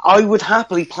that I would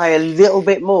happily play a little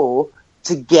bit more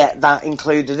to get that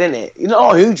included in it.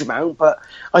 Not a huge amount, but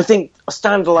I think a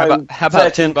standalone. How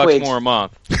about $10 quid. more a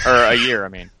month or a year? I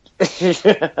mean,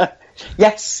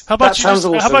 Yes. How about that sounds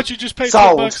awesome. How about you just pay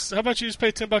Sold. $10? How about you just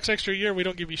pay $10 extra a year? We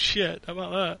don't give you shit. How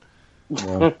about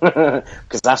that?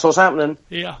 Because that's what's happening.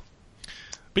 Yeah.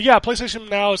 But yeah, PlayStation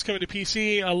Now is coming to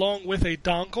PC along with a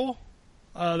dongle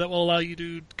that will allow you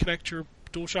to connect your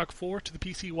DualShock 4 to the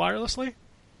PC wirelessly.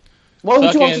 Why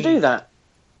would you want to Fucking- do that?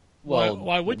 Well,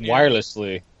 Why wouldn't you?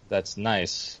 wirelessly, that's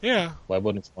nice. Yeah. Why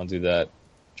wouldn't you want to do that,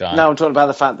 John? No, I'm talking about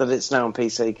the fact that it's now on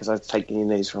PC because I've taken your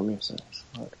news from you. So.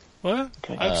 What?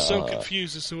 Okay. I'm so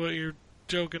confused as to what you're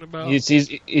joking about.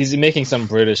 He's making some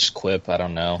British quip. I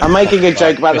don't know. I'm making a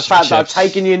joke about the fish fact and that I've chips.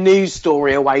 taken your news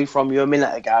story away from you a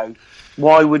minute ago.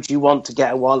 Why would you want to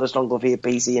get a wireless dongle for your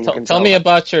PC and a Tell controller? me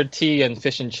about your tea and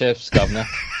fish and chips, governor.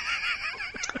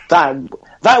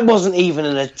 That wasn't even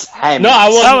an attempt. No, I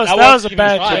wasn't. That was- I that wasn't was a even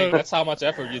bad trying. joke. That's how much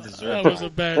effort you deserve. That was a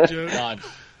bad joke. John.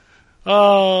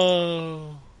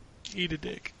 Oh, eat a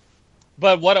dick.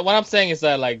 But what I'm saying is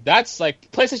that that's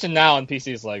PlayStation Now on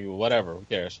PC is whatever, who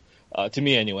cares? To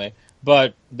me anyway.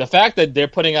 But the fact that they're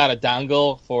putting out a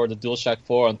dongle for the DualShock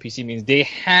 4 on PC means they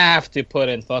have to put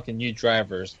in fucking new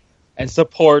drivers and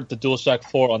support the DualShock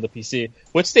 4 on the PC,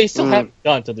 which they still haven't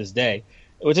done to this day,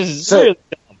 which is So- really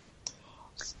dumb.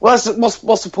 Well,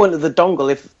 what's the point of the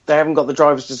dongle if they haven't got the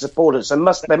drivers to support it? So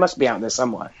they must be out there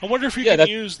somewhere. I wonder if you Yeah, can that-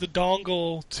 use the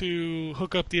dongle to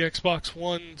hook up the Xbox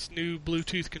One's new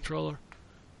Bluetooth controller.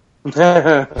 I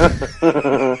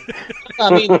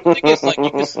mean, the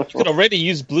thing is, you could already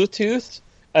use Bluetooth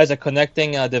as a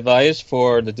connecting device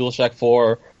for the DualShock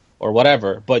 4 or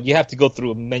whatever, but you have to go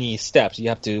through many steps. You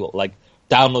have to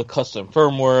download custom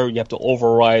firmware. You have to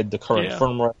override the current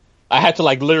firmware. I had to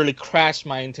literally crash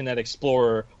my Internet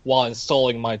Explorer while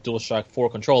installing my DualShock 4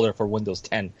 controller for Windows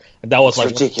 10, and that was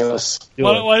ridiculous.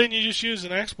 Why didn't you just use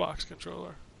an Xbox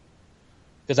controller?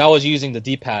 Because I was using the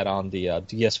D-pad on the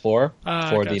DS4 for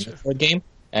the N4G game,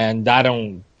 and I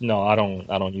don't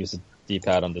use the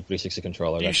D-pad on the 360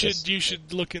 controller. You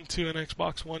should look into an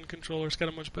Xbox One controller. It's got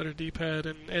a much better D-pad,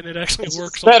 and it actually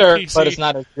works better, on the PC. But it's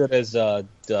not as good as the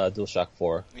DualShock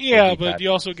 4. Yeah, but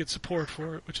you also get support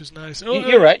for it, which is nice.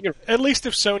 You're right. At least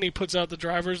if Sony puts out the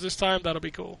drivers this time, that'll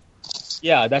be cool.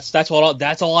 Yeah, that's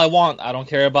all I want. I don't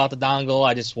care about the dongle.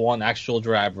 I just want actual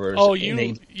drivers. Oh,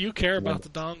 you care about the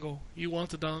dongle. You want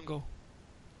the dongle.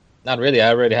 Not really. I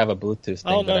already have a Bluetooth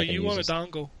thing. Oh no, you want a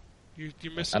dongle.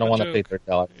 You're missing. I don't want to pay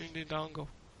 $30. You need a dongle.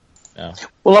 Yeah.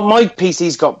 Well, my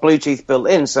PC's got Bluetooth built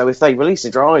in, so if they release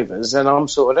the drivers, then I'm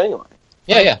sorted anyway.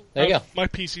 Yeah. There you go. My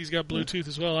PC's got Bluetooth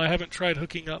as well. I haven't tried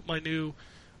hooking up my new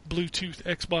Bluetooth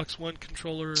Xbox One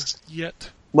controller yet.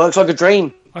 Works like a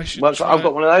dream. I've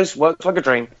got one of those. Works like a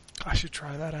dream. I should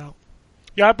try that out.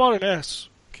 Yeah, I bought an S.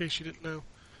 In case you didn't know.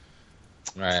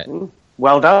 Right.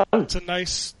 Well done. It's a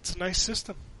nice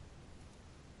system.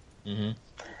 Mm-hmm.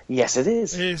 Yes, it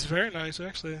is. It is very nice,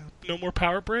 actually. No more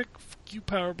power brick. Fuck you,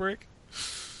 power brick.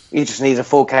 You just need a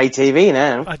 4K TV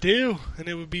now. I do, and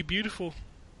it would be beautiful.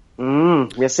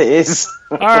 Yes, it is.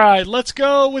 All right, let's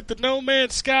go with the No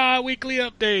Man's Sky weekly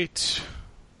update.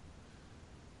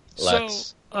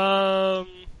 Let's. So,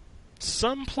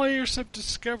 some players have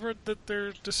discovered that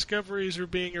their discoveries are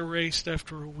being erased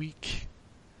after a week.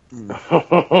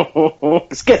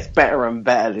 This gets better and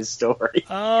better, this story.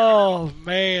 Oh,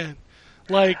 man.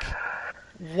 Why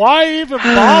even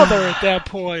bother at that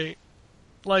point?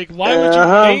 Why would you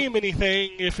name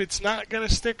anything if it's not going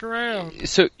to stick around?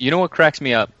 So, you know what cracks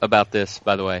me up about this,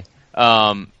 by the way?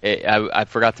 I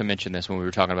forgot to mention this when we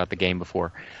were talking about the game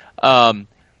before.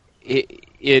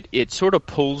 It sort of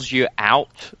pulls you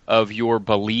out of your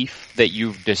belief that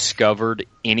you've discovered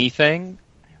anything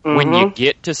when you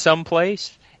get to some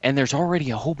place and there's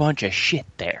already a whole bunch of shit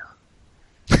there.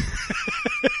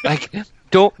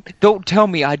 Don't tell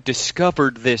me I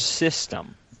discovered this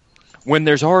system when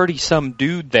there's already some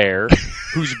dude there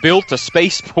who's built a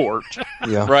spaceport,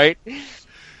 right?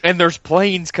 And there's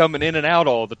planes coming in and out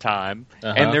all the time,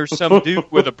 and there's some dude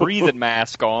with a breathing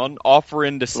mask on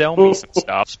offering to sell me some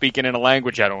stuff, speaking in a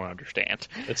language I don't understand.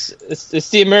 It's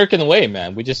the American way,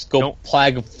 man. We just go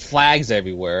flag flags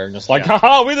everywhere, and just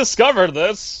haha, we discovered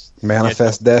this.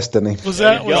 Manifest destiny. Was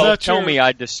that tell me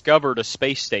I discovered a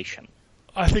space station?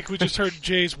 I think we just heard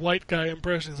Jay's white guy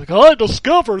impression. He's like, I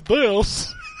discovered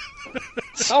this.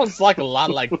 Sounds like a lot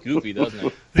like Goofy, doesn't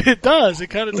it? It does. It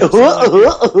kind of does.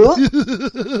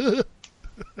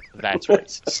 That's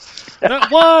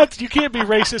racist. What? You can't be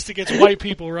racist against white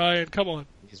people, Ryan. Come on.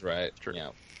 He's right. True.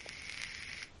 Yeah.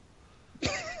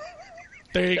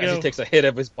 There you As go. he takes a hit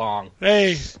of his bong.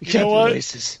 Hey, you know what?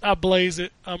 Racist. I blaze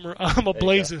it. I'm a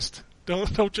blazist.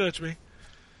 Don't judge me.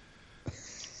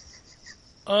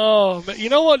 Oh, man. You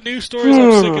know what news stories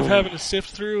I'm sick of having to sift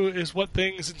through is what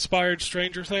things inspired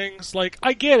Stranger Things.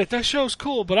 I get it. That show's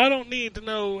cool, but I don't need to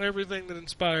know everything that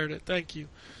inspired it. Thank you.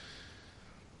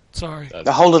 Sorry.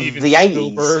 The whole of the 80s.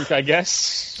 Spielberg, I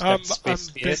guess.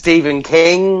 Stephen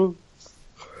King.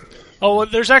 Oh,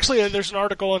 there's an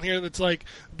article on here that's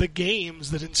the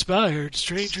games that inspired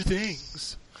Stranger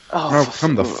Things. Oh,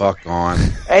 come the fuck on.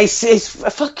 It's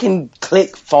a fucking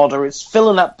click fodder. It's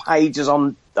filling up pages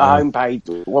on the homepage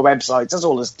or websites. That's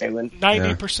all it's doing.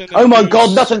 90%. Oh my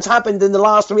god, nothing's happened in the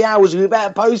last 3 hours. We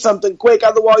better post something quick,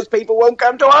 otherwise people won't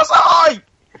come to us. Hi!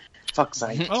 Fuck's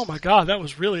sake. Oh my god, that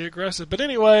was really aggressive. But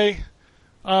anyway,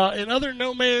 in other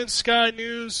No Man's Sky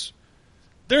news,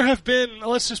 there have been,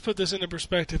 let's just put this into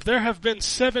perspective, there have been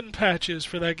 7 patches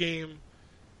for that game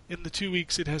in the 2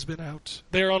 weeks it has been out.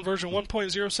 They are on version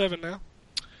 1.07 now.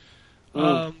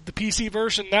 The PC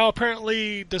version now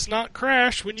apparently does not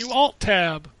crash when you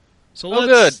Alt-Tab. So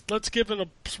let's give it a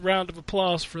round of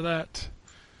applause for that.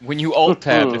 When you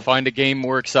Alt-Tab to find a game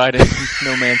more exciting than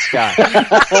No Man's Sky.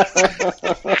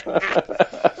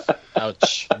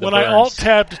 Ouch. When I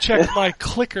Alt-Tab to check my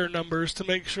clicker numbers to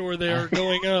make sure they are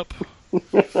going up.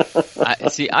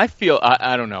 I feel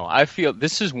I don't know. I feel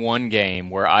this is one game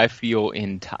where I feel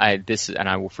and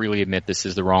I will freely admit this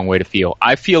is the wrong way to feel.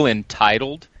 I feel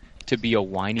entitled to be a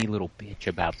whiny little bitch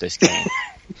about this game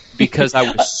because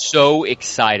I was so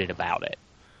excited about it,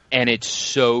 and it's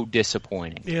so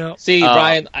disappointing. Yeah. See,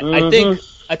 Brian, I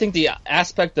think the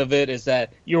aspect of it is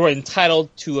that you're entitled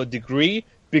to a degree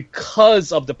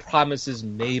because of the promises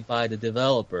made by the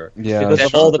developer. Yeah, because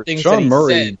of all the things Sean that he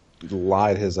Murray said.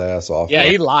 lied his ass off. Yeah,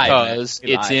 he lied. Because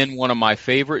He it's lied. in one of my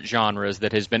favorite genres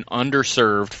that has been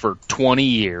underserved for 20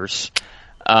 years.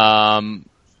 And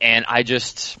I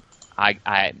just,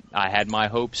 I had my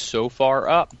hopes so far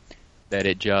up that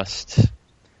it just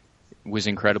was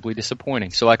incredibly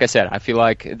disappointing. So like I said, I feel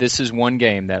like this is one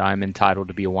game that I'm entitled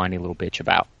to be a whiny little bitch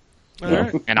about. All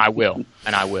right. And I will.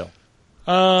 And I will.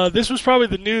 This was probably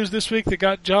the news this week that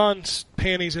got John's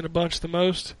panties in a bunch the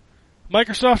most.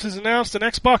 Microsoft has announced an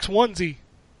Xbox onesie.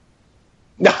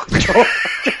 No,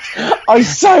 I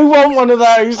so want one of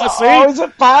those. See? Oh, is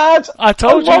it bad? I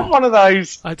told I want you. one of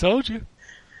those. I told you.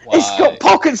 It's got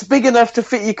pockets big enough to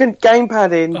fit your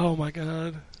gamepad in. Oh my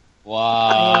god.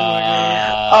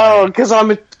 Wow. Oh, because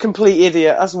I'm a complete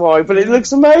idiot. That's why. But it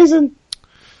looks amazing.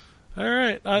 All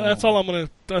right, that's all I'm gonna.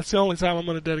 That's the only time I'm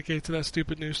gonna dedicate to that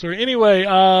stupid news story. Anyway,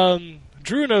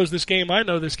 Drew knows this game. I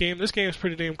know this game. This game is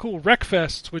pretty damn cool.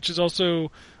 Wreckfest, which is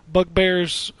also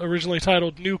Bugbear's originally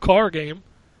titled new car game.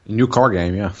 New car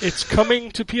game, yeah. It's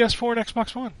coming to PS4 and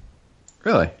Xbox One.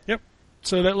 Really? Yep.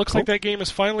 So that looks like that game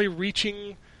is finally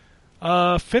reaching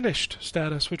finished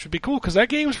status, which would be cool because that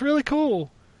game's really cool.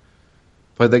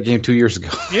 Played that game 2 years ago.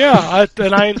 Yeah,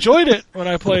 and I enjoyed it when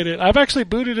I played it. I've actually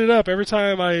booted it up every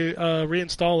time I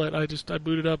reinstall it. I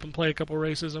boot it up and play a couple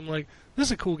races. I'm like, this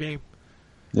is a cool game.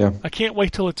 Yeah. I can't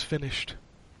wait till it's finished.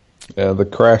 Yeah, the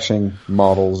crashing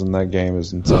models in that game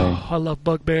is insane. Oh, I love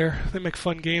Bugbear. They make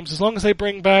fun games. As long as they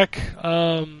bring back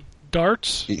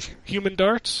darts, human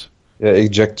darts. Yeah,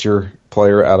 eject your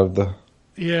player out of the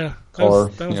Yeah, car.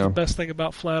 that was the best thing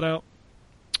about Flat Out.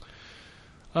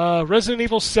 Resident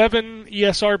Evil 7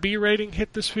 ESRB rating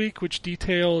hit this week, which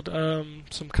detailed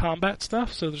some combat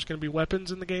stuff. So there's going to be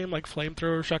weapons in the game, like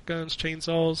flamethrowers, shotguns,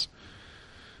 chainsaws.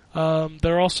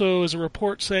 There also is a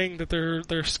report saying that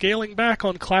they're scaling back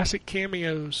on classic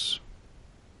cameos.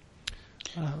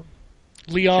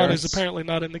 Leon is apparently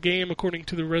not in the game, according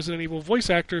to the Resident Evil voice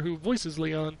actor who voices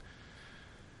Leon.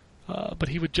 But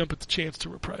he would jump at the chance to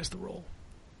reprise the role.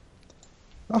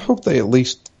 I hope they at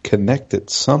least connect it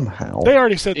somehow. They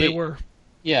already said they were.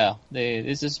 Yeah,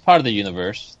 this is part of the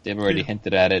universe. They've already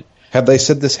hinted at it. Have they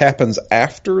said this happens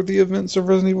after the events of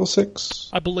Resident Evil 6?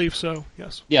 I believe so,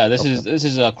 yes. Yeah, this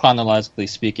is chronologically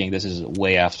speaking, this is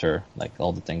way after like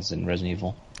all the things in Resident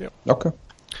Evil. Yep. Okay.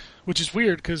 Which is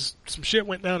weird because some shit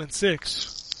went down in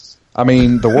 6. I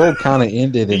mean, the world kind of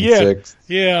ended in 6.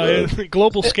 Yeah,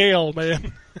 global scale,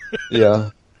 man. Yeah.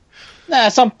 Nah,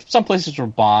 some places were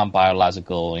bombed,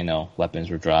 biological, weapons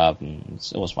were dropped, and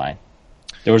it was fine.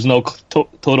 There was no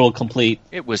total, complete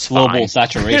It was global fine.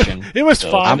 saturation. It was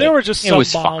fine. There were just it some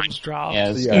was bombs fine. dropped. Yeah,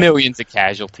 it was- Millions of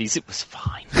casualties. It was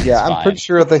fine. Yeah, I'm fine. pretty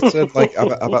sure they said like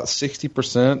about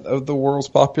 60% of the world's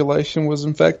population was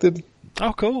infected.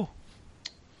 Oh, cool.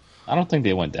 I don't think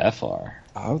they went that far.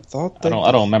 I thought I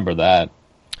don't remember that.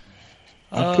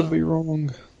 I could be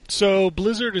wrong. So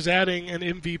Blizzard is adding an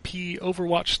MVP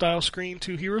Overwatch-style screen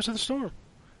to Heroes of the Storm.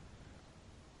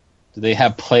 Do they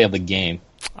have play of the game?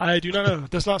 I do not know. It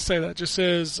does not say that. It just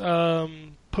says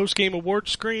post-game award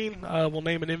screen will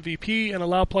name an MVP and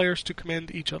allow players to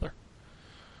commend each other.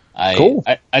 Cool.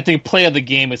 I think play of the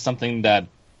game is something that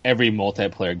every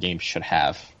multiplayer game should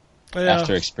have. Yeah.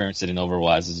 After experiencing it in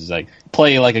Overwatch, it's like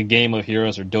play like a game of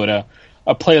Heroes or Dota.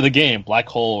 A play of the game, black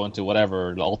hole into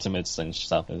whatever the ultimates and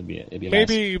stuff. It'd be nice.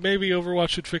 Maybe Overwatch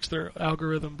should fix their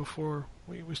algorithm before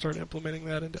we start implementing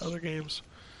that into other games.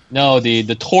 No, the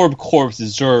Torb Corpse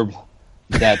deserved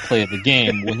that play of the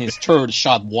game when his turret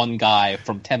shot one guy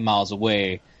from 10 miles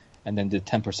away and then did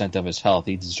 10% of his health.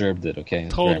 He deserved it. Okay,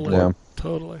 it's very Totally, important.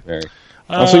 totally. Very.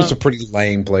 Also, it's a pretty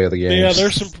lame play of the game. Yeah,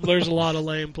 there's a lot of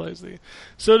lame plays.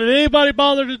 So did anybody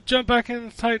bother to jump back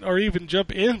into or even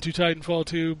jump into Titanfall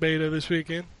 2 beta this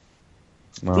weekend?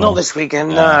 Not this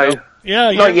weekend, no.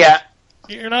 Yeah, Not yet.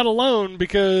 You're not alone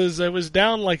because it was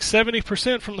down like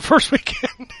 70% from the first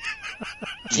weekend.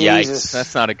 Jesus. Yikes,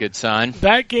 that's not a good sign.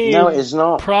 That game No, it is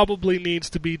not. probably needs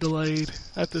to be delayed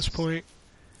at this point.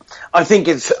 I think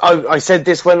it's. I said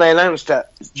this when they announced it.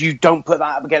 You don't put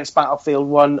that up against Battlefield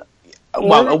 1.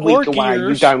 A week away.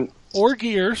 You don't. Or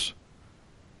Gears.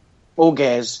 Or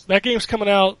Gears. That game's coming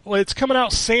out. Well, it's coming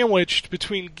out sandwiched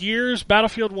between Gears,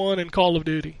 Battlefield 1, and Call of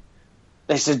Duty.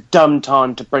 It's a dumb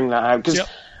time to bring that out because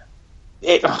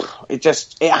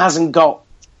it hasn't got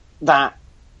that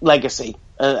legacy.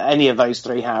 Any of those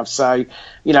three have. So, I'm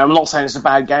not saying it's a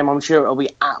bad game. I'm sure it'll be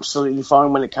absolutely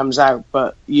fine when it comes out.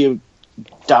 But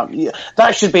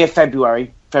that should be a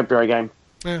February game.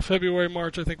 Yeah, February,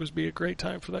 March, I think, would be a great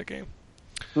time for that game.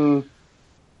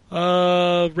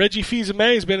 Reggie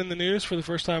Fils-Aimé has been in the news for the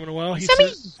first time in a while. He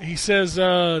says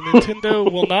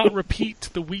Nintendo will not repeat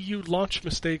the Wii U launch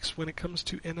mistakes when it comes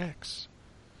to NX.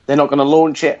 They're not going to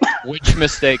launch it. Which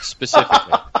mistakes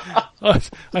specifically?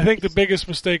 I think the biggest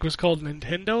mistake was called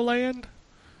Nintendo Land.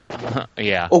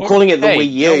 Yeah. Or calling it the Wii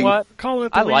U. You know what? Calling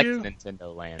it the I Wii liked U.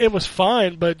 Nintendo Land. It was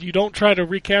fine, but you don't try to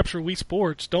recapture Wii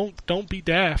Sports. Don't be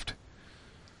daft.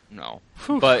 No.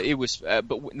 Whew. But it was.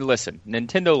 But listen,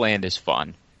 Nintendo Land is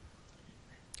fun.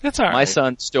 It's all right. My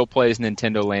son still plays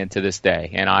Nintendo Land to this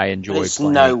day, and I enjoy There's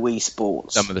playing no Wii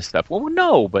Sports. some of the stuff. Well,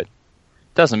 no, but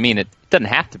doesn't mean it doesn't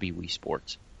have to be Wii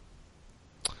Sports.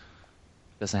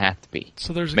 Doesn't have to be.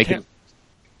 So there's Make a it.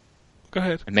 Go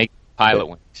ahead. And make Pilot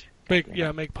Wings.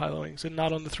 Make Pilot Wings, and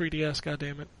not on the 3DS.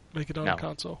 Goddammit, make it on a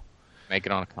console. Make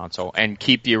it on a console, and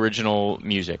keep the original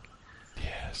music.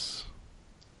 Yes.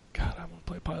 God, I want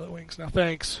to play Pilot Wings now.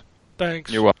 Thanks.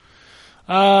 You're welcome.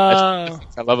 That's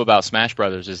what I love about Smash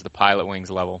Brothers is the Pilot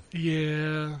Wings level.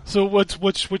 Yeah. So what's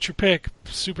your pick?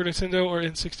 Super Nintendo or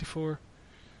N64?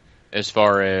 As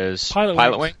far as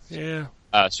Pilot Wings? Yeah.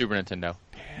 Super Nintendo.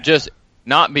 Yeah. Just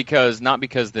not because the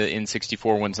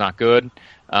N64 one's not good,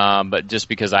 but just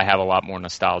because I have a lot more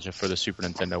nostalgia for the Super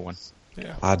Nintendo one.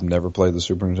 Yeah. I'd never played the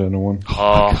Super Nintendo one.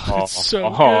 God, it's so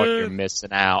good. You're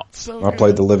missing out. So I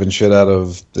played the living shit out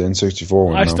of the N64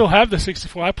 one. I though. still have the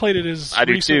 64. I played it as I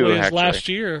do recently too, as actually. last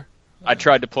year. I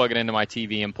tried to plug it into my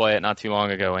TV and play it not too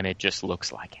long ago, and it just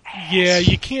looks like ass. Yeah,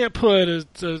 you can't put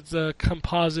a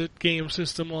composite game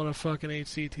system on a fucking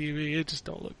HD TV. It just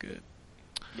don't look good.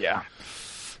 Yeah.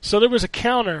 So there was a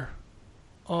counter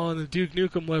on the Duke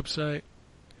Nukem website,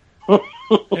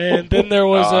 and then there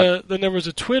was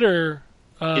a Twitter.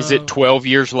 Is it 12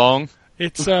 years long?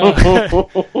 It's they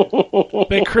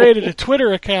created a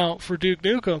Twitter account for Duke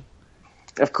Nukem.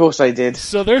 Of course I did.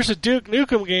 So there's a Duke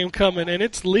Nukem game coming, and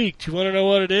it's leaked. You want to know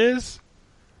what it is?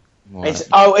 It's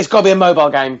got to be a mobile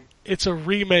game. It's a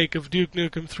remake of Duke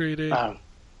Nukem 3D. Oh,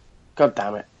 God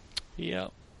damn it. Yeah.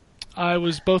 I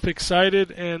was both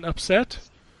excited and upset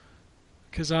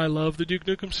because I love the Duke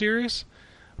Nukem series.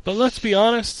 But let's be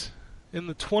honest, in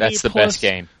the 20 That's the plus, best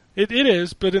game. It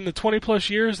is, but in the 20 plus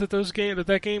years that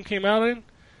that game came out in,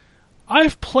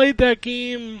 I've played that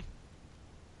game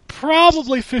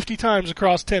probably 50 times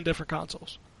across 10 different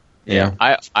consoles. Yeah.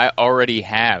 I already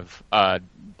have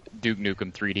Duke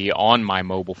Nukem 3D on my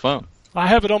mobile phone. I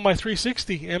have it on my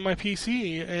 360 and my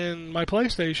PC and my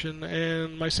PlayStation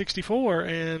and my 64,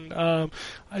 and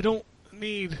I don't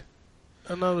need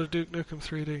another Duke Nukem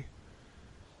 3D.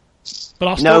 But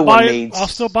I'll still buy it. I'll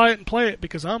still buy it and play it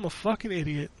because I'm a fucking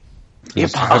idiot.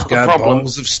 I've got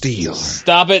balls of steel.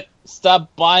 Stop it!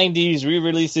 Stop buying these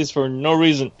re-releases for no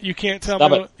reason. You can't tell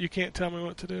me. You can't tell me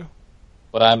what to do.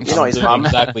 But I'm doing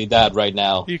exactly that right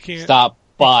now. You can't stop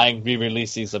buying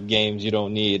re-releases of games you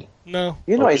don't need. No,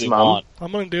 you're not his mom.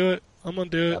 I'm gonna do it.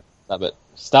 Stop it!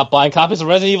 Stop buying copies of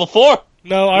Resident Evil 4.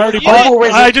 No, I already bought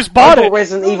it. I just bought it.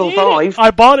 Resident Evil 5.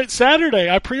 I bought it Saturday.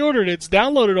 I pre-ordered it. It's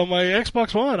downloaded on my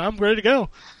Xbox One. I'm ready to go.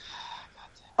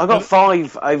 I got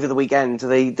 5 over the weekend,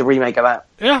 the remake of that.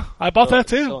 Yeah, I bought that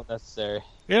too. So unnecessary.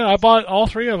 Yeah, I bought all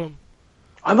 3 of them.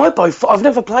 I might buy 4. I've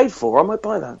never played 4. I might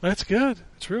buy that. That's good.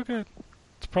 It's real good.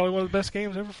 It's probably one of the best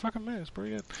games ever fucking made. It's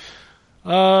pretty good.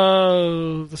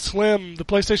 The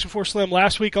PlayStation 4 Slim.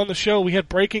 Last week on the show, we had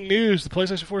breaking news. The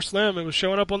PlayStation 4 Slim, it was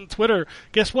showing up on Twitter.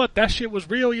 Guess what? That shit was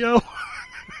real, yo.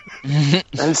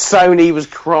 And Sony was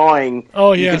crying.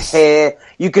 Oh, yes.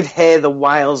 You could hear the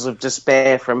wails of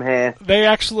despair from here. They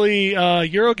actually,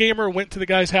 Eurogamer went to the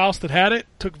guy's house that had it,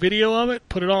 took video of it,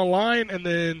 put it online, and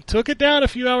then took it down a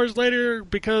few hours later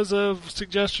because of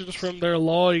suggestions from their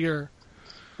lawyer.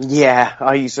 Yeah,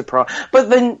 are you surprised? But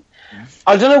then,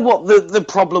 I don't know what the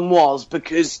problem was,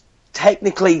 because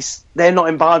technically they're not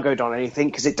embargoed on anything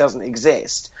because it doesn't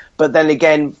exist. But then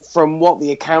again, from what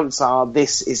the accounts are,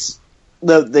 this is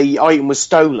the item was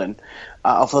stolen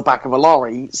off the back of a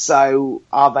lorry. So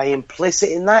are they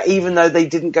implicit in that? Even though they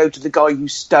didn't go to the guy who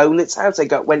stole its house, they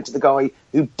went to the guy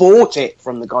who bought it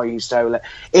from the guy who stole it.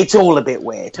 It's all a bit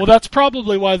weird. Well, that's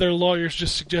probably why their lawyers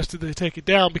just suggested they take it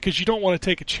down, because you don't want to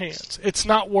take a chance. It's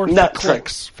not worth the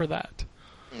clicks for that.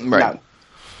 Right. No.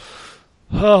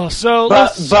 Oh, so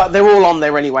but they're all on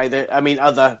there anyway.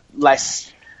 Other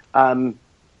less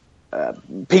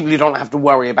people who don't have to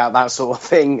worry about that sort of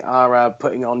thing are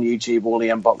putting on YouTube all the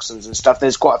unboxings and stuff.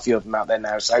 There's quite a few of them out there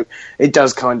now, so it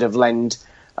does kind of lend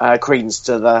credence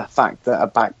to the fact that a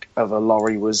back of a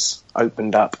lorry was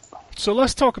opened up. So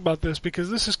let's talk about this, because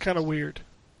this is kind of weird.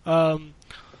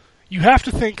 You have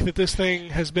to think that this thing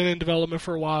has been in development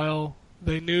for a while.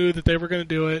 They knew that they were going to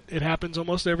do it. It happens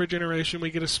almost every generation.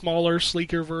 We get a smaller,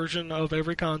 sleeker version of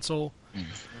every console.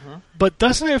 Mm-hmm. But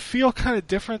doesn't it feel kind of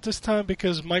different this time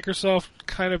because Microsoft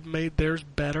kind of made theirs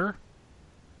better?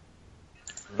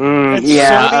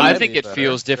 I think it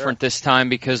feels different this time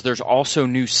because there's also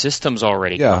new systems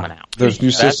already coming out. There's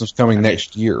new systems coming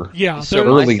next year. Yeah, so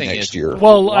early next year.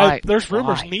 Well, there's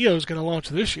rumors Neo's going to launch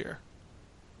this year.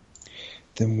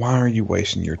 Then why are you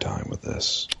wasting your time with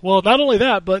this? Well, not only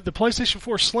that, but the PlayStation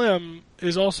 4 Slim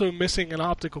is also missing an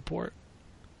optical port.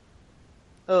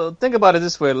 Think about it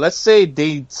this way. Let's say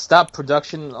they stop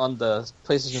production on the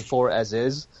PlayStation 4 as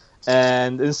is,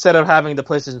 and instead of having the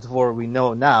PlayStation 4 we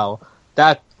know now,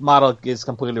 that model is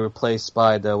completely replaced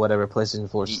by the whatever PlayStation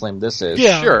 4 Slim this is.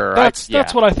 Yeah, sure.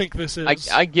 That's what I think this is.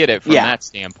 I get it from that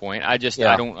standpoint. I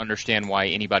don't understand why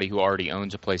anybody who already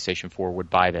owns a PlayStation 4 would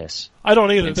buy this. I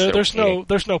don't either. There's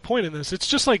no point in this. It's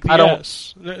just like the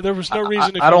S. There was no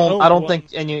reason. I don't think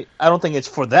it's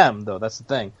for them though. That's the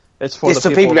thing. It's for the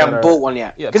people who haven't bought one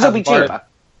yet. Because it'll be cheaper.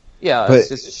 Yeah,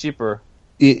 it's cheaper.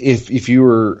 If you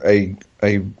were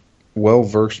a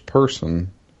well-versed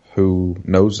person who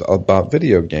knows about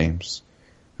video games,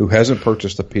 who hasn't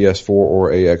purchased a PS4 or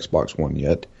a Xbox One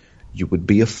yet, you would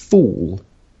be a fool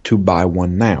to buy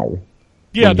one now.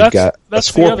 Yeah, that's a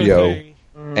Scorpio the other thing.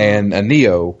 And a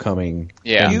Neo coming.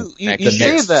 Yeah, you the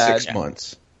say next that, 6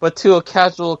 months. But to a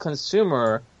casual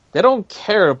consumer, they don't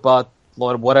care about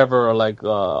whatever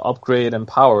upgrade and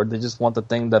power. They just want the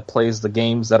thing that plays the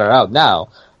games that are out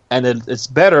now, and it's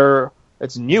better,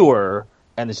 it's newer,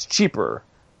 and it's cheaper.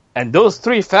 And those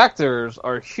three factors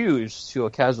are huge to a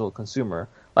casual consumer.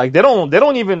 Like they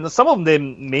don't even, some of them they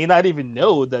may not even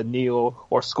know that Neo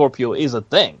or Scorpio is a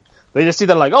thing. They just see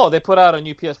that like, oh, they put out a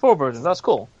new PS4 version. That's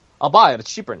cool. I'll buy it.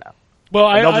 It's cheaper now.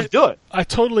 Well, they'll just do it. I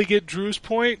totally get Drew's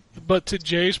point, but to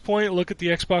Jay's point, look at the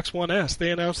Xbox One S.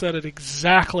 They announced that at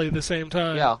exactly the same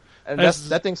time. Yeah, and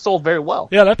that thing sold very well.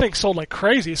 Yeah, that thing sold like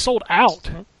crazy. It sold out.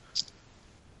 Mm-hmm.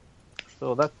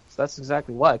 So that's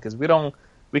exactly why, because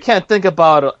we can't think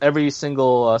about every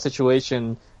single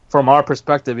situation from our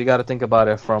perspective. You got to think about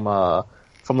it from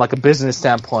like a business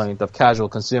standpoint of casual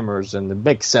consumers, and it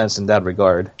makes sense in that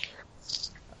regard.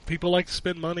 People like to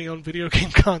spend money on video game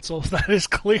consoles. That is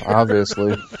clear.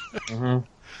 Obviously,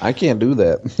 I can't do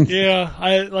that. Yeah,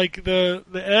 I like the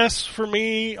S for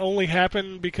me only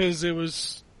happened because it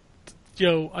was,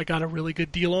 I got a really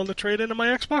good deal on the trade-in of my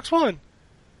Xbox One.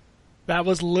 That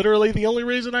was literally the only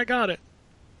reason I got it.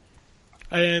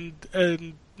 And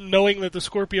knowing that the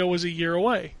Scorpio was a year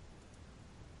away.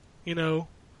 Now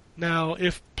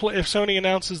if Sony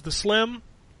announces the Slim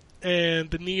and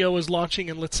the Neo is launching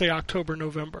in, let's say, October,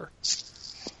 November,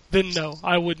 then no,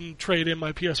 I wouldn't trade in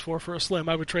my PS4 for a Slim.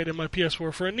 I would trade in my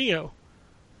PS4 for a Neo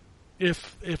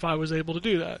if I was able to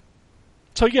do that.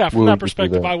 So yeah, from that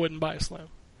perspective, I wouldn't buy a Slim.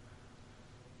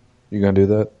 You gonna do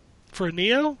that? For a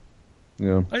Neo?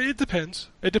 Yeah. It depends.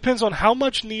 It depends on how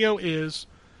much Neo is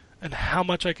and how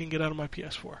much I can get out of my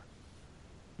PS4.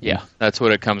 Yeah, that's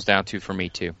what it comes down to for me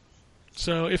too.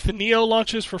 So if the Neo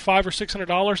launches for $500 or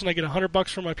 $600 and I get $100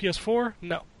 for my PS4,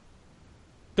 no.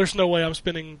 There's no way I'm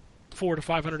spending $400 to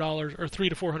 $500 or $300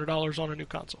 to $400 on a new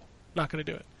console. Not going to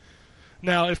do it.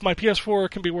 Now, if my PS4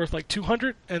 can be worth like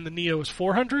 $200 and the Neo is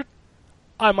 $400,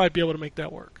 I might be able to make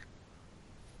that work.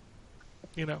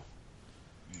 But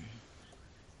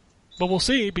we'll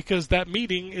see, because that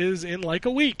meeting is in like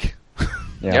a week.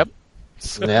 Yeah. Yep.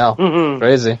 So, Yeah.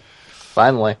 Crazy.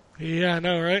 Finally. Yeah, I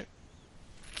know, right?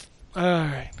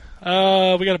 Alright.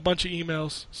 We got a bunch of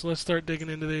emails, so let's start digging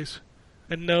into these.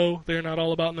 And no, they're not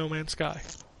all about No Man's Sky.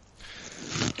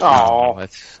 Oh.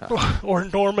 Or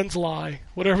Norman's Lie.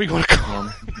 Whatever you want to call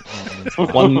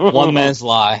it. One man's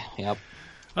lie. Yep.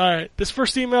 Alright, this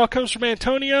first email comes from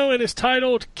Antonio and is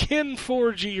titled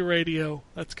N4G Radio.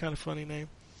 That's kind of a funny name.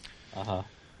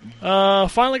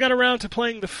 Finally got around to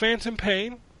playing the Phantom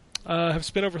Pain. Have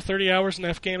spent over 30 hours in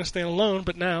Afghanistan alone,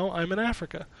 but now I'm in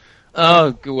Africa.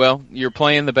 Oh, well, you're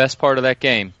playing the best part of that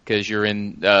game, because you're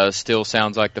in, still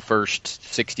sounds like the first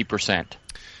 60%.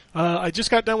 I just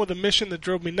got done with a mission that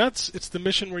drove me nuts. It's the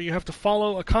mission where you have to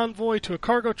follow a convoy to a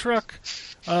cargo truck.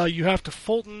 You have to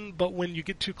Fulton, but when you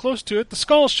get too close to it, the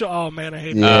skulls show. Oh man, I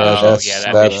hate that.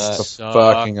 That's the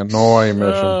fucking annoying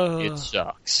mission. It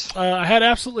sucks. I had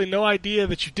absolutely no idea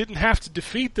that you didn't have to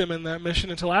defeat them in that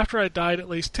mission until after I died at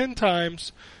least 10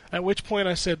 times, at which point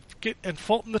I said, get and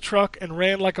Fulton the truck and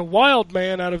ran like a wild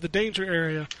man out of the danger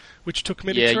area, which took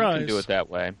many tries. Yeah, you can do it that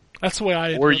way. That's the way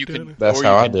I ended up doing it. That's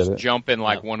how I did it. Jump in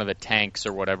like one of the tanks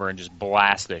or whatever and just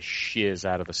blast the shiz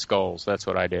out of the skulls. That's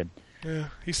what I did. Yeah.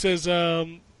 He says,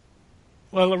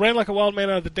 Well, it ran like a wild man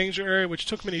out of the danger area, which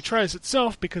took many tries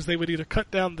itself because they would either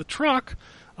cut down the truck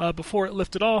before it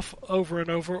lifted off over and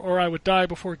over, or I would die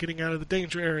before getting out of the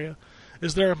danger area.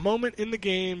 Is there a moment in the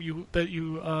game that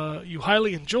you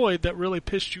highly enjoyed that really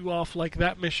pissed you off like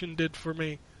that mission did for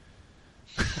me?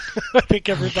 I think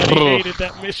everybody hated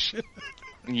that mission.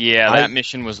 Yeah, that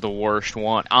mission was the worst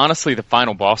one. Honestly, the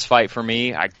final boss fight for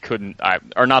me,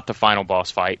 or not the final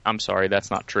boss fight. I'm sorry, that's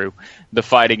not true. The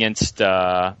fight against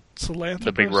the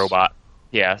big robot.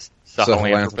 Yeah,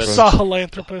 Sahelanthropus.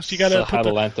 Sahelanthropus. You gotta put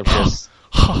Sahelanthropus.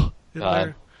 in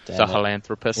there.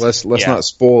 Sahelanthropus. Let's not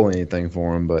spoil anything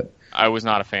for him, but I was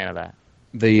not a fan of that.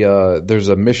 There's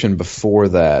a mission before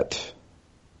that.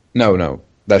 No,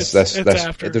 that's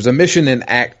after. There's a mission in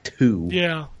Act 2.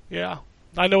 Yeah.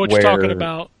 I know what you're talking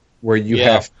about. Where you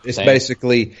it's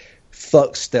basically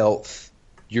fuck stealth.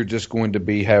 You're just going to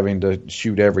be having to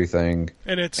shoot everything,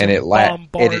 and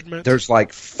bombardment. There's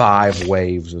like 5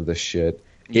 waves of this shit.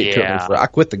 It took me I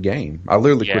quit the game. I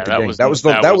literally quit the game. That was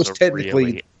technically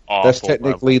really that's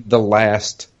technically the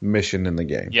last mission in the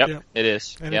game. Yep. It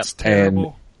is. And it's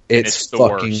terrible. And it's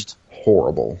fucking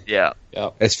horrible. Yeah.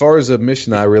 As far as a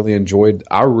mission I really enjoyed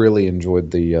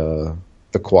the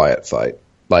quiet fight.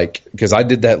 Like, because I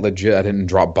did that legit. I didn't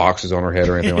drop boxes on her head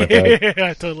or anything like that.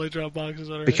 Yeah, I totally dropped boxes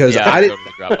on her head. Because I didn't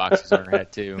totally drop boxes on her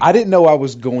head too. I didn't know I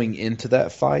was going into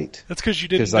that fight. That's because you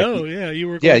didn't know. You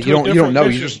were. Going you don't know.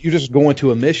 You just go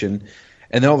into a mission,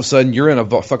 and then all of a sudden you're in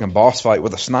a fucking boss fight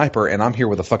with a sniper, and I'm here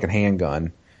with a fucking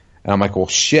handgun, and I'm like, well,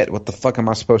 shit, what the fuck am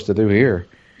I supposed to do here?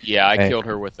 Yeah, I killed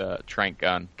her with a trank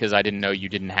gun because I didn't know you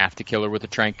didn't have to kill her with a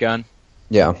trank gun.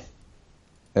 Yeah.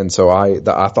 And so I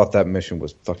thought that mission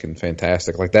was fucking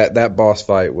fantastic. Like that boss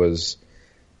fight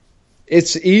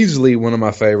it's easily one of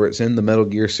my favorites in the Metal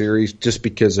Gear series just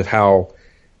because of how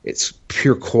it's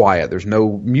pure quiet. There's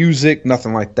no music,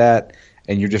 nothing like that,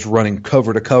 and you're just running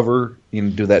cover to cover,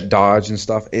 do that dodge and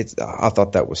stuff. I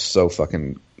thought that was so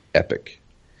fucking epic.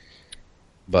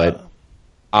 But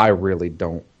I really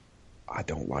don't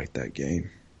like that game.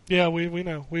 Yeah, we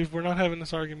know. We're not having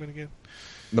this argument again.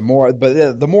 The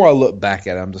more I look back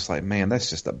at it, I'm just like, man, that's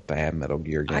just a bad Metal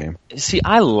Gear game.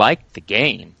 I liked the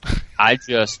game. I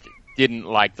just didn't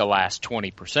like the last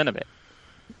 20% of it.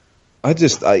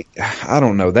 I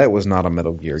don't know. That was not a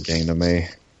Metal Gear game to me.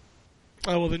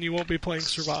 Oh, well, then you won't be playing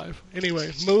Survive.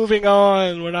 Anyway, moving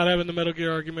on. We're not having the Metal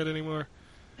Gear argument anymore.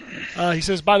 He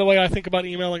says, by the way, I think about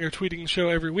emailing or tweeting the show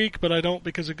every week, but I don't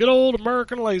because of good old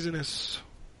American laziness.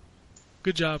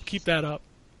 Good job. Keep that up.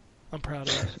 I'm proud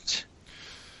of it.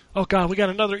 Oh, God, we got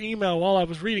another email while I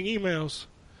was reading emails.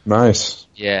 Nice.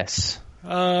 Yes. They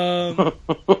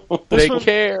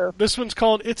care. This one's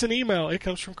called It's an Email. It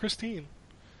comes from Christine.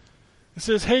 It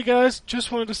says, hey, guys,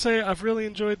 just wanted to say I've really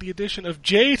enjoyed the addition of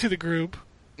Jay to the group.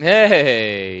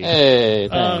 Hey,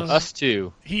 us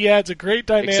too. He adds a great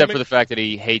dynamic. Except for the fact that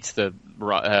he hates the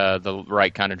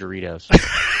right kind of Doritos.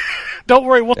 Don't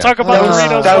worry, we'll talk about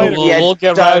Doritos later. We'll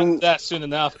get right to that soon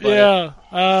enough. But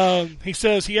yeah. He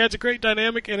says he adds a great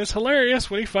dynamic and is hilarious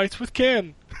when he fights with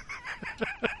Ken.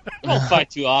 We don't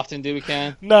fight too often, do we,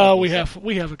 Ken? No, we have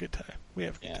a good time. We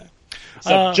have a good time.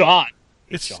 Except John.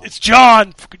 It's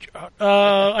John.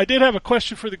 I did have a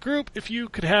question for the group. If you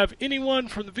could have anyone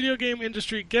from the video game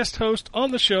industry guest host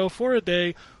on the show for a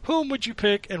day, whom would you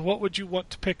pick and what would you want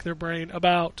to pick their brain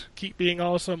about? Keep being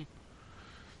awesome.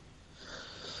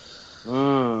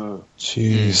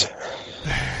 Jeez.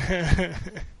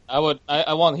 I want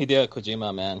Hideo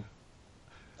Kojima, man.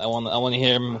 I want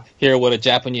to hear what a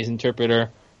Japanese interpreter.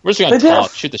 We're just going to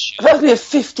talk, shoot the shit. That'd be a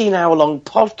 15-hour-long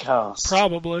podcast.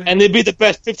 Probably. And it'd be the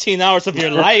best 15 hours of your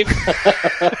life.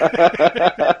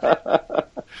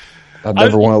 I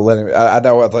never want to let him. I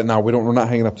know. No, we're not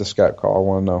hanging up the Skype call. I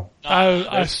want to know.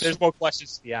 There's more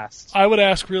questions to be asked. I would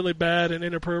ask really bad and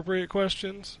inappropriate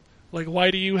questions. Like,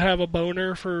 why do you have a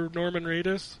boner for Norman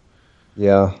Reedus?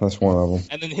 Yeah, that's one of them.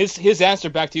 And then his answer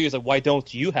back to you is like, why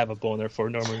don't you have a boner for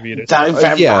Norman Reedus?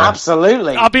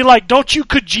 Absolutely. I'll be like, don't you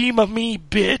Kojima me,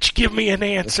 bitch. Give me an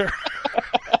answer.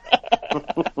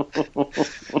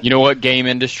 You know what game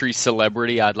industry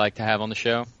celebrity I'd like to have on the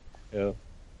show? Yeah.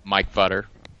 Mike Butter.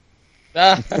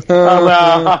 Why would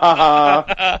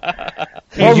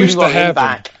we want him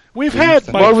back? We've had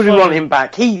Mike Why would we Butter. want him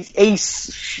back? He's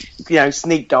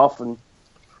sneaked off and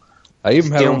I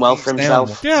even doing well for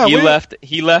himself. Yeah,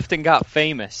 he left and got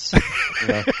famous.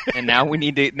 And now we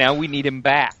need him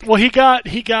back. Well, he got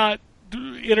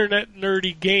internet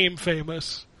nerdy game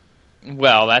famous.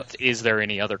 Well, is there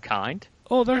any other kind?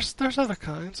 Oh, there's other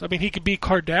kinds. I mean, he could be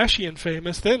Kardashian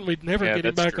famous. Then we'd never get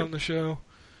him back on the show.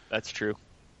 That's true.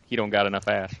 He don't got enough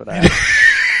ass for that.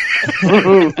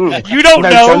 You don't No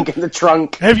know. junk in the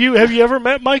trunk. Have you ever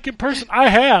met Mike in person? I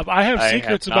have. I have I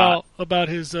secrets have not. about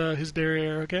his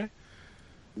derriere. Okay,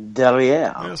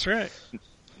 Derriere. that's right.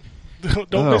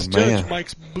 Don't Oh, misjudge man.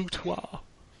 Mike's boudoir.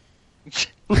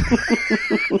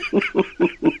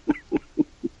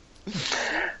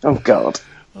 Oh God.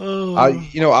 Oh,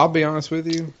 I'll be honest with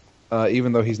you.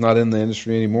 Even though he's not in the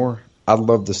industry anymore, I'd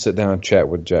love to sit down and chat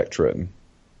with Jack Tritton.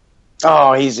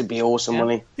 Oh, he'd be awesome,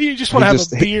 wouldn't you just want to he have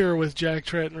just- a beer with Jack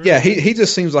Tretton. Right? Yeah, he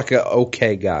just seems like a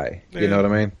okay guy. You know what I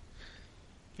mean?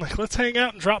 Like, let's hang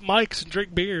out and drop mics and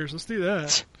drink beers. Let's do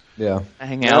that. Yeah.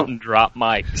 Hang out and drop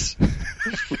mics.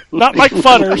 Not Mike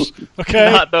Funners, okay?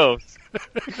 Not those.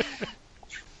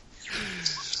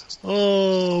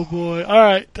 Oh boy! All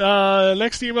right.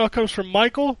 Next email comes from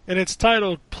Michael, and it's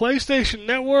titled "PlayStation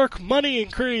Network Money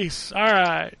Increase." All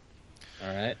right. All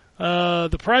right.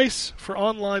 The price for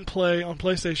online play on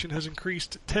PlayStation has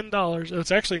increased $10.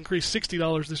 It's actually increased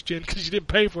 $60 this gen because you didn't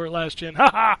pay for it last gen. Ha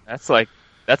ha!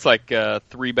 That's like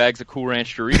 3 bags of Cool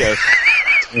Ranch Doritos.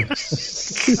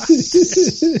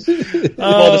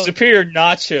 Well, the Superior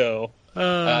Nacho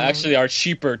actually are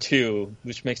cheaper too,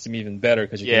 which makes them even better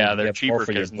because Yeah, they're get cheaper more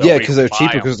for your 'cause buck. Yeah, because they're buy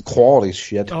cheaper 'em. because the quality's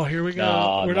shit. Oh, here we go.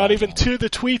 No, We're no, not even no. to the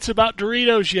tweets about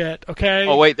Doritos yet. Okay.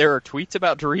 Oh wait, there are tweets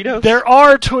about Doritos. There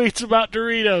are tweets about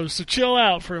Doritos, so chill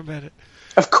out for a minute.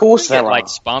 Of course Get there are. like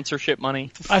sponsorship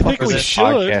money. I think What we does this should.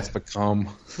 podcast become?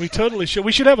 We totally should.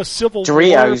 We should have a Civil War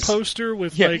Doritos. poster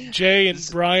with Yeah. like Jay and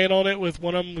Brian on it, with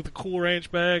one of them with a Cool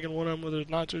Ranch bag and one of them with a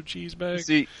nacho cheese bag.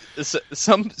 See,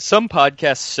 some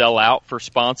podcasts sell out for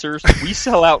sponsors. We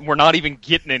sell out and we're not even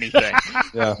getting anything.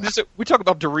 Yeah. We talk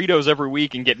about Doritos every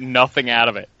week and get nothing out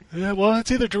of it. Yeah, well,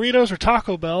 it's either Doritos or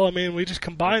Taco Bell. I mean, we just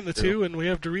combine the two, and we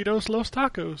have Doritos Los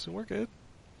Tacos, and we're good.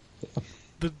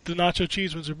 The nacho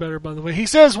cheese ones are better, by the way. He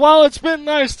says, while it's been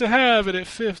nice to have it at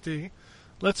 $50,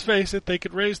 let's face it, they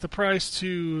could raise the price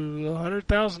to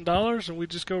 $100,000, and we'd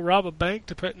just go rob a bank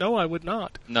to pay. No, I would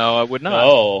not. No, I would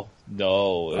not.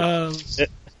 No. Um,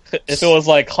 If it was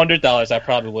like $100, I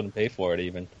probably wouldn't pay for it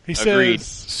even. He Agreed.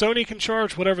 says Sony can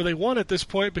charge whatever they want at this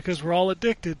point because we're all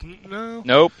addicted. No.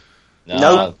 Nope.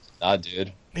 Nah,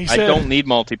 dude. He I said, don't need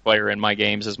multiplayer in my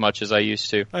games as much as I used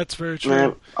to. That's very true.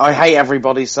 No, I hate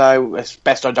everybody, so it's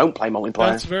best I don't play multiplayer.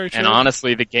 That's very true. And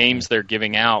honestly, the games they're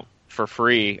giving out for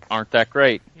free aren't that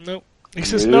great. Nope. He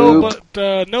says Nope.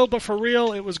 no, but for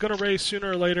real, it was going to raise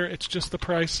sooner or later. It's just the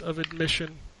price of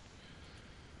admission.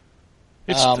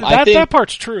 It's I think- that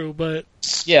part's true, but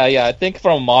Yeah. I think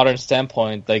from a modern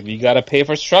standpoint, like you gotta pay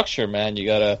for structure, man.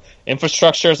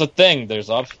 Infrastructure is a thing. There's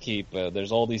upkeep.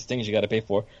 There's all these things you gotta pay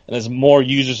for, and as more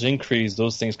users increase,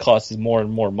 those things cost you more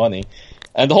and more money.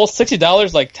 And the whole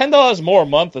 $60, like $10 more a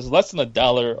month, is less than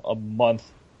 $1 a month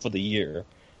for the year.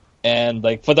 And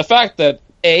like for the fact that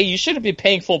you shouldn't be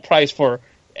paying full price for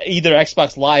either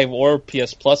Xbox Live or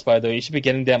PS Plus. By the way, you should be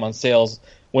getting them on sales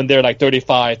when they're like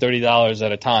 $30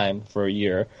 at a time for a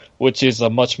year, which is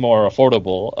much more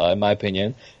affordable, in my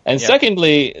opinion. And Yeah.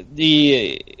 secondly,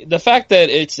 the fact that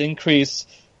it's increased,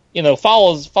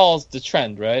 follows the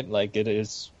trend, right? Like it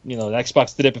is,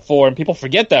 Xbox did it before, and people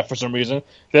forget that for some reason.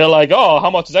 They're like, oh, how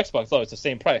much is Xbox? Oh, it's the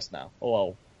same price now.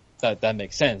 Oh, well, that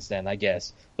makes sense then, I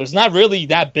guess. But it's not really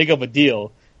that big of a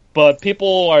deal. But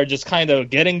people are just kind of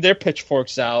getting their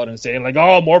pitchforks out and saying, like,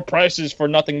 oh, more prices for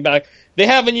nothing back. They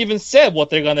haven't even said what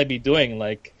they're going to be doing.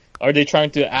 Like, are they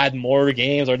trying to add more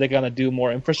games? Are they going to do more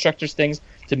infrastructure things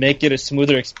to make it a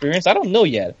smoother experience? I don't know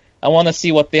yet. I want to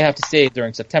see what they have to say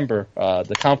during September,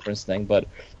 the conference thing. But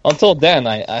until then,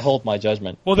 I hold my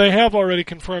judgment. well, they have already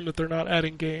confirmed that they're not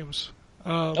adding games.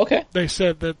 Okay. They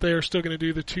said that they are still going to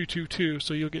do the 2-2-2,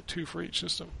 so you'll get 2 for each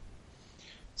system.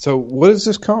 So, what is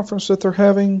this conference that they're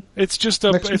having? It's just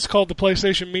it's called the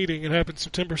PlayStation Meeting. It happens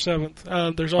September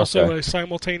 7th. There's also Okay. a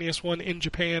simultaneous one in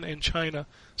Japan and China.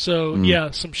 So yeah,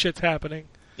 some shit's happening.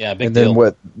 Yeah, big And then deal.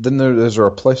 what? Then is there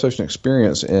a PlayStation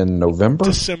Experience in November?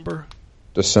 December.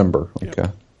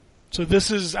 Okay. So this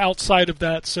is outside of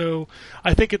that. So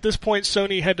I think at this point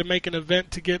Sony had to make an event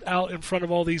to get out in front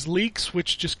of all these leaks,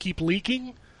 which just keep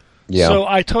leaking. Yeah. So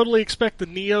I totally expect the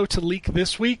Neo to leak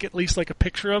this week, at least like a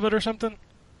picture of it or something.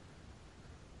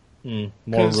 More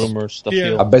 'cause- rumors. The yeah.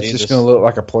 field I bet you pages. it's going to look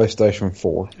like a PlayStation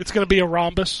 4. It's going to be a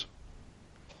rhombus.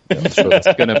 It's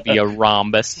going to be a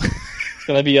rhombus. It's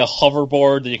going to be a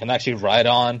hoverboard that you can actually ride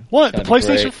on. What? It's The gonna be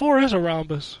PlayStation great. 4 is a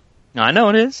rhombus. I know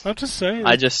it is. I'm just saying.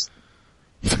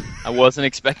 I wasn't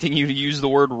expecting you to use the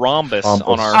word rhombus Rhombus.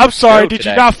 on our I'm sorry. show Did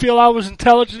today. you not feel I was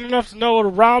intelligent enough to know what a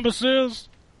rhombus is?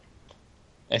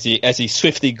 As he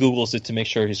swiftly Googles it to make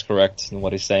sure he's correct in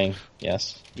what he's saying.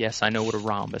 Yes. Yes, I know what a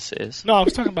rhombus is. No, I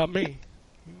was talking about me.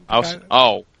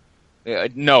 Oh,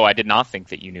 No, I did not think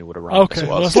that you knew what a rhombus Okay, was.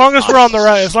 well, as long as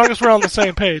we're on the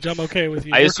same page, I'm okay with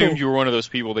you. I We're assumed cool. you were one of those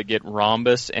people that get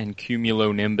rhombus and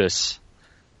cumulonimbus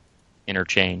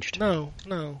interchanged. No.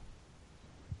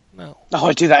 Oh,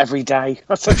 I do that every day.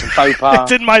 That's such a faux pas.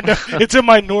 It's in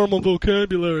my normal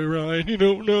vocabulary, Ryan. You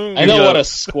don't know. I know what a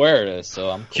square is,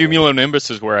 so I'm cool. Cumulonimbus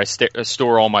is where I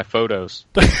store all my photos.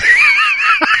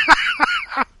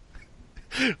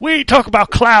 We talk about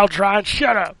clouds, Ryan.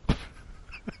 Shut up.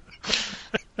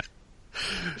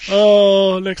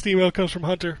 Oh, next email comes from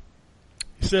Hunter.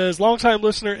 He says, longtime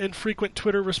listener, infrequent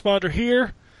Twitter responder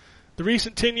here. The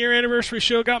recent 10-year anniversary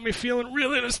show got me feeling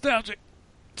really nostalgic.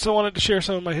 So I wanted to share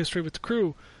some of my history with the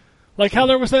crew. Like how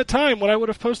there was that time when I would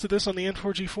have posted this on the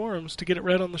N4G forums to get it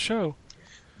read on the show.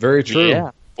 Very true.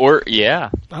 Yeah.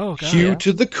 Oh, God. Cue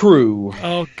to the crew.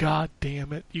 Oh, God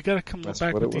damn it. You got to come That's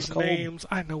back what with it was these called. names.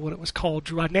 I know what it was called,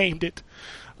 Drew. I named it.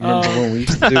 Remember when we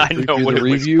used to do I know preview what the it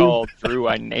was review? called, Drew.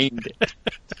 I named it.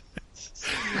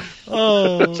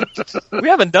 Oh, We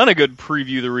haven't done a good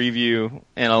preview the review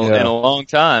in a long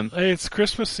time. hey, it's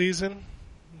Christmas season.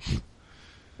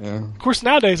 Yeah. Of course,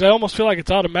 nowadays, I almost feel like it's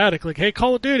automatic. Like, hey,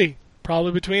 Call of Duty.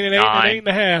 Probably between an 8 and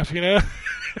 8.5, you know?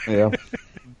 Yeah.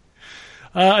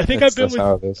 I think I've been That's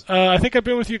how it is.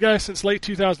 with you guys since late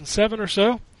 2007 or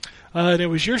so, and it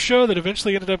was your show that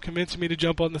eventually ended up convincing me to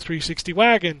jump on the 360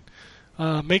 wagon,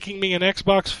 making me an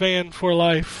Xbox fan for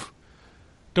life.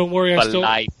 Don't worry, I still.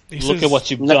 Look at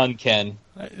what you've done, Ken.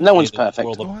 No one's perfect.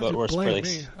 World Don't of have to worst blame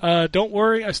place. me. Don't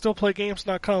worry, I still play games,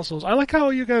 not consoles. I like how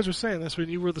you guys were saying this when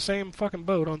you were the same fucking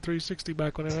boat on 360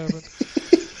 back when it happened.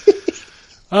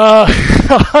 Now,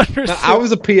 I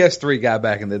was a PS3 guy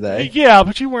back in the day. Yeah,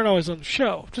 but you weren't always on the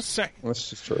show. Just saying. That's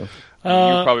just true.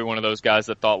 You're probably one of those guys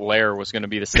that thought Lair was going to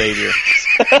be the savior.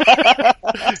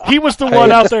 He was the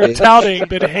one out there touting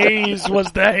that Hayes was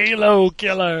the Halo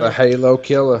killer. The Halo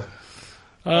killer.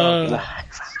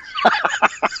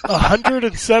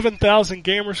 107,000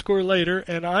 gamer score later,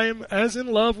 and I am as in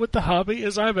love with the hobby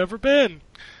as I've ever been.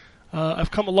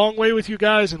 I've come a long way with you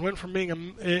guys and went from being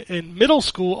in middle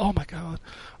school. Oh my God!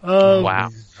 Wow.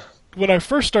 When I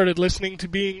first started listening to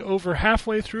being over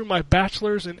halfway through my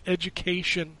bachelor's in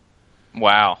education.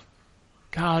 Wow.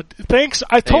 God, thanks.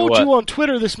 I told what? you on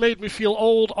Twitter this made me feel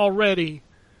old already.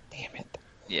 Damn it.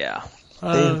 Yeah.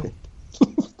 Damn it.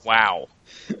 Wow.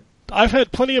 I've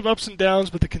had plenty of ups and downs,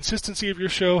 but the consistency of your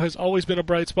show has always been a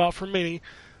bright spot for me.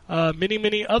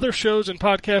 Many other shows and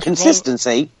podcasts.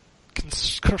 Consistency.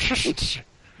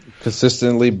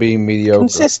 Consistently being mediocre.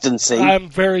 Consistency. I'm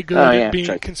very good at being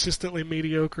true. consistently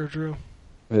mediocre, Drew.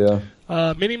 Yeah.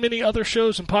 Many other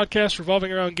shows and podcasts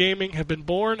revolving around gaming have been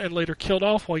born and later killed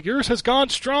off, while yours has gone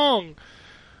strong.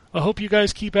 I hope you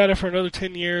guys keep at it for another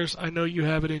 10 years. I know you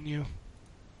have it in you.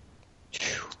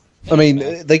 I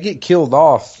mean, they get killed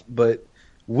off, but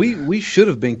we should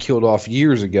have been killed off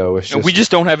years ago. It's just, We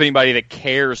just don't have anybody that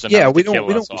cares enough yeah, we to don't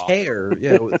kill us off. care.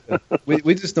 Yeah,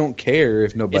 we just don't care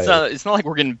if nobody. It's not like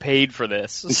we're getting paid for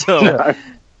this, so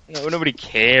nobody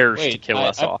cares to kill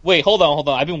us off. Wait, hold on.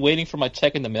 I've been waiting for my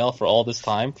check in the mail for all this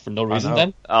time for no reason. know.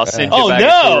 Then I'll send Oh, you back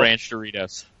no! Cool Ranch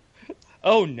Doritos.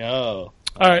 oh no.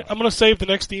 All right, I'm going to save the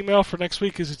next email for next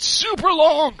week because it's super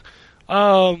long.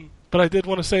 But I did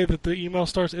want to say that the email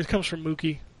starts. It comes from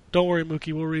Mookie. Don't worry,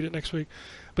 Mookie. We'll read it next week.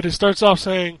 But it starts off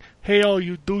saying, "Hey, all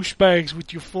you douchebags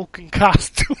with your fucking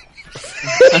costume."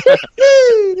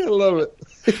 I love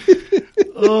it.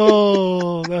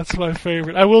 Oh, that's my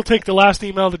favorite. I will take the last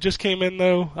email that just came in,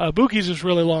 though. Bookie's is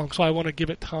really long, so I want to give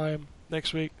it time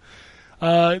next week.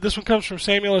 This one comes from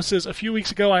Samuel. It says, a few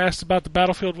weeks ago I asked about the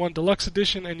Battlefield 1 Deluxe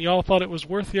Edition, and y'all thought it was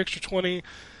worth the extra $20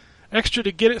 extra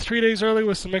to get it 3 days early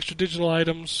with some extra digital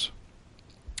items.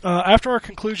 After our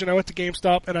conclusion, I went to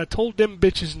GameStop, and I told them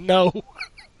bitches no.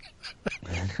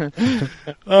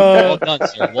 Well done,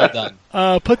 sir. Well done.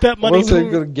 Put that money Once they to...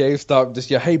 go to GameStop, just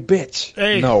hey, bitch.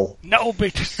 Hey, No.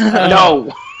 bitches.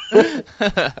 No.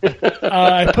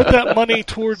 I put that money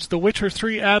towards the Witcher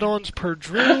 3 add-ons per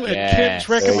Drew and Yes. Kim's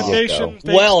recommendation. There you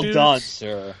Thanks, Well dudes. done,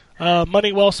 sir.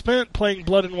 Money well spent, playing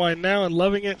Blood and Wine now and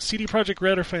loving it. CD Projekt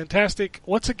Red are fantastic.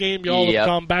 What's a game y'all have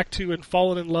gone back to and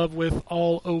fallen in love with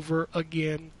all over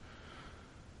again?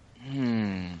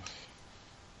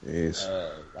 Yes.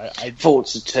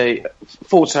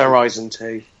 Forza Horizon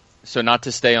 2. So not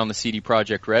to stay on the CD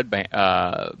Projekt Red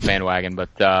bandwagon, but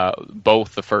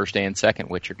both the first and second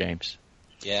Witcher games.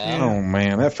 Yeah. Oh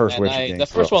man, that first And Witcher game. the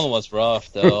first one was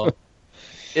rough, though.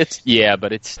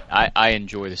 I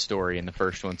enjoy the story in the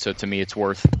first one, so to me it's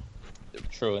worth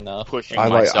True enough. pushing I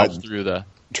myself through the.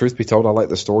 Truth be told, I like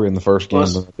the story in the first game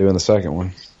than I do in the second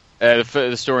one.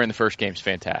 The story in the first game is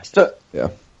fantastic. So, Yeah.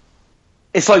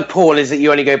 It's like Paul, is that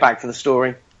you only go back for the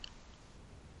story?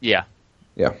 Yeah.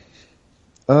 Yeah.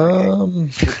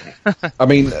 I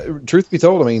mean, truth be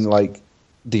told, I mean, like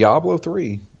Diablo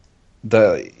 3,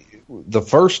 the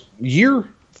first year,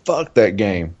 fuck that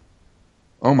game.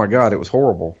 Oh my god, it was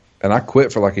horrible. And I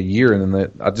quit for like a year, and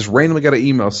then I just randomly got an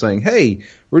email saying, "Hey,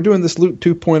 we're doing this Loot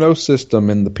 2.0 system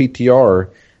in the PTR.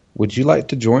 Would you like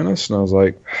to join us?" And I was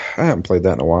like, I haven't played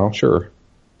that in a while. Sure.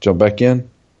 Jump back in.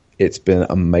 It's been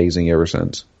amazing ever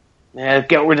since. Yeah,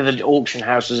 get rid of the auction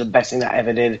house was the best thing that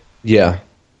ever did. Yeah.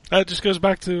 That just goes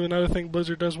back to another thing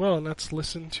Blizzard does well, and that's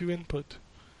listen to input.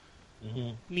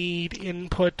 Mm-hmm. Need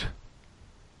input.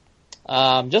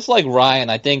 Just like Ryan,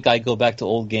 I think I go back to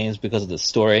old games because of the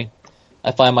story.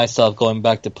 I find myself going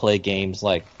back to play games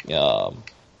like,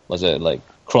 was it like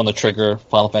Chrono Trigger,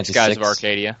 Final Fantasy Skies VI. of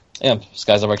Arcadia. Yeah,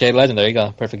 Skies of Arcadia Legend. There you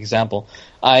go, perfect example.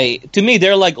 To me,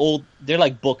 they're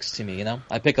like books to me. You know,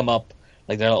 I pick them up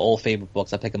like they're old favorite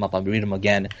books. I pick them up, I read them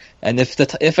again, and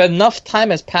if enough time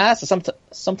has passed, I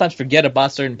sometimes forget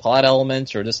about certain plot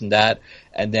elements or this and that,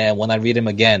 and then when I read them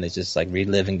again, it's just like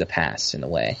reliving the past in a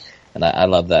way, and I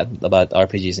love that about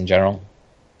RPGs in general.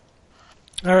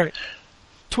 All right,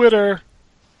 Twitter.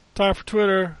 Time for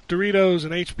Twitter, Doritos,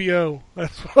 and HBO.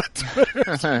 That's what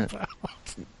Twitter is about.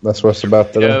 That's what's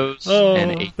about today. Doritos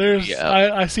and there's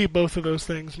HBO. I see both of those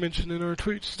things mentioned in our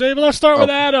tweets today. But let's start with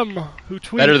Adam, who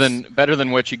tweets Better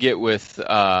than what you get with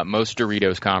most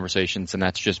Doritos conversations, and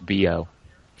that's just BO.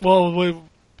 Well,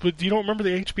 but you don't remember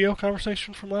the HBO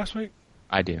conversation from last week?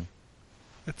 I do.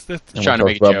 That's I'm trying to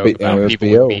make a joke about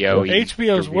people with BO.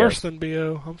 HBO's Doritos. worse than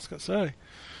BO. I'm just gonna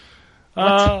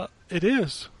say. It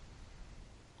is.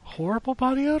 Horrible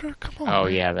body odor? Come on. Oh,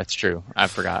 man. yeah, that's true. I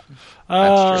forgot.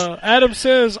 That's true. Adam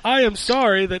says, I am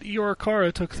sorry that Eeyore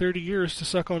Kara took 30 years to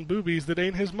suck on boobies that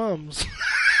ain't his mom's.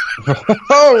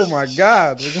 Oh my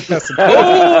god. We're gonna have some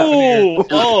Oh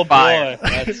Fire. boy,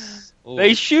 that's,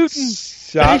 They shooting.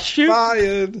 shots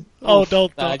fired. Oh,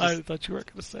 don't. Nah, I thought you weren't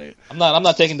going to say it. I'm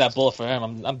not taking that bullet for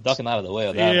him. I'm ducking out of the way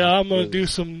of that. Yeah, one. I'm going to do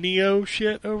some Neo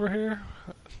shit over here.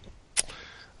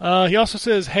 He also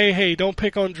says, hey, don't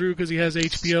pick on Drew because he has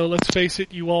HBO. Let's face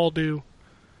it, you all do.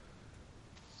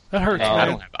 That hurts,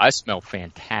 man. I smell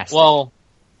fantastic. Well,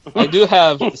 I do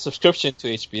have a subscription to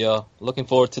HBO. Looking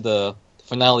forward to the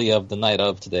finale of the night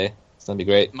of today. It's gonna be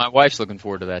great. My wife's looking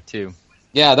forward to that too.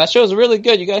 Yeah, that show's really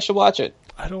good. You guys should watch it.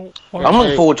 I'm I'm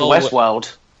looking forward to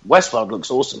Westworld. Westworld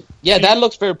looks awesome. Yeah, that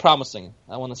looks very promising.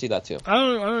 I want to see that too. I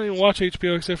don't even watch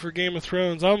HBO except for Game of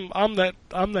Thrones. I'm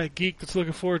that geek that's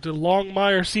looking forward to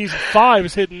Longmire season 5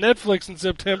 is hitting Netflix in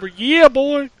September. Yeah,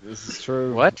 boy. This is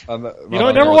true. What? You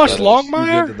never watched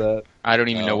Longmire? I don't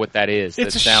even know what that is.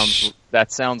 It's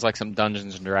That sounds like some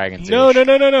Dungeons and Dragons. No.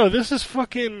 This is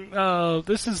fucking.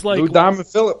 This is like Lou Diamond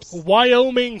Phillips.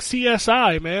 Wyoming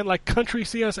CSI, man. Like country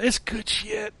CSI. It's good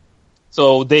shit.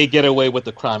 So they get away with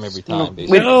the crime every time,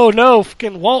 basically. No,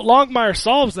 fucking Walt Longmire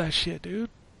solves that shit, dude.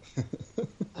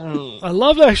 I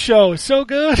love that show. It's so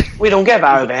good. We don't get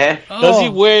that over here. Does he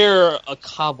wear a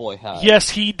cowboy hat? Yes,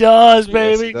 he does,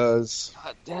 baby. Yes, he does.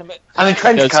 God damn it. And a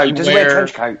trench Does coat. he Does he wear a wear-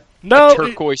 trench coat? No,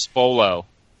 Turquoise polo.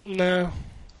 no,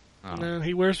 Oh. no.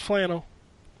 He wears flannel.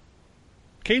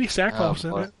 Katie Sackhoff's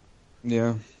in it.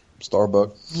 Yeah.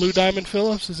 Starbuck. Lou Diamond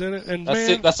Phillips is in it, and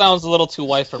man, That sounds a little too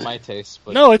white for my taste.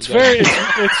 But no, it's you guys-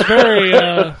 it's very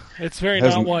not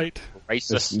Hasn't- white.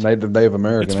 It's Racist. Native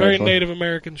American. It's very actually. Native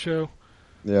American show.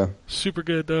 Yeah. Super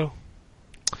good though.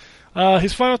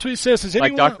 His final tweet says, "Has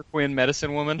Like anyone?" Dr. Quinn,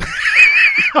 Medicine Woman.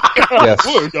 Yes.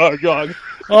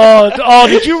 Oh,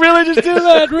 did you really just do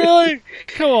that? Really?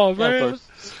 Come on, Yeah, of man. course.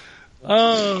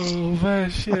 Oh man, I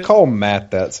shit. call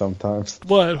Matt that sometimes.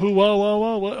 What? Who?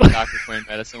 Whoa, what? Dr. Quinn,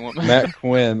 Medicine Woman. Matt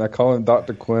Quinn. I call him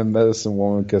Dr. Quinn, Medicine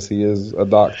Woman, because he is a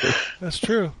doctor. That's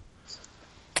true.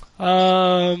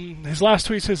 His last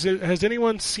tweet says, "Has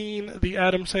anyone seen the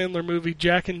Adam Sandler movie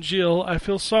Jack and Jill? I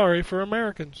feel sorry for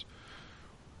Americans."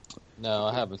 No,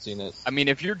 I haven't seen it. I mean,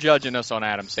 if you're judging us on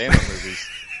Adam Sandler movies,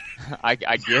 I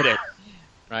get it,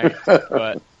 right?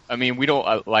 But I mean, we don't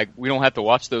have to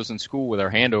watch those in school with our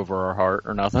hand over our heart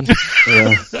or nothing.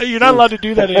 Yeah. You're not allowed to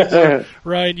do that anymore,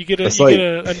 Ryan. You get It's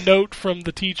a note from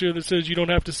the teacher that says you don't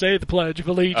have to say the Pledge of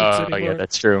Allegiance Oh anymore. yeah,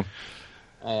 that's true.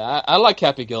 I like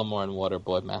Happy Gilmore and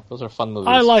Waterboy, man. Those are fun movies.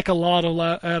 I like a lot of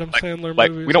Adam Sandler Like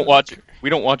movies. we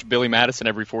don't watch Billy Madison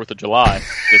every 4th of July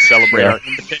to celebrate our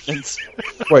independence.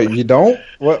 Wait, you don't?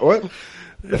 What?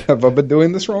 Have I been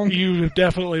doing this wrong? You've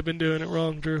definitely been doing it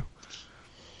wrong, Drew.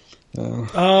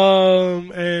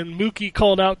 Oh. And Mookie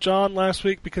called out John last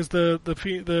week because the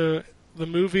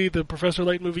movie, the Professor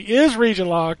Layton movie, is region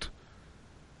locked.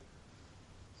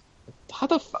 How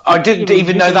the I didn't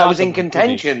even know that was in movie?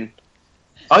 contention.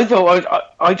 I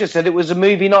thought I just said it was a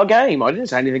movie, not a game. I didn't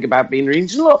say anything about being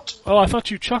region locked. Oh, I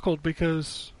thought you chuckled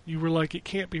because you were like, it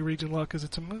can't be region locked because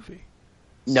it's a movie.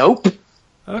 Nope.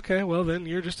 Okay, well then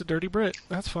you're just a dirty Brit.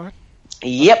 That's fine.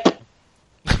 Yep.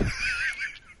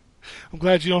 I'm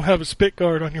glad you don't have a spit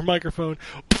guard on your microphone.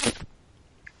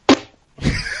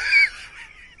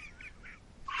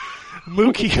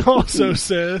 Mookie also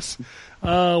says,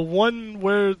 one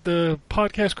where the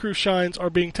podcast crew shines are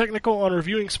being technical on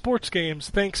reviewing sports games.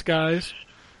 Thanks, guys.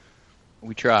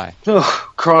 We try.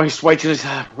 Oh, Christ, wait till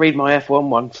I read my F1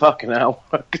 one. Fucking hell.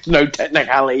 There's no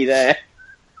technicality there.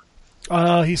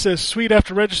 He says, sweet,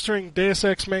 after registering Deus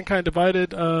Ex Mankind Divided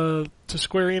to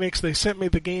Square Enix, they sent me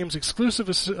the game's exclusive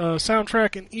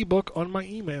soundtrack and ebook on my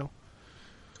email.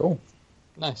 Cool.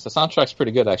 Nice. The soundtrack's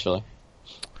pretty good, actually.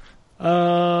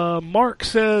 Mark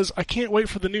says, I can't wait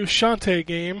for the new Shantae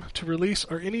game to release.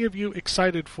 Are any of you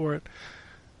excited for it?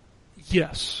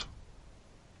 Yes.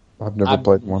 I've never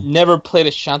played one. Never played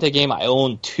a Shantae game. I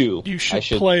own 2. You should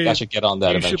play. I should get on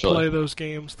that eventually. You should play those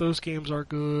games. Those games are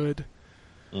good.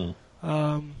 Mm.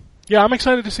 Yeah, I'm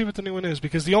excited to see what the new one is,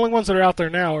 because the only ones that are out there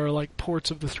now are like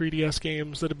ports of the 3DS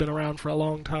games that have been around for a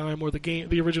long time, or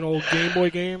the original Game Boy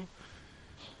game.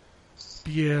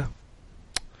 Yeah.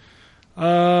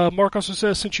 Mark also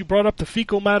says, since you brought up the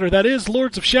fecal matter, that is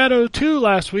Lords of Shadow 2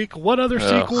 last week, what other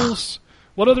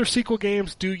sequel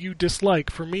games do you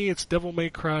dislike? For me, it's Devil May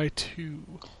Cry 2.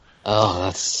 Oh,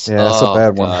 that's a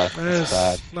bad one. That's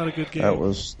bad. Not a good game.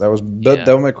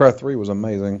 Devil May Cry 3 was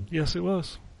amazing. Yes, it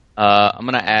was. I'm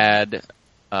gonna add,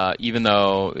 even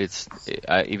though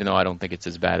I don't think it's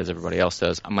as bad as everybody else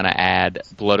does, I'm gonna add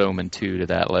Blood Omen 2 to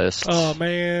that list. Oh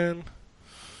man,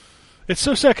 it's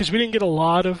so sad because we didn't get a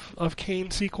lot of Kane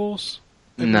sequels.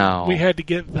 No, we had to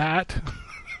get that.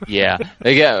 Yeah,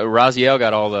 Raziel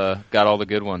got all the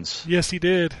good ones. Yes, he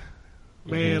did.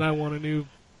 Man, mm-hmm. I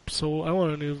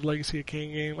want a new Legacy of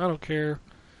Kane game. I don't care.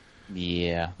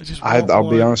 Yeah, I'll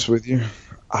be honest with you.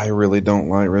 I really don't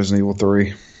like Resident Evil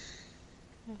 3.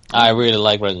 I really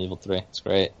like Resident Evil 3. It's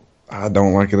great. I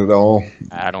don't like it at all.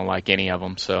 I don't like any of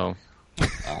them, so...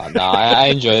 No, I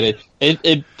enjoyed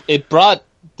it. It brought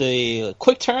the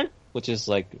quick turn, which is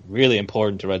like really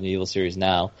important to Resident Evil series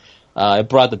now. It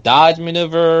brought the dodge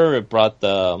maneuver. It brought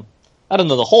the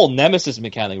whole Nemesis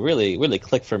mechanic really, really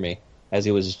clicked for me as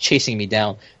he was chasing me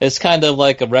down. It's kind of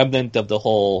like a remnant of the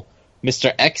whole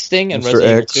Mr. X thing in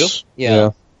Resident Evil 2. Yeah.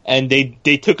 And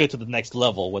they took it to the next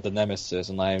level with the Nemesis,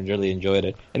 and I really enjoyed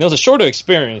it. And it was a shorter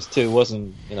experience too. It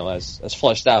wasn't as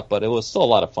fleshed out, but it was still a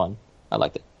lot of fun. I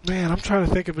liked it. Man, I'm trying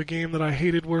to think of a game that I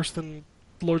hated worse than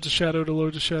Lords of Shadow to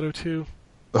Lords of Shadow 2.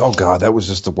 Oh god, that was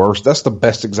just the worst. That's the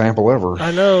best example ever.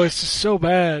 I know, it's just so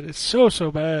bad. It's so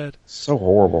bad. So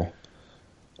horrible.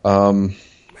 Man.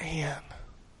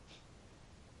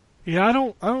 Yeah, I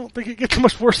don't think it gets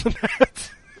much worse than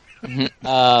that.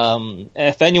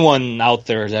 If anyone out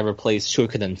there has ever played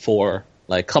Suikoden 4,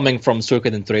 like coming from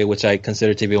Suikoden 3, which I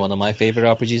consider to be one of my favorite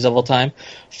RPGs of all time,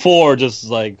 4 just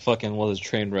like fucking was a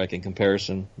train wreck in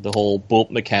comparison. The whole boat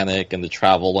mechanic and the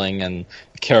traveling and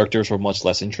the characters were much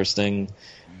less interesting.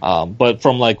 But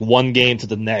from like one game to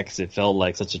the next, it felt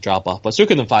like such a drop off. But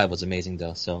Suikoden 5 was amazing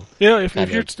though. So yeah, if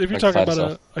you're talking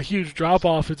about a huge drop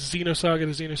off, it's Xenosaga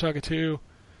to Xenosaga 2.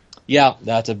 Yeah,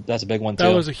 that's a big one too.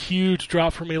 That was a huge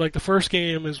drop for me. Like the first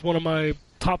game is one of my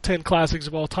top 10 classics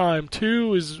of all time.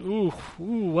 2 is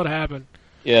what happened?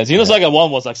 Yeah, Xenosaga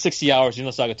 1 was like 60 hours.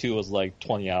 Xenosaga 2 was like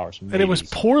 20 hours. Maybe. And it was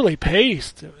poorly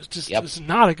paced. It was just it's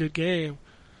not a good game.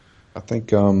 I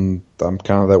think I'm kind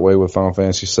of that way with Final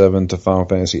Fantasy 7 to Final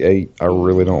Fantasy 8. I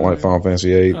really don't like Final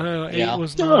Fantasy 8. 8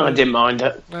 was not. I didn't mind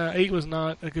it. 8 was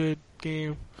not a good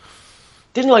game.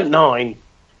 Didn't like 9.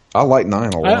 I like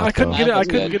 9 a lot. I couldn't get it. I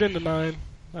couldn't get into 9.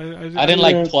 I didn't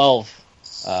like 12.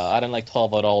 I didn't like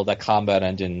 12 at all. That combat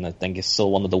engine, I think, is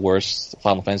still one of the worst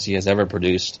Final Fantasy has ever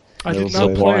produced. I did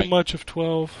not play much of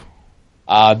 12.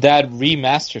 That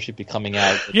remaster should be coming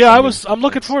out. Yeah, I'm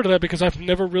looking forward to that because I've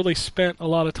never really spent a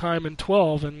lot of time in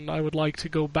 12, and I would like to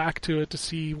go back to it to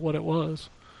see what it was.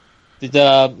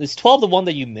 Is 12 the one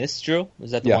that you missed, Drew?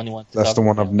 Is that the one you want to that's the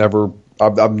one I've never...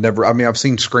 I've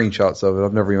seen screenshots of it.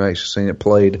 I've never even actually seen it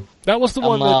played. That was the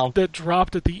one that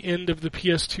dropped at the end of the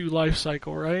PS2 life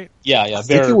cycle, right? Yeah,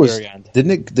 very end.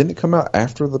 Didn't it come out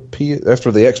after the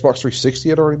Xbox 360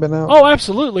 had already been out? Oh,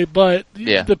 absolutely, but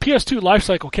the PS2 life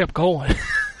cycle kept going.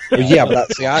 Yeah,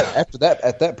 but after that,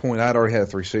 at that point, I'd already had a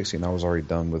 360, and I was already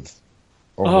done with.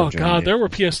 Oh god, there were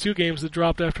PS2 games that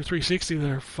dropped after 360 that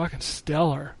are fucking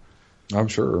stellar. I'm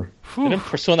sure. Didn't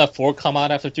Persona 4 come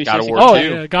out after 360? God of War 2.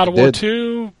 Yeah, God of War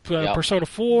 2, Persona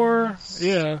 4,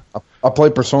 yeah. I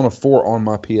played Persona 4 on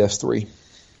my PS3.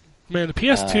 Man, the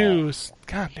PS2 is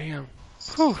goddamn.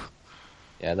 Whew.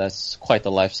 Yeah, that's quite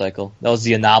the life cycle. That was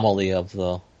the anomaly of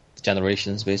the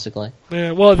generations, basically.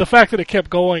 Yeah, well, the fact that it kept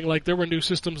going, like, there were new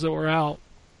systems that were out.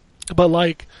 But,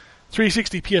 like,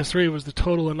 360 PS3 was the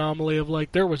total anomaly of,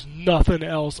 like, there was nothing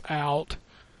else out.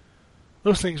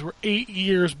 Those things were 8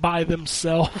 years by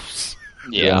themselves.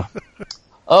 Yeah.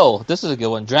 Oh, this is a good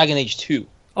one. Dragon Age 2.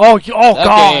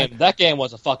 God. That game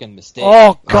was a fucking mistake.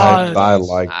 Oh, God. I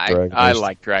like Dragon Age. I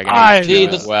like Dragon Age. See,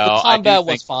 too the as well. combat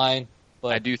was fine.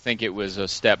 But I do think it was a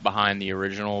step behind the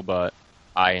original, but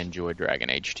I enjoyed Dragon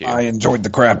Age 2. I enjoyed the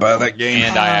crap out of that game.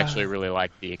 And I actually really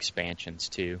liked the expansions,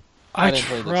 too. I didn't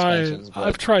play the expansions, but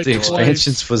I've tried The twice.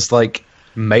 expansions was like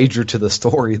major to the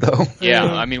story, though. Yeah,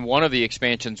 Yeah. I mean, one of the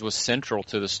expansions was central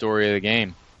to the story of the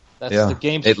game. that's Yeah. the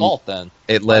game's It- fault then.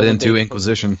 It led Why would into they-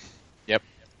 Inquisition.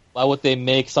 Why would they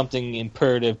make something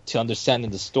imperative to understanding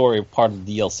the story part of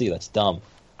the DLC? That's dumb.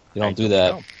 You don't do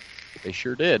that. know. They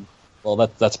sure did. Well,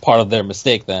 that's part of their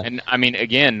mistake then. And, I mean,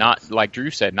 again, not like Drew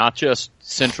said, not just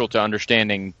central to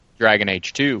understanding Dragon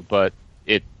Age 2, but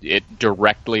it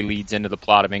directly leads into the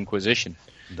plot of Inquisition.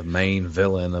 The main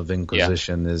villain of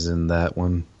Inquisition is in that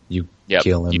one. You Yep.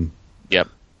 kill him. Yep.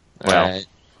 Well, Alright.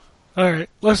 All right,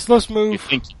 let's you move.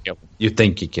 think you kill him. You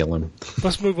think you kill him.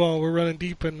 Let's move on. We're running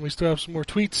deep, and we still have some more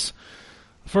tweets.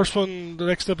 The first one, the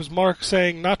next up is Mark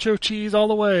saying "Nacho cheese all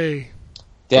the way."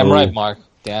 Damn Boo. right, Mark.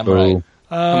 Damn Boo. right.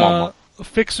 on, Mark.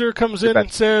 Fixer comes in back.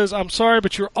 and says, "I'm sorry,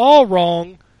 but you're all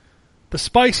wrong. The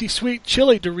spicy sweet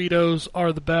chili Doritos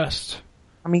are the best."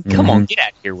 I mean, come on, Mhm. get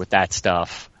out of here with that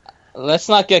stuff. Let's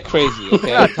not get crazy,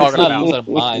 okay? not talking Let's not about- lose our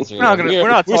minds here. We're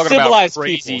not talking about civilized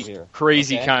crazy, people here,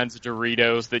 crazy okay? kinds of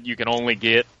Doritos that you can only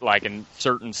get like in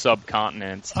certain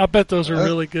subcontinents. I bet those are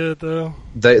really good, though.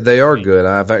 They are good.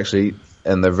 I've actually,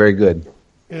 and they're very good.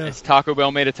 Yeah. Has Taco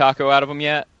Bell made a taco out of them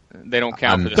yet? They don't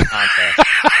count for this contest.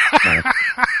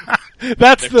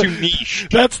 That's They're the too niche.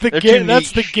 that's the They're too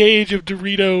that's the niche. gauge of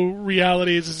Dorito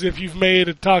reality. Is if you've made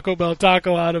a Taco Bell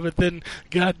taco out of it, then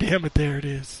God damn it, there it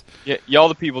is. Y'all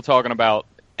the people talking about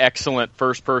excellent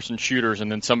first-person shooters,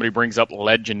 and then somebody brings up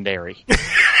Legendary.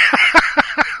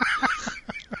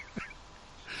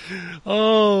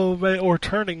 Oh man, or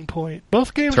Turning Point.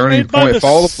 Both games Turning made by Point, the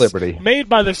Fall of Liberty. made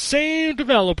by the same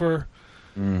developer.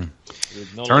 No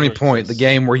Turning longer Point, the exists.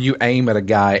 game where you aim at a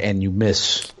guy and you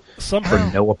miss for Somehow,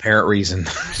 no apparent reason.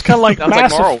 it's kind of like Sounds like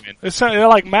Mass. Morrowind. It's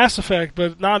like Mass Effect,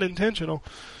 but not intentional.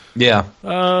 Yeah.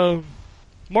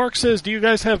 Mark says, "Do you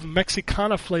guys have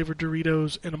Mexicana flavored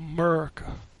Doritos in America?"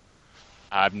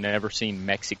 I've never seen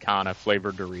Mexicana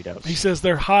flavored Doritos. He says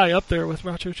they're high up there with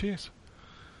nacho cheese.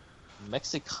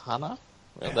 Mexicana?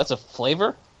 Well, that's a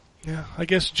flavor? Yeah, I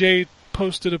guess Jay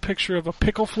posted a picture of a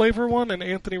pickle flavor one, and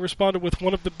Anthony responded with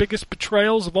one of the biggest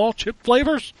betrayals of all chip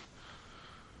flavors.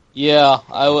 Yeah,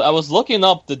 I was looking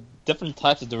up the different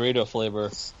types of Dorito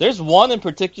flavor. There's one in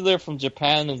particular from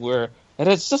Japan where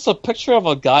it's just a picture of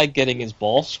a guy getting his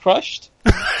balls crushed.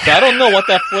 So I don't know what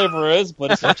that flavor is,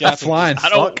 but it's a Japanese. Flying I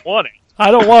don't want it.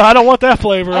 I don't want that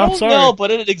flavor. I I'm don't sorry. know,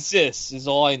 but it exists, is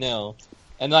all I know.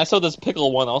 And I saw this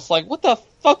pickle one. I was like, what the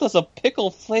fuck does a pickle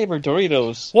flavor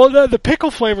Doritos? Well, the pickle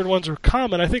flavored ones are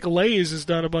common. I think Lay's has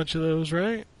done a bunch of those,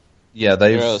 right? Yeah,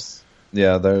 they've. Gross.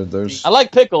 Yeah, there's. I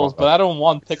like pickles, but I don't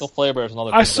want pickle flavor as another.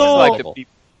 I pickle saw- flavor. Like the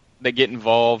people that get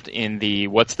involved in the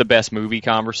what's the best movie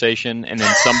conversation, and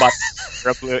then somebody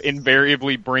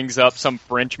invariably brings up some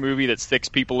French movie that 6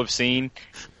 people have seen.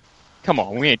 Come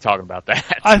on, we ain't talking about that.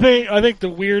 I think the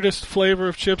weirdest flavor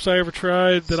of chips I ever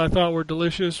tried that I thought were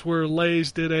delicious were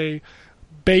Lay's did a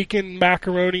bacon,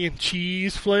 macaroni, and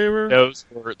cheese flavor.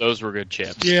 Those were good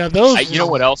chips. Yeah, those. You know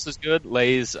what else is good?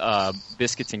 Lay's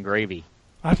biscuits and gravy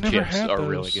I've never chips had are those.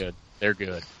 really good. They're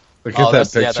good. Look Oh, at that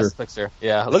that's, yeah, picture. that's the picture.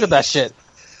 Yeah, look at that shit.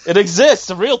 It exists,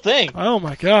 a real thing. Oh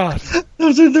my god!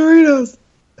 Those are Doritos.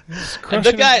 It's And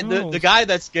the crushing guy, his balls. the guy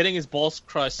that's getting his balls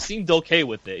crushed seemed okay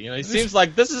with it. You know, he seems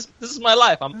like this is my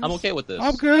life. I'm okay with this.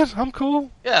 I'm good. I'm cool.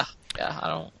 Yeah, I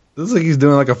don't. This is like he's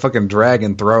doing like a fucking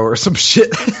dragon throw or some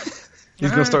shit.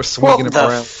 He's gonna start swinging him What the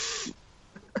around.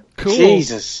 Cool.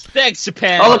 Jesus. Thanks,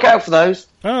 Japan. I'll look out for those.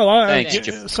 Oh,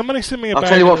 Thanks, somebody send me a I'll bag.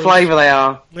 tell you of what those. flavour they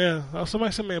are. Yeah,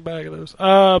 somebody send me a bag of those.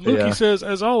 Mookie Yeah. says,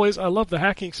 as always, I love the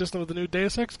hacking system of the new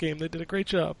Deus Ex game. They did a great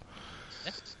job.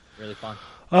 Really fun.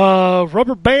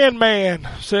 Rubber Band Man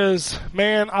says,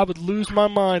 man, I would lose my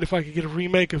mind if I could get a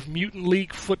remake of Mutant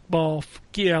League Football.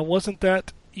 Yeah, wasn't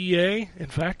that EA? In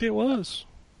fact, it was.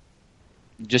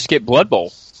 Just get Blood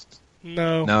Bowl.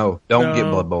 No. No, don't No. get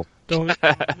Blood Bowl. Don't.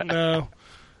 No.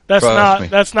 That's Trust me.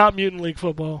 That's not Mutant League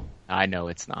Football. I know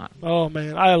it's not. Oh,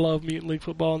 man. I love Mutant League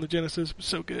Football on the Genesis. It was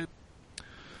so good.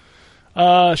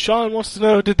 Sean wants to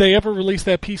know, did they ever release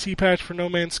that PC patch for No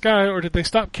Man's Sky, or did they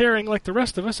stop caring like the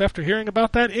rest of us after hearing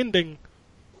about that ending?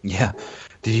 Yeah.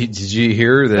 Did you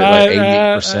hear that like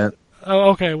 88%? Oh,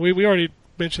 okay. We already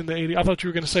mentioned the 80. I thought you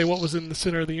were going to say what was in the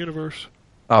center of the universe.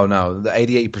 Oh, no. The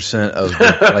 88% of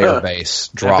the player base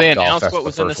dropped Have they off announced after what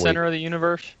was the in the first center week. of the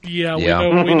universe? Yeah,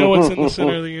 Yeah. we know what's in the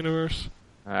center of the universe.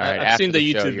 All right, I've after seen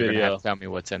the show, YouTube you're gonna video. have to tell me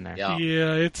what's in there. Yeah.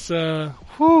 Yeah, it's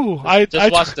whew. I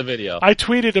Watch the video. I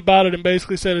tweeted about it and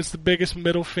basically said it's the biggest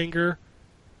middle finger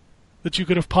that you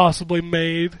could have possibly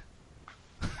made.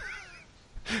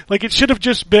 Like, it should have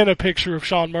just been a picture of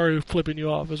Sean Murray flipping you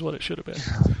off, is what it should have been.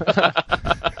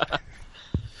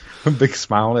 A big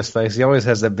smile on his face. He always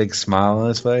has that big smile on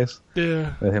his face.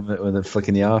 Yeah. With him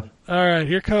flicking you off. All right,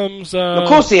 here comes. Of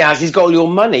course he has. He's got all your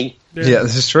money. Yeah,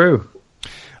 this is true.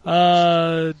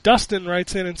 Dustin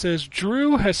writes in and says,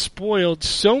 Drew has spoiled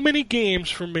so many games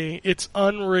for me, it's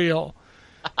unreal.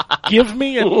 Give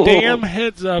me a damn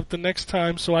heads up the next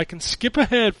time so I can skip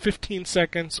ahead 15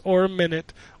 seconds or a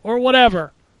minute or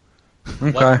whatever.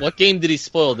 Okay. What game did he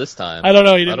spoil this time? I don't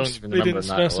know. He I didn't, don't even he remember didn't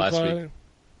not specify. last week.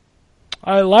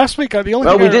 Last week, the only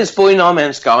Well, thing we didn't spoil No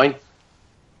Man's Sky.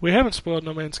 we haven't spoiled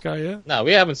No Man's Sky yet. No,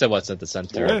 we haven't said what's at the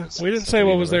center. Yeah, we didn't say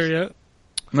what was there yet.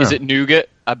 No. Is it nougat?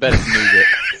 I bet it's nougat.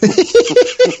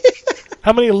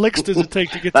 How many licks does it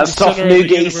take to get That's to the tough center of the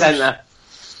nougat universe? centre.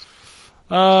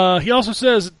 He also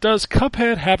says, does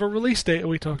Cuphead have a release date?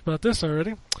 We talked about this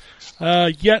already.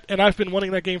 Yet, and I've been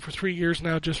wanting that game for 3 years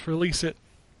now, just release it.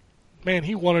 Man,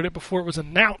 he wanted it before it was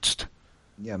announced.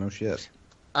 Yeah, no shit.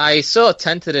 I saw a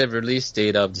tentative release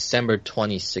date of December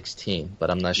 2016, but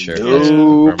I'm not sure if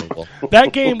No. that's confirmable.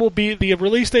 That game will be, the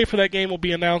release date for that game will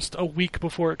be announced a week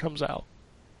before it comes out.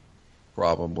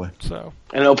 Probably. So,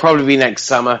 And it'll probably be next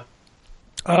summer.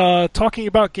 talking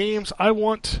about games, I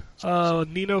want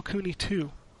Ni no Kuni 2.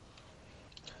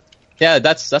 Yeah,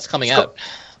 that's coming out.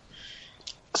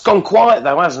 It's gone quiet,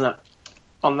 though, hasn't it?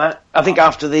 On that. I think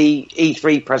after the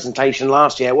E3 presentation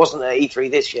last year. It wasn't at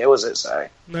E3 this year, was it? So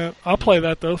No, I'll play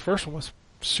that though. The first one was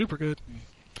super good.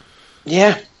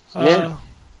 yeah. Yeah.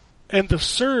 And the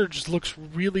Surge looks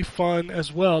really fun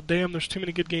as well. Damn, there's too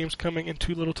many good games coming in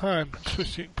too little time.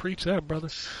 Preach that, brother.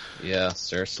 Yeah,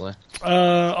 seriously.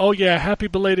 Oh yeah, happy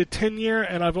belated 10 year,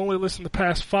 and I've only listened to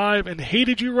past 5 and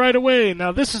hated you right away.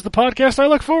 Now this is the podcast I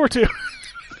look forward to.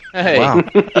 Hey, Wow.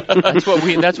 that's what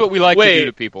we like to Wait. do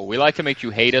to people. We like to make you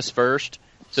hate us first,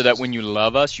 so that when you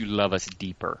love us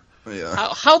deeper. Yeah.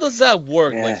 How does that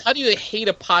work? Yeah. Like, how do you hate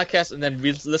a podcast and then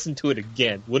listen to it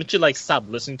again? Wouldn't you stop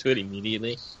listening to it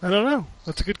immediately? I don't know.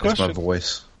 That's a good That's question. my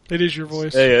voice. It is your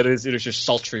voice. Hey, it is your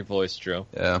sultry voice, Drew.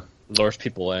 Yeah. Lures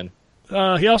people in.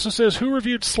 He also says, who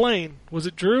reviewed Slain? Was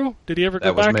it Drew? Did he ever go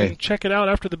That was back me. and check it out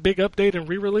after the big update and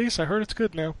re-release? I heard it's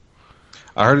good now.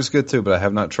 I heard it's good too, but I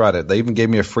have not tried it. They even gave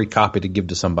me a free copy to give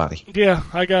to somebody. Yeah,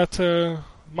 I got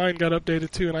mine got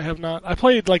updated too, and I have not. I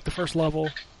played like the first level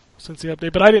since the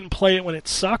update, but I didn't play it when it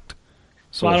sucked,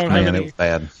 so I don't have Man, it any. was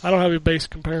bad. I don't have a base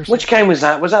comparison. Which game was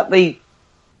that? Was that the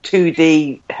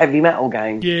 2D heavy metal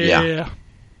game? Yeah, Yeah.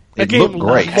 that It game looked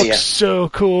great, looks Yeah. so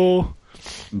cool.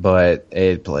 but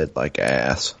it played like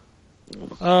ass.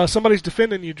 Somebody's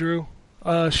defending you, Drew.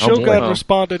 Shogun boy.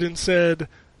 responded and said,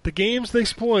 "The games they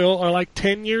spoil are like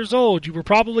 10 years old. You were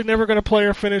probably never going to play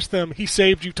or finish them. He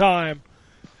saved you time."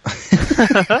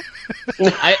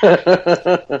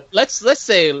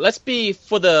 Let's be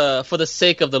for the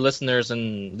sake of the listeners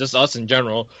and just us in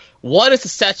general. What is the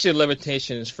statute of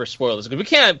limitations for spoilers? Because we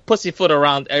can't pussyfoot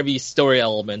around every story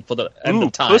element for the end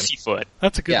of time. Pussyfoot.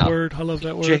 That's a good Yeah. word. I love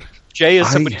that word. Jay is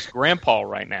somebody's grandpa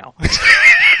right now. That's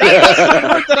a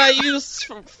word that I use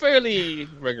fairly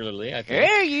regularly. I think.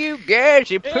 Hey, you guys,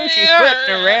 you pussyfooting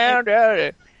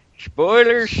around.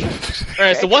 Spoilers. All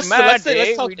right, so what's the let's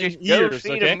talk we just in go years,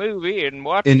 see okay? the movie and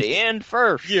watch In- the end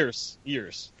first. Years.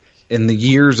 In the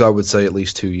years, I would say at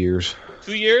least 2 years.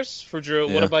 2 years for Drew.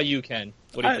 What Yeah. about you, Ken?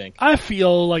 What do you think? I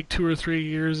feel like 2 or 3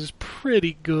 years is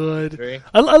pretty good. 3?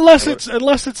 Unless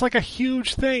it's like a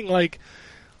huge thing, like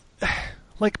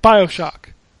BioShock.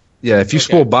 Yeah, if you Okay.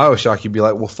 spoil BioShock, you'd be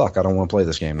like, well, fuck, I don't want to play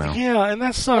this game now. Yeah, and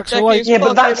that sucks. That So, like, game's Yeah, but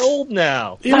fucking that's- old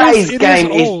now. That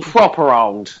game old. is proper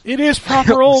old. It is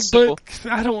proper old, So-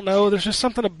 but I don't know. There's just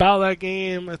something about that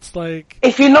game. It's like,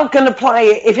 If you're not going to play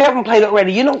it, if you haven't played it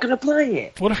already, you're not going to play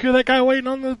it. what if you're that guy waiting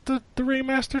on the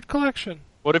remastered collection?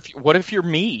 What if you're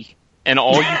me and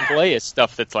all you play is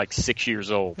stuff that's like 6 years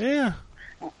old? Yeah.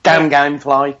 Damn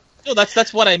Gamefly. No,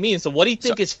 that's what I mean. So what do you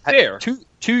think is fair?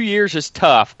 2 years is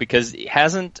tough because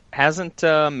hasn't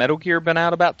Metal Gear been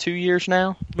out about 2 years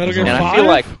now? Metal Gear And 5? I feel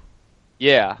like,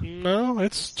 yeah, No,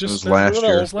 it's just was last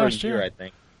year. It's last year. I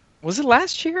think. Was it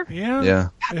last year? Yeah. Yeah.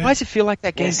 Yeah. Why does it feel like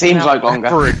that game? It seems came out like longer.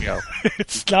 forever ago?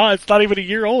 It's not even a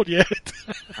year old yet.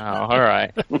 Oh, all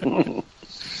right.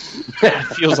 It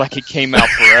feels like it came out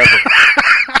forever.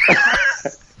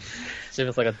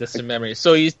 Seems like a distant memory.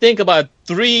 So you think about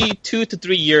 2 to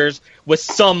 3 years with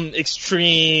some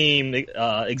extreme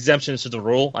exemptions to the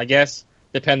rule, I guess,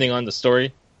 depending on the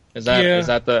story. Is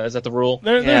that the rule?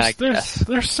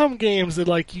 There's some games that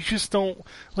like you just don't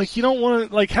like. You don't want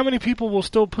to like. How many people will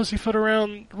still pussyfoot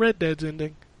around Red Dead's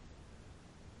ending?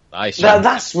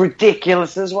 That's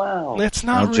ridiculous as well. It's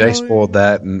not. Well, Jay really... spoiled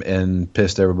that and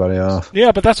pissed everybody off.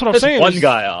 Yeah, but that's what I'm Pissed saying. one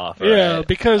guy off. Yeah, right?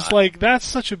 because like that's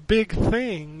such a big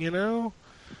thing, you know.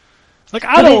 Like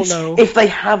I don't know if they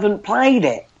haven't played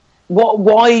it. What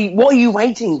are you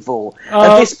waiting for?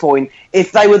 At this point,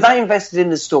 if they were that invested in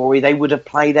the story, they would have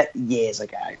played it years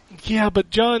ago. Yeah, but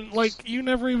John, like, you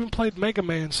never even played Mega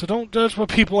Man, so don't judge what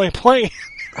people ain't playing.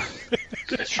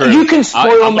 It's true. You can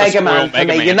spoil Mega Man for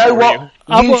me. You know what?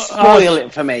 You spoil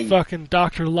it for me. Fucking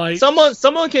Dr. Light.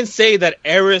 Someone can say that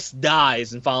Aeris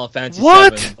dies in Final Fantasy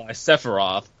What? VII by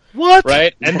Sephiroth. What?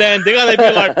 Right? And then they're gonna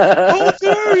be like, how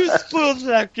dare you spoil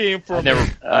that game for me?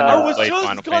 I was played just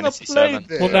Final gonna Fantasy play VII.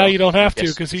 this. Well, now you don't have to,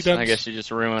 because he doesn't. I guess you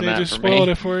just ruined They that just for spoiled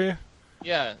me. it for you.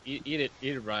 Yeah, eat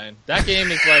it, Ryan. That game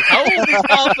is like, how old is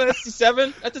Final Fantasy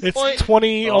VII at this It's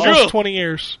point? almost True. 20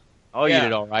 years. Oh, Yeah. you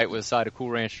did all right with a side of Cool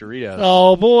Ranch Doritos.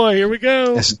 Oh, boy, here we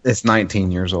go. It's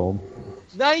 19 years old.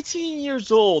 19 years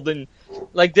old, and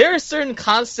like there are certain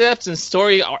concepts and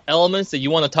story elements that you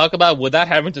want to talk about without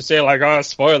having to say like, oh,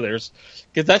 spoilers,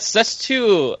 because that's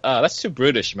too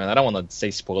brutish, man. I don't want to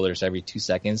say spoilers every 2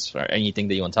 seconds for anything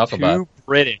that you want to talk about. Too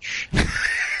British.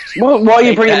 What are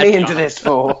you bringing me into this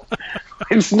for?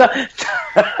 It's not.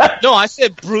 No, I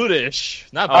said brutish,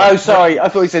 not. Oh, sorry. I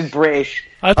thought you said British.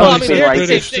 I Oh, thought I you mean, said they're the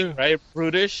British, same too. thing, right?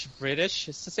 British,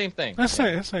 it's the same thing. That's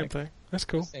the same thing. That's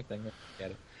cool. Same thing.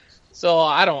 Get it. So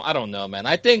I don't know, man.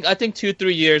 I think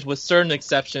 2-3 years with certain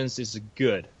exceptions is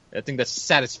good. I think that's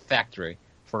satisfactory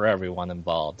for everyone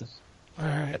involved. All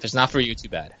right. If it's not for you, too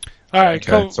bad. All right,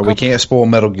 So we can't spoil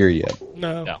Metal Gear yet.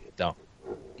 No. No, don't.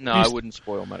 No, I wouldn't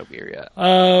spoil Metal Gear yet.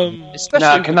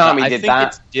 Especially Konami I did think that.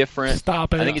 it's different.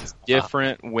 Stop it. I think it's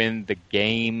different when the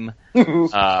game,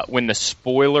 when the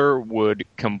spoiler would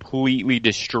completely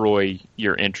destroy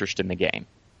your interest in the game.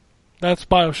 That's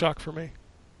BioShock for me.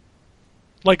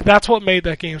 Like, that's what made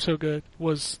that game so good,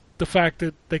 was the fact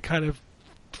that they kind of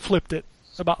flipped it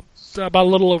about a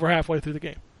little over halfway through the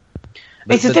game.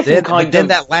 It's a different kind of. Then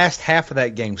that last half of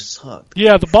that game sucked.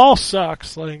 Yeah, the ball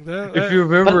sucks. Like that. If you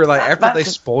remember, like after they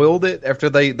spoiled it, after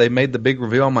they made the big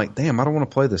reveal, I'm like, damn, I don't want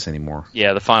to play this anymore.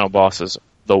 Yeah, the final boss is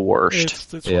the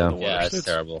worst. It's Yeah. one of the Yeah, worst. it's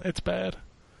terrible. It's bad.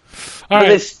 But All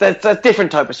right. that's a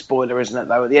different type of spoiler, isn't it?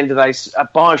 Though at the end of the day,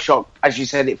 Bioshock, as you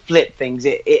said, it flipped things.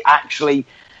 It actually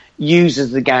uses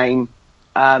the game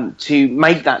to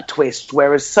make that twist,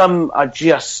 whereas some are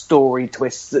just story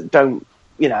twists that don't.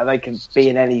 You know, they can be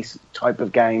in any type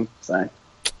of game. So,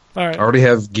 All right. I already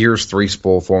have Gears 3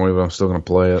 spoiled for me, but I'm still going to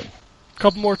play it.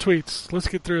 Couple more tweets. Let's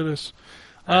get through this.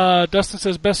 Dustin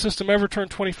says, best system ever turned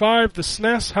 25, the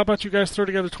SNES. How about you guys throw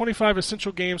together 25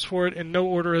 essential games for it in no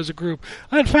order as a group?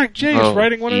 In fact, Jay is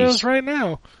writing one of those right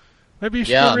now. Maybe you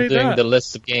should Yeah, I'm read doing that. the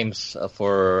list of games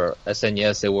for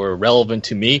SNES that were relevant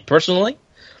to me personally.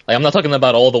 Like, I'm not talking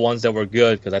about all the ones that were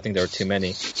good, because I think there were too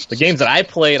many. The games that I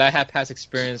played, I have past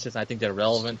experiences, and I think they're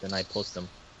relevant, and I post them.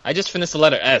 I just finished the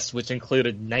letter S, which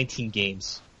included 19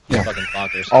 games. Yeah. Fucking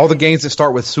bonkers. All the games that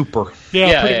start with Super.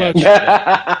 Yeah, pretty much.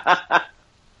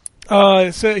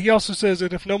 Yeah. He also says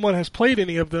that if no one has played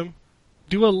any of them,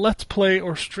 do a let's play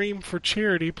or stream for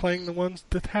charity playing the ones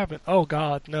that haven't. Oh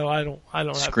God, no, I don't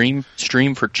have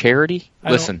Stream for charity?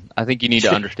 I Listen, I think you need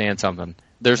to understand something.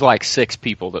 There's like 6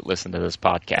 people that listen to this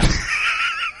podcast.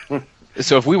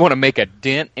 So if we want to make a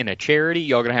dent in a charity,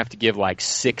 y'all gonna have to give like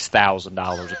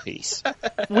 $6,000 a piece.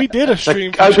 We did a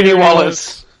stream for Open your charity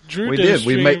wallets. once. Drew We did. A did.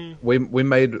 stream. We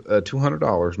made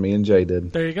 $200. Me and Jay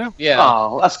did. There you go. Yeah.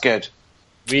 oh, that's good.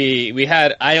 We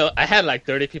had I had like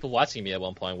 30 people watching me at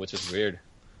one point, which was weird.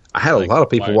 I had a Like, lot of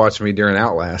people why- watching me during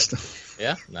Outlast.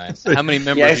 Yeah, nice. How many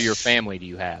members Yes. of your family do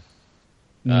you have?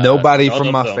 Nobody none from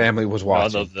of my them. family was None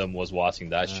watching. of them was watching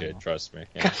that shit. Trust me.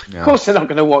 Yeah. Of course, they're not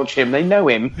going to watch him. They know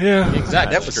him. Yeah.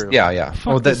 Exactly. That was yeah. Fuck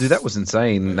Well, this. that was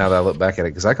insane. Now that I look back at it,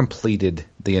 because I completed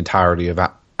the entirety of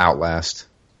Outlast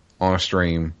on a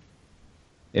stream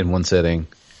in one sitting.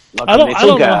 Like I a don't little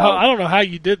know girl. I don't know how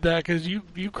you did that, because you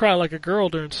cry like a girl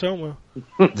during Soma.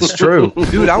 It's true,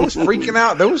 dude. I was freaking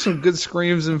out. There was some good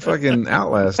screams in fucking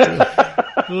Outlast. Too.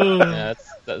 Yeah,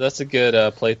 that's a good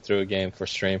playthrough game for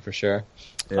stream for sure.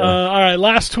 Yeah. All right,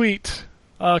 last tweet.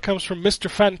 comes from Mr.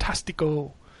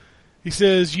 Fantastico. He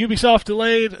says, Ubisoft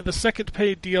delayed the second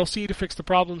paid DLC to fix the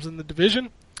problems in The Division.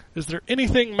 Is there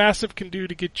anything Massive can do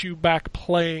to get you back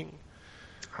playing?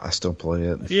 I still play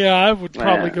it. Yeah, I would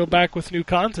probably go back with new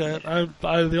content. The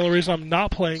only reason I'm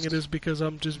not playing it is because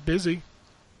I'm just busy.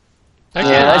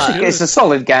 It's a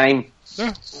solid game.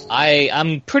 Yeah.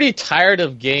 I'm pretty tired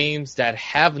of games that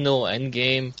have no end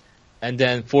game and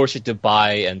then force you to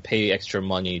buy and pay extra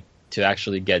money to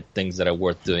actually get things that are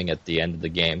worth doing at the end of the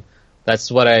game.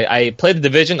 That's what I played The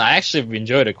Division. I actually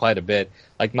enjoyed it quite a bit.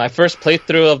 Like my first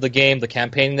playthrough of the game, the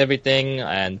campaign and everything,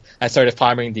 and I started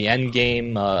farming the end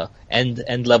game,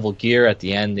 end level gear at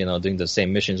the end, doing the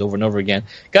same missions over and over again.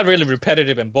 Got really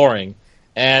repetitive and boring.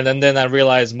 And then I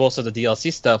realized most of the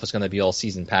DLC stuff was going to be all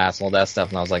season pass and all that stuff,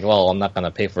 and I was like, well, I'm not going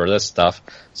to pay for this stuff.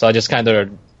 So I just kind of,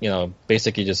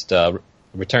 basically just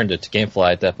returned it to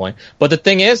GameFly at that point. But the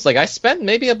thing is, like, I spent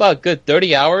maybe about a good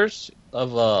 30 hours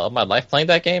of my life playing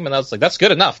that game, and I was like, that's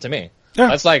good enough to me. Yeah.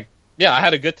 That's like, yeah, I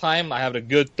had a good time. I had a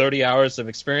good 30 hours of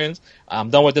experience. I'm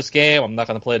done with this game. I'm not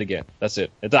going to play it again. That's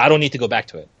it. I don't need to go back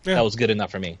to it. Yeah. That was good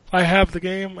enough for me. I have the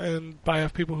game, and I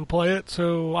have people who play it,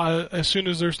 so as soon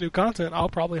as there's new content, I'll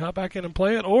probably hop back in and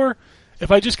play it. Or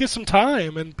if I just get some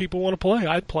time and people want to play,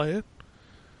 I'd play it.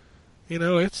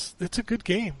 It's a good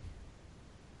game.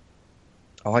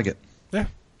 I like it. Yeah.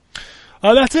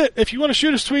 That's it. If you want to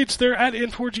shoot us tweets, they're at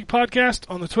N4G Podcast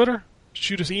on the Twitter.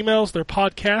 Shoot us emails. They're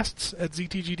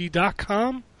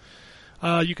podcasts@ztgd.com.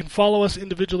 You can follow us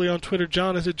individually on Twitter.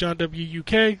 John is at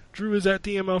JohnWUK. Drew is at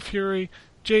DML Fury.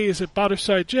 Jay is at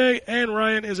BotterSideJ. And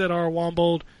Ryan is at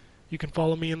R.Wombold. You can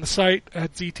follow me in the site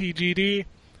at ZTGD.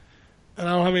 And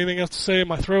I don't have anything else to say.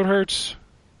 My throat hurts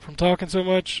from talking so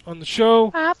much on the show.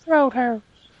 My throat hurts.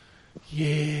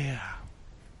 Yeah.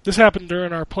 This happened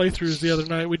during our playthroughs the other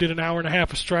night. We did an hour and a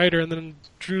half of Strider, and then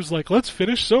Drew's like, let's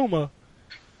finish Soma.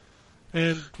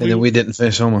 And then we didn't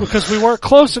finish Soma. Because we weren't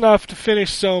close enough to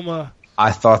finish Soma.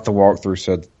 I thought the walkthrough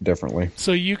said differently.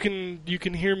 So you can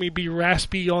hear me be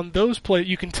raspy on those play.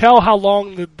 You can tell how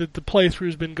long the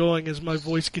playthrough's been going as my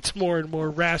voice gets more and more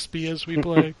raspy as we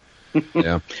play.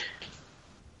 Yeah.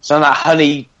 So that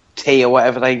honey tea or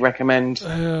whatever they recommend.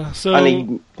 So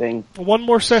honey thing. One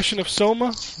more session of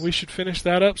Soma. We should finish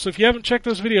that up. So if you haven't checked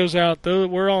those videos out, though,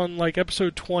 we're on like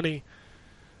episode 20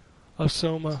 of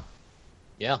Soma.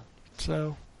 Yeah.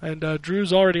 So, and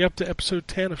Drew's already up to episode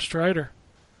 10 of Strider.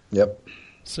 Yep.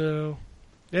 So,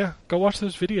 yeah, go watch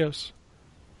those videos.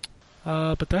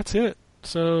 But that's it.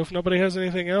 So if nobody has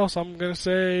anything else, I'm going to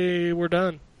say we're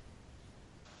done.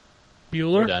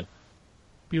 Bueller? We're done.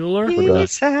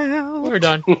 Bueller? We're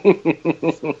done.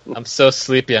 I'm so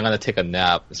sleepy, I'm going to take a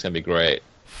nap. It's going to be great.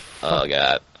 Oh,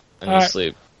 God. I'm going to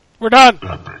sleep. We're done.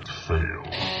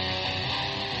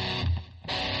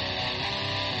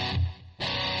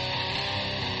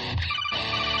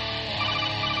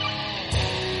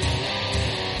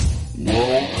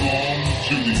 Welcome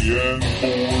to the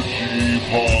N4G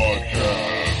Podcast.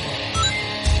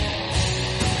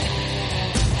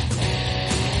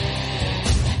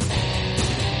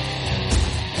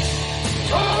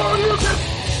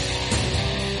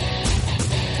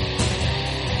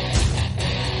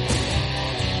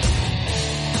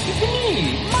 It's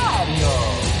me, Mario.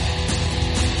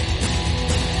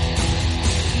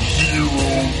 Zero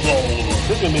tolerance.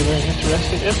 This is going to be a very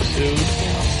interesting episode.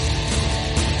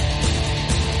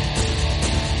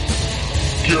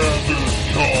 Gather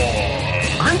time.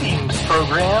 Greetings,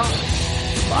 programs.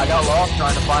 I got lost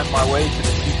trying to find my way to the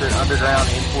secret underground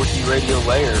N4G Radio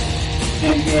lair. The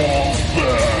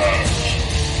Wombat.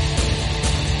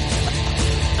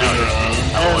 And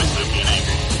I'm always so being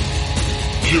angry.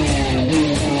 Killer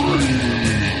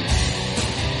Wolverine.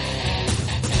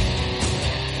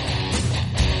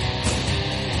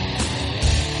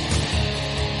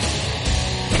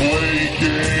 Play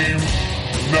games,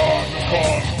 not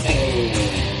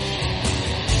consoles.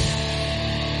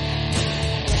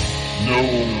 No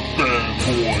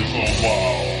fanboys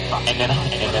allowed. And then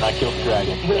I killed the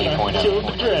dragon. 8.0. Killed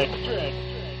the dragon.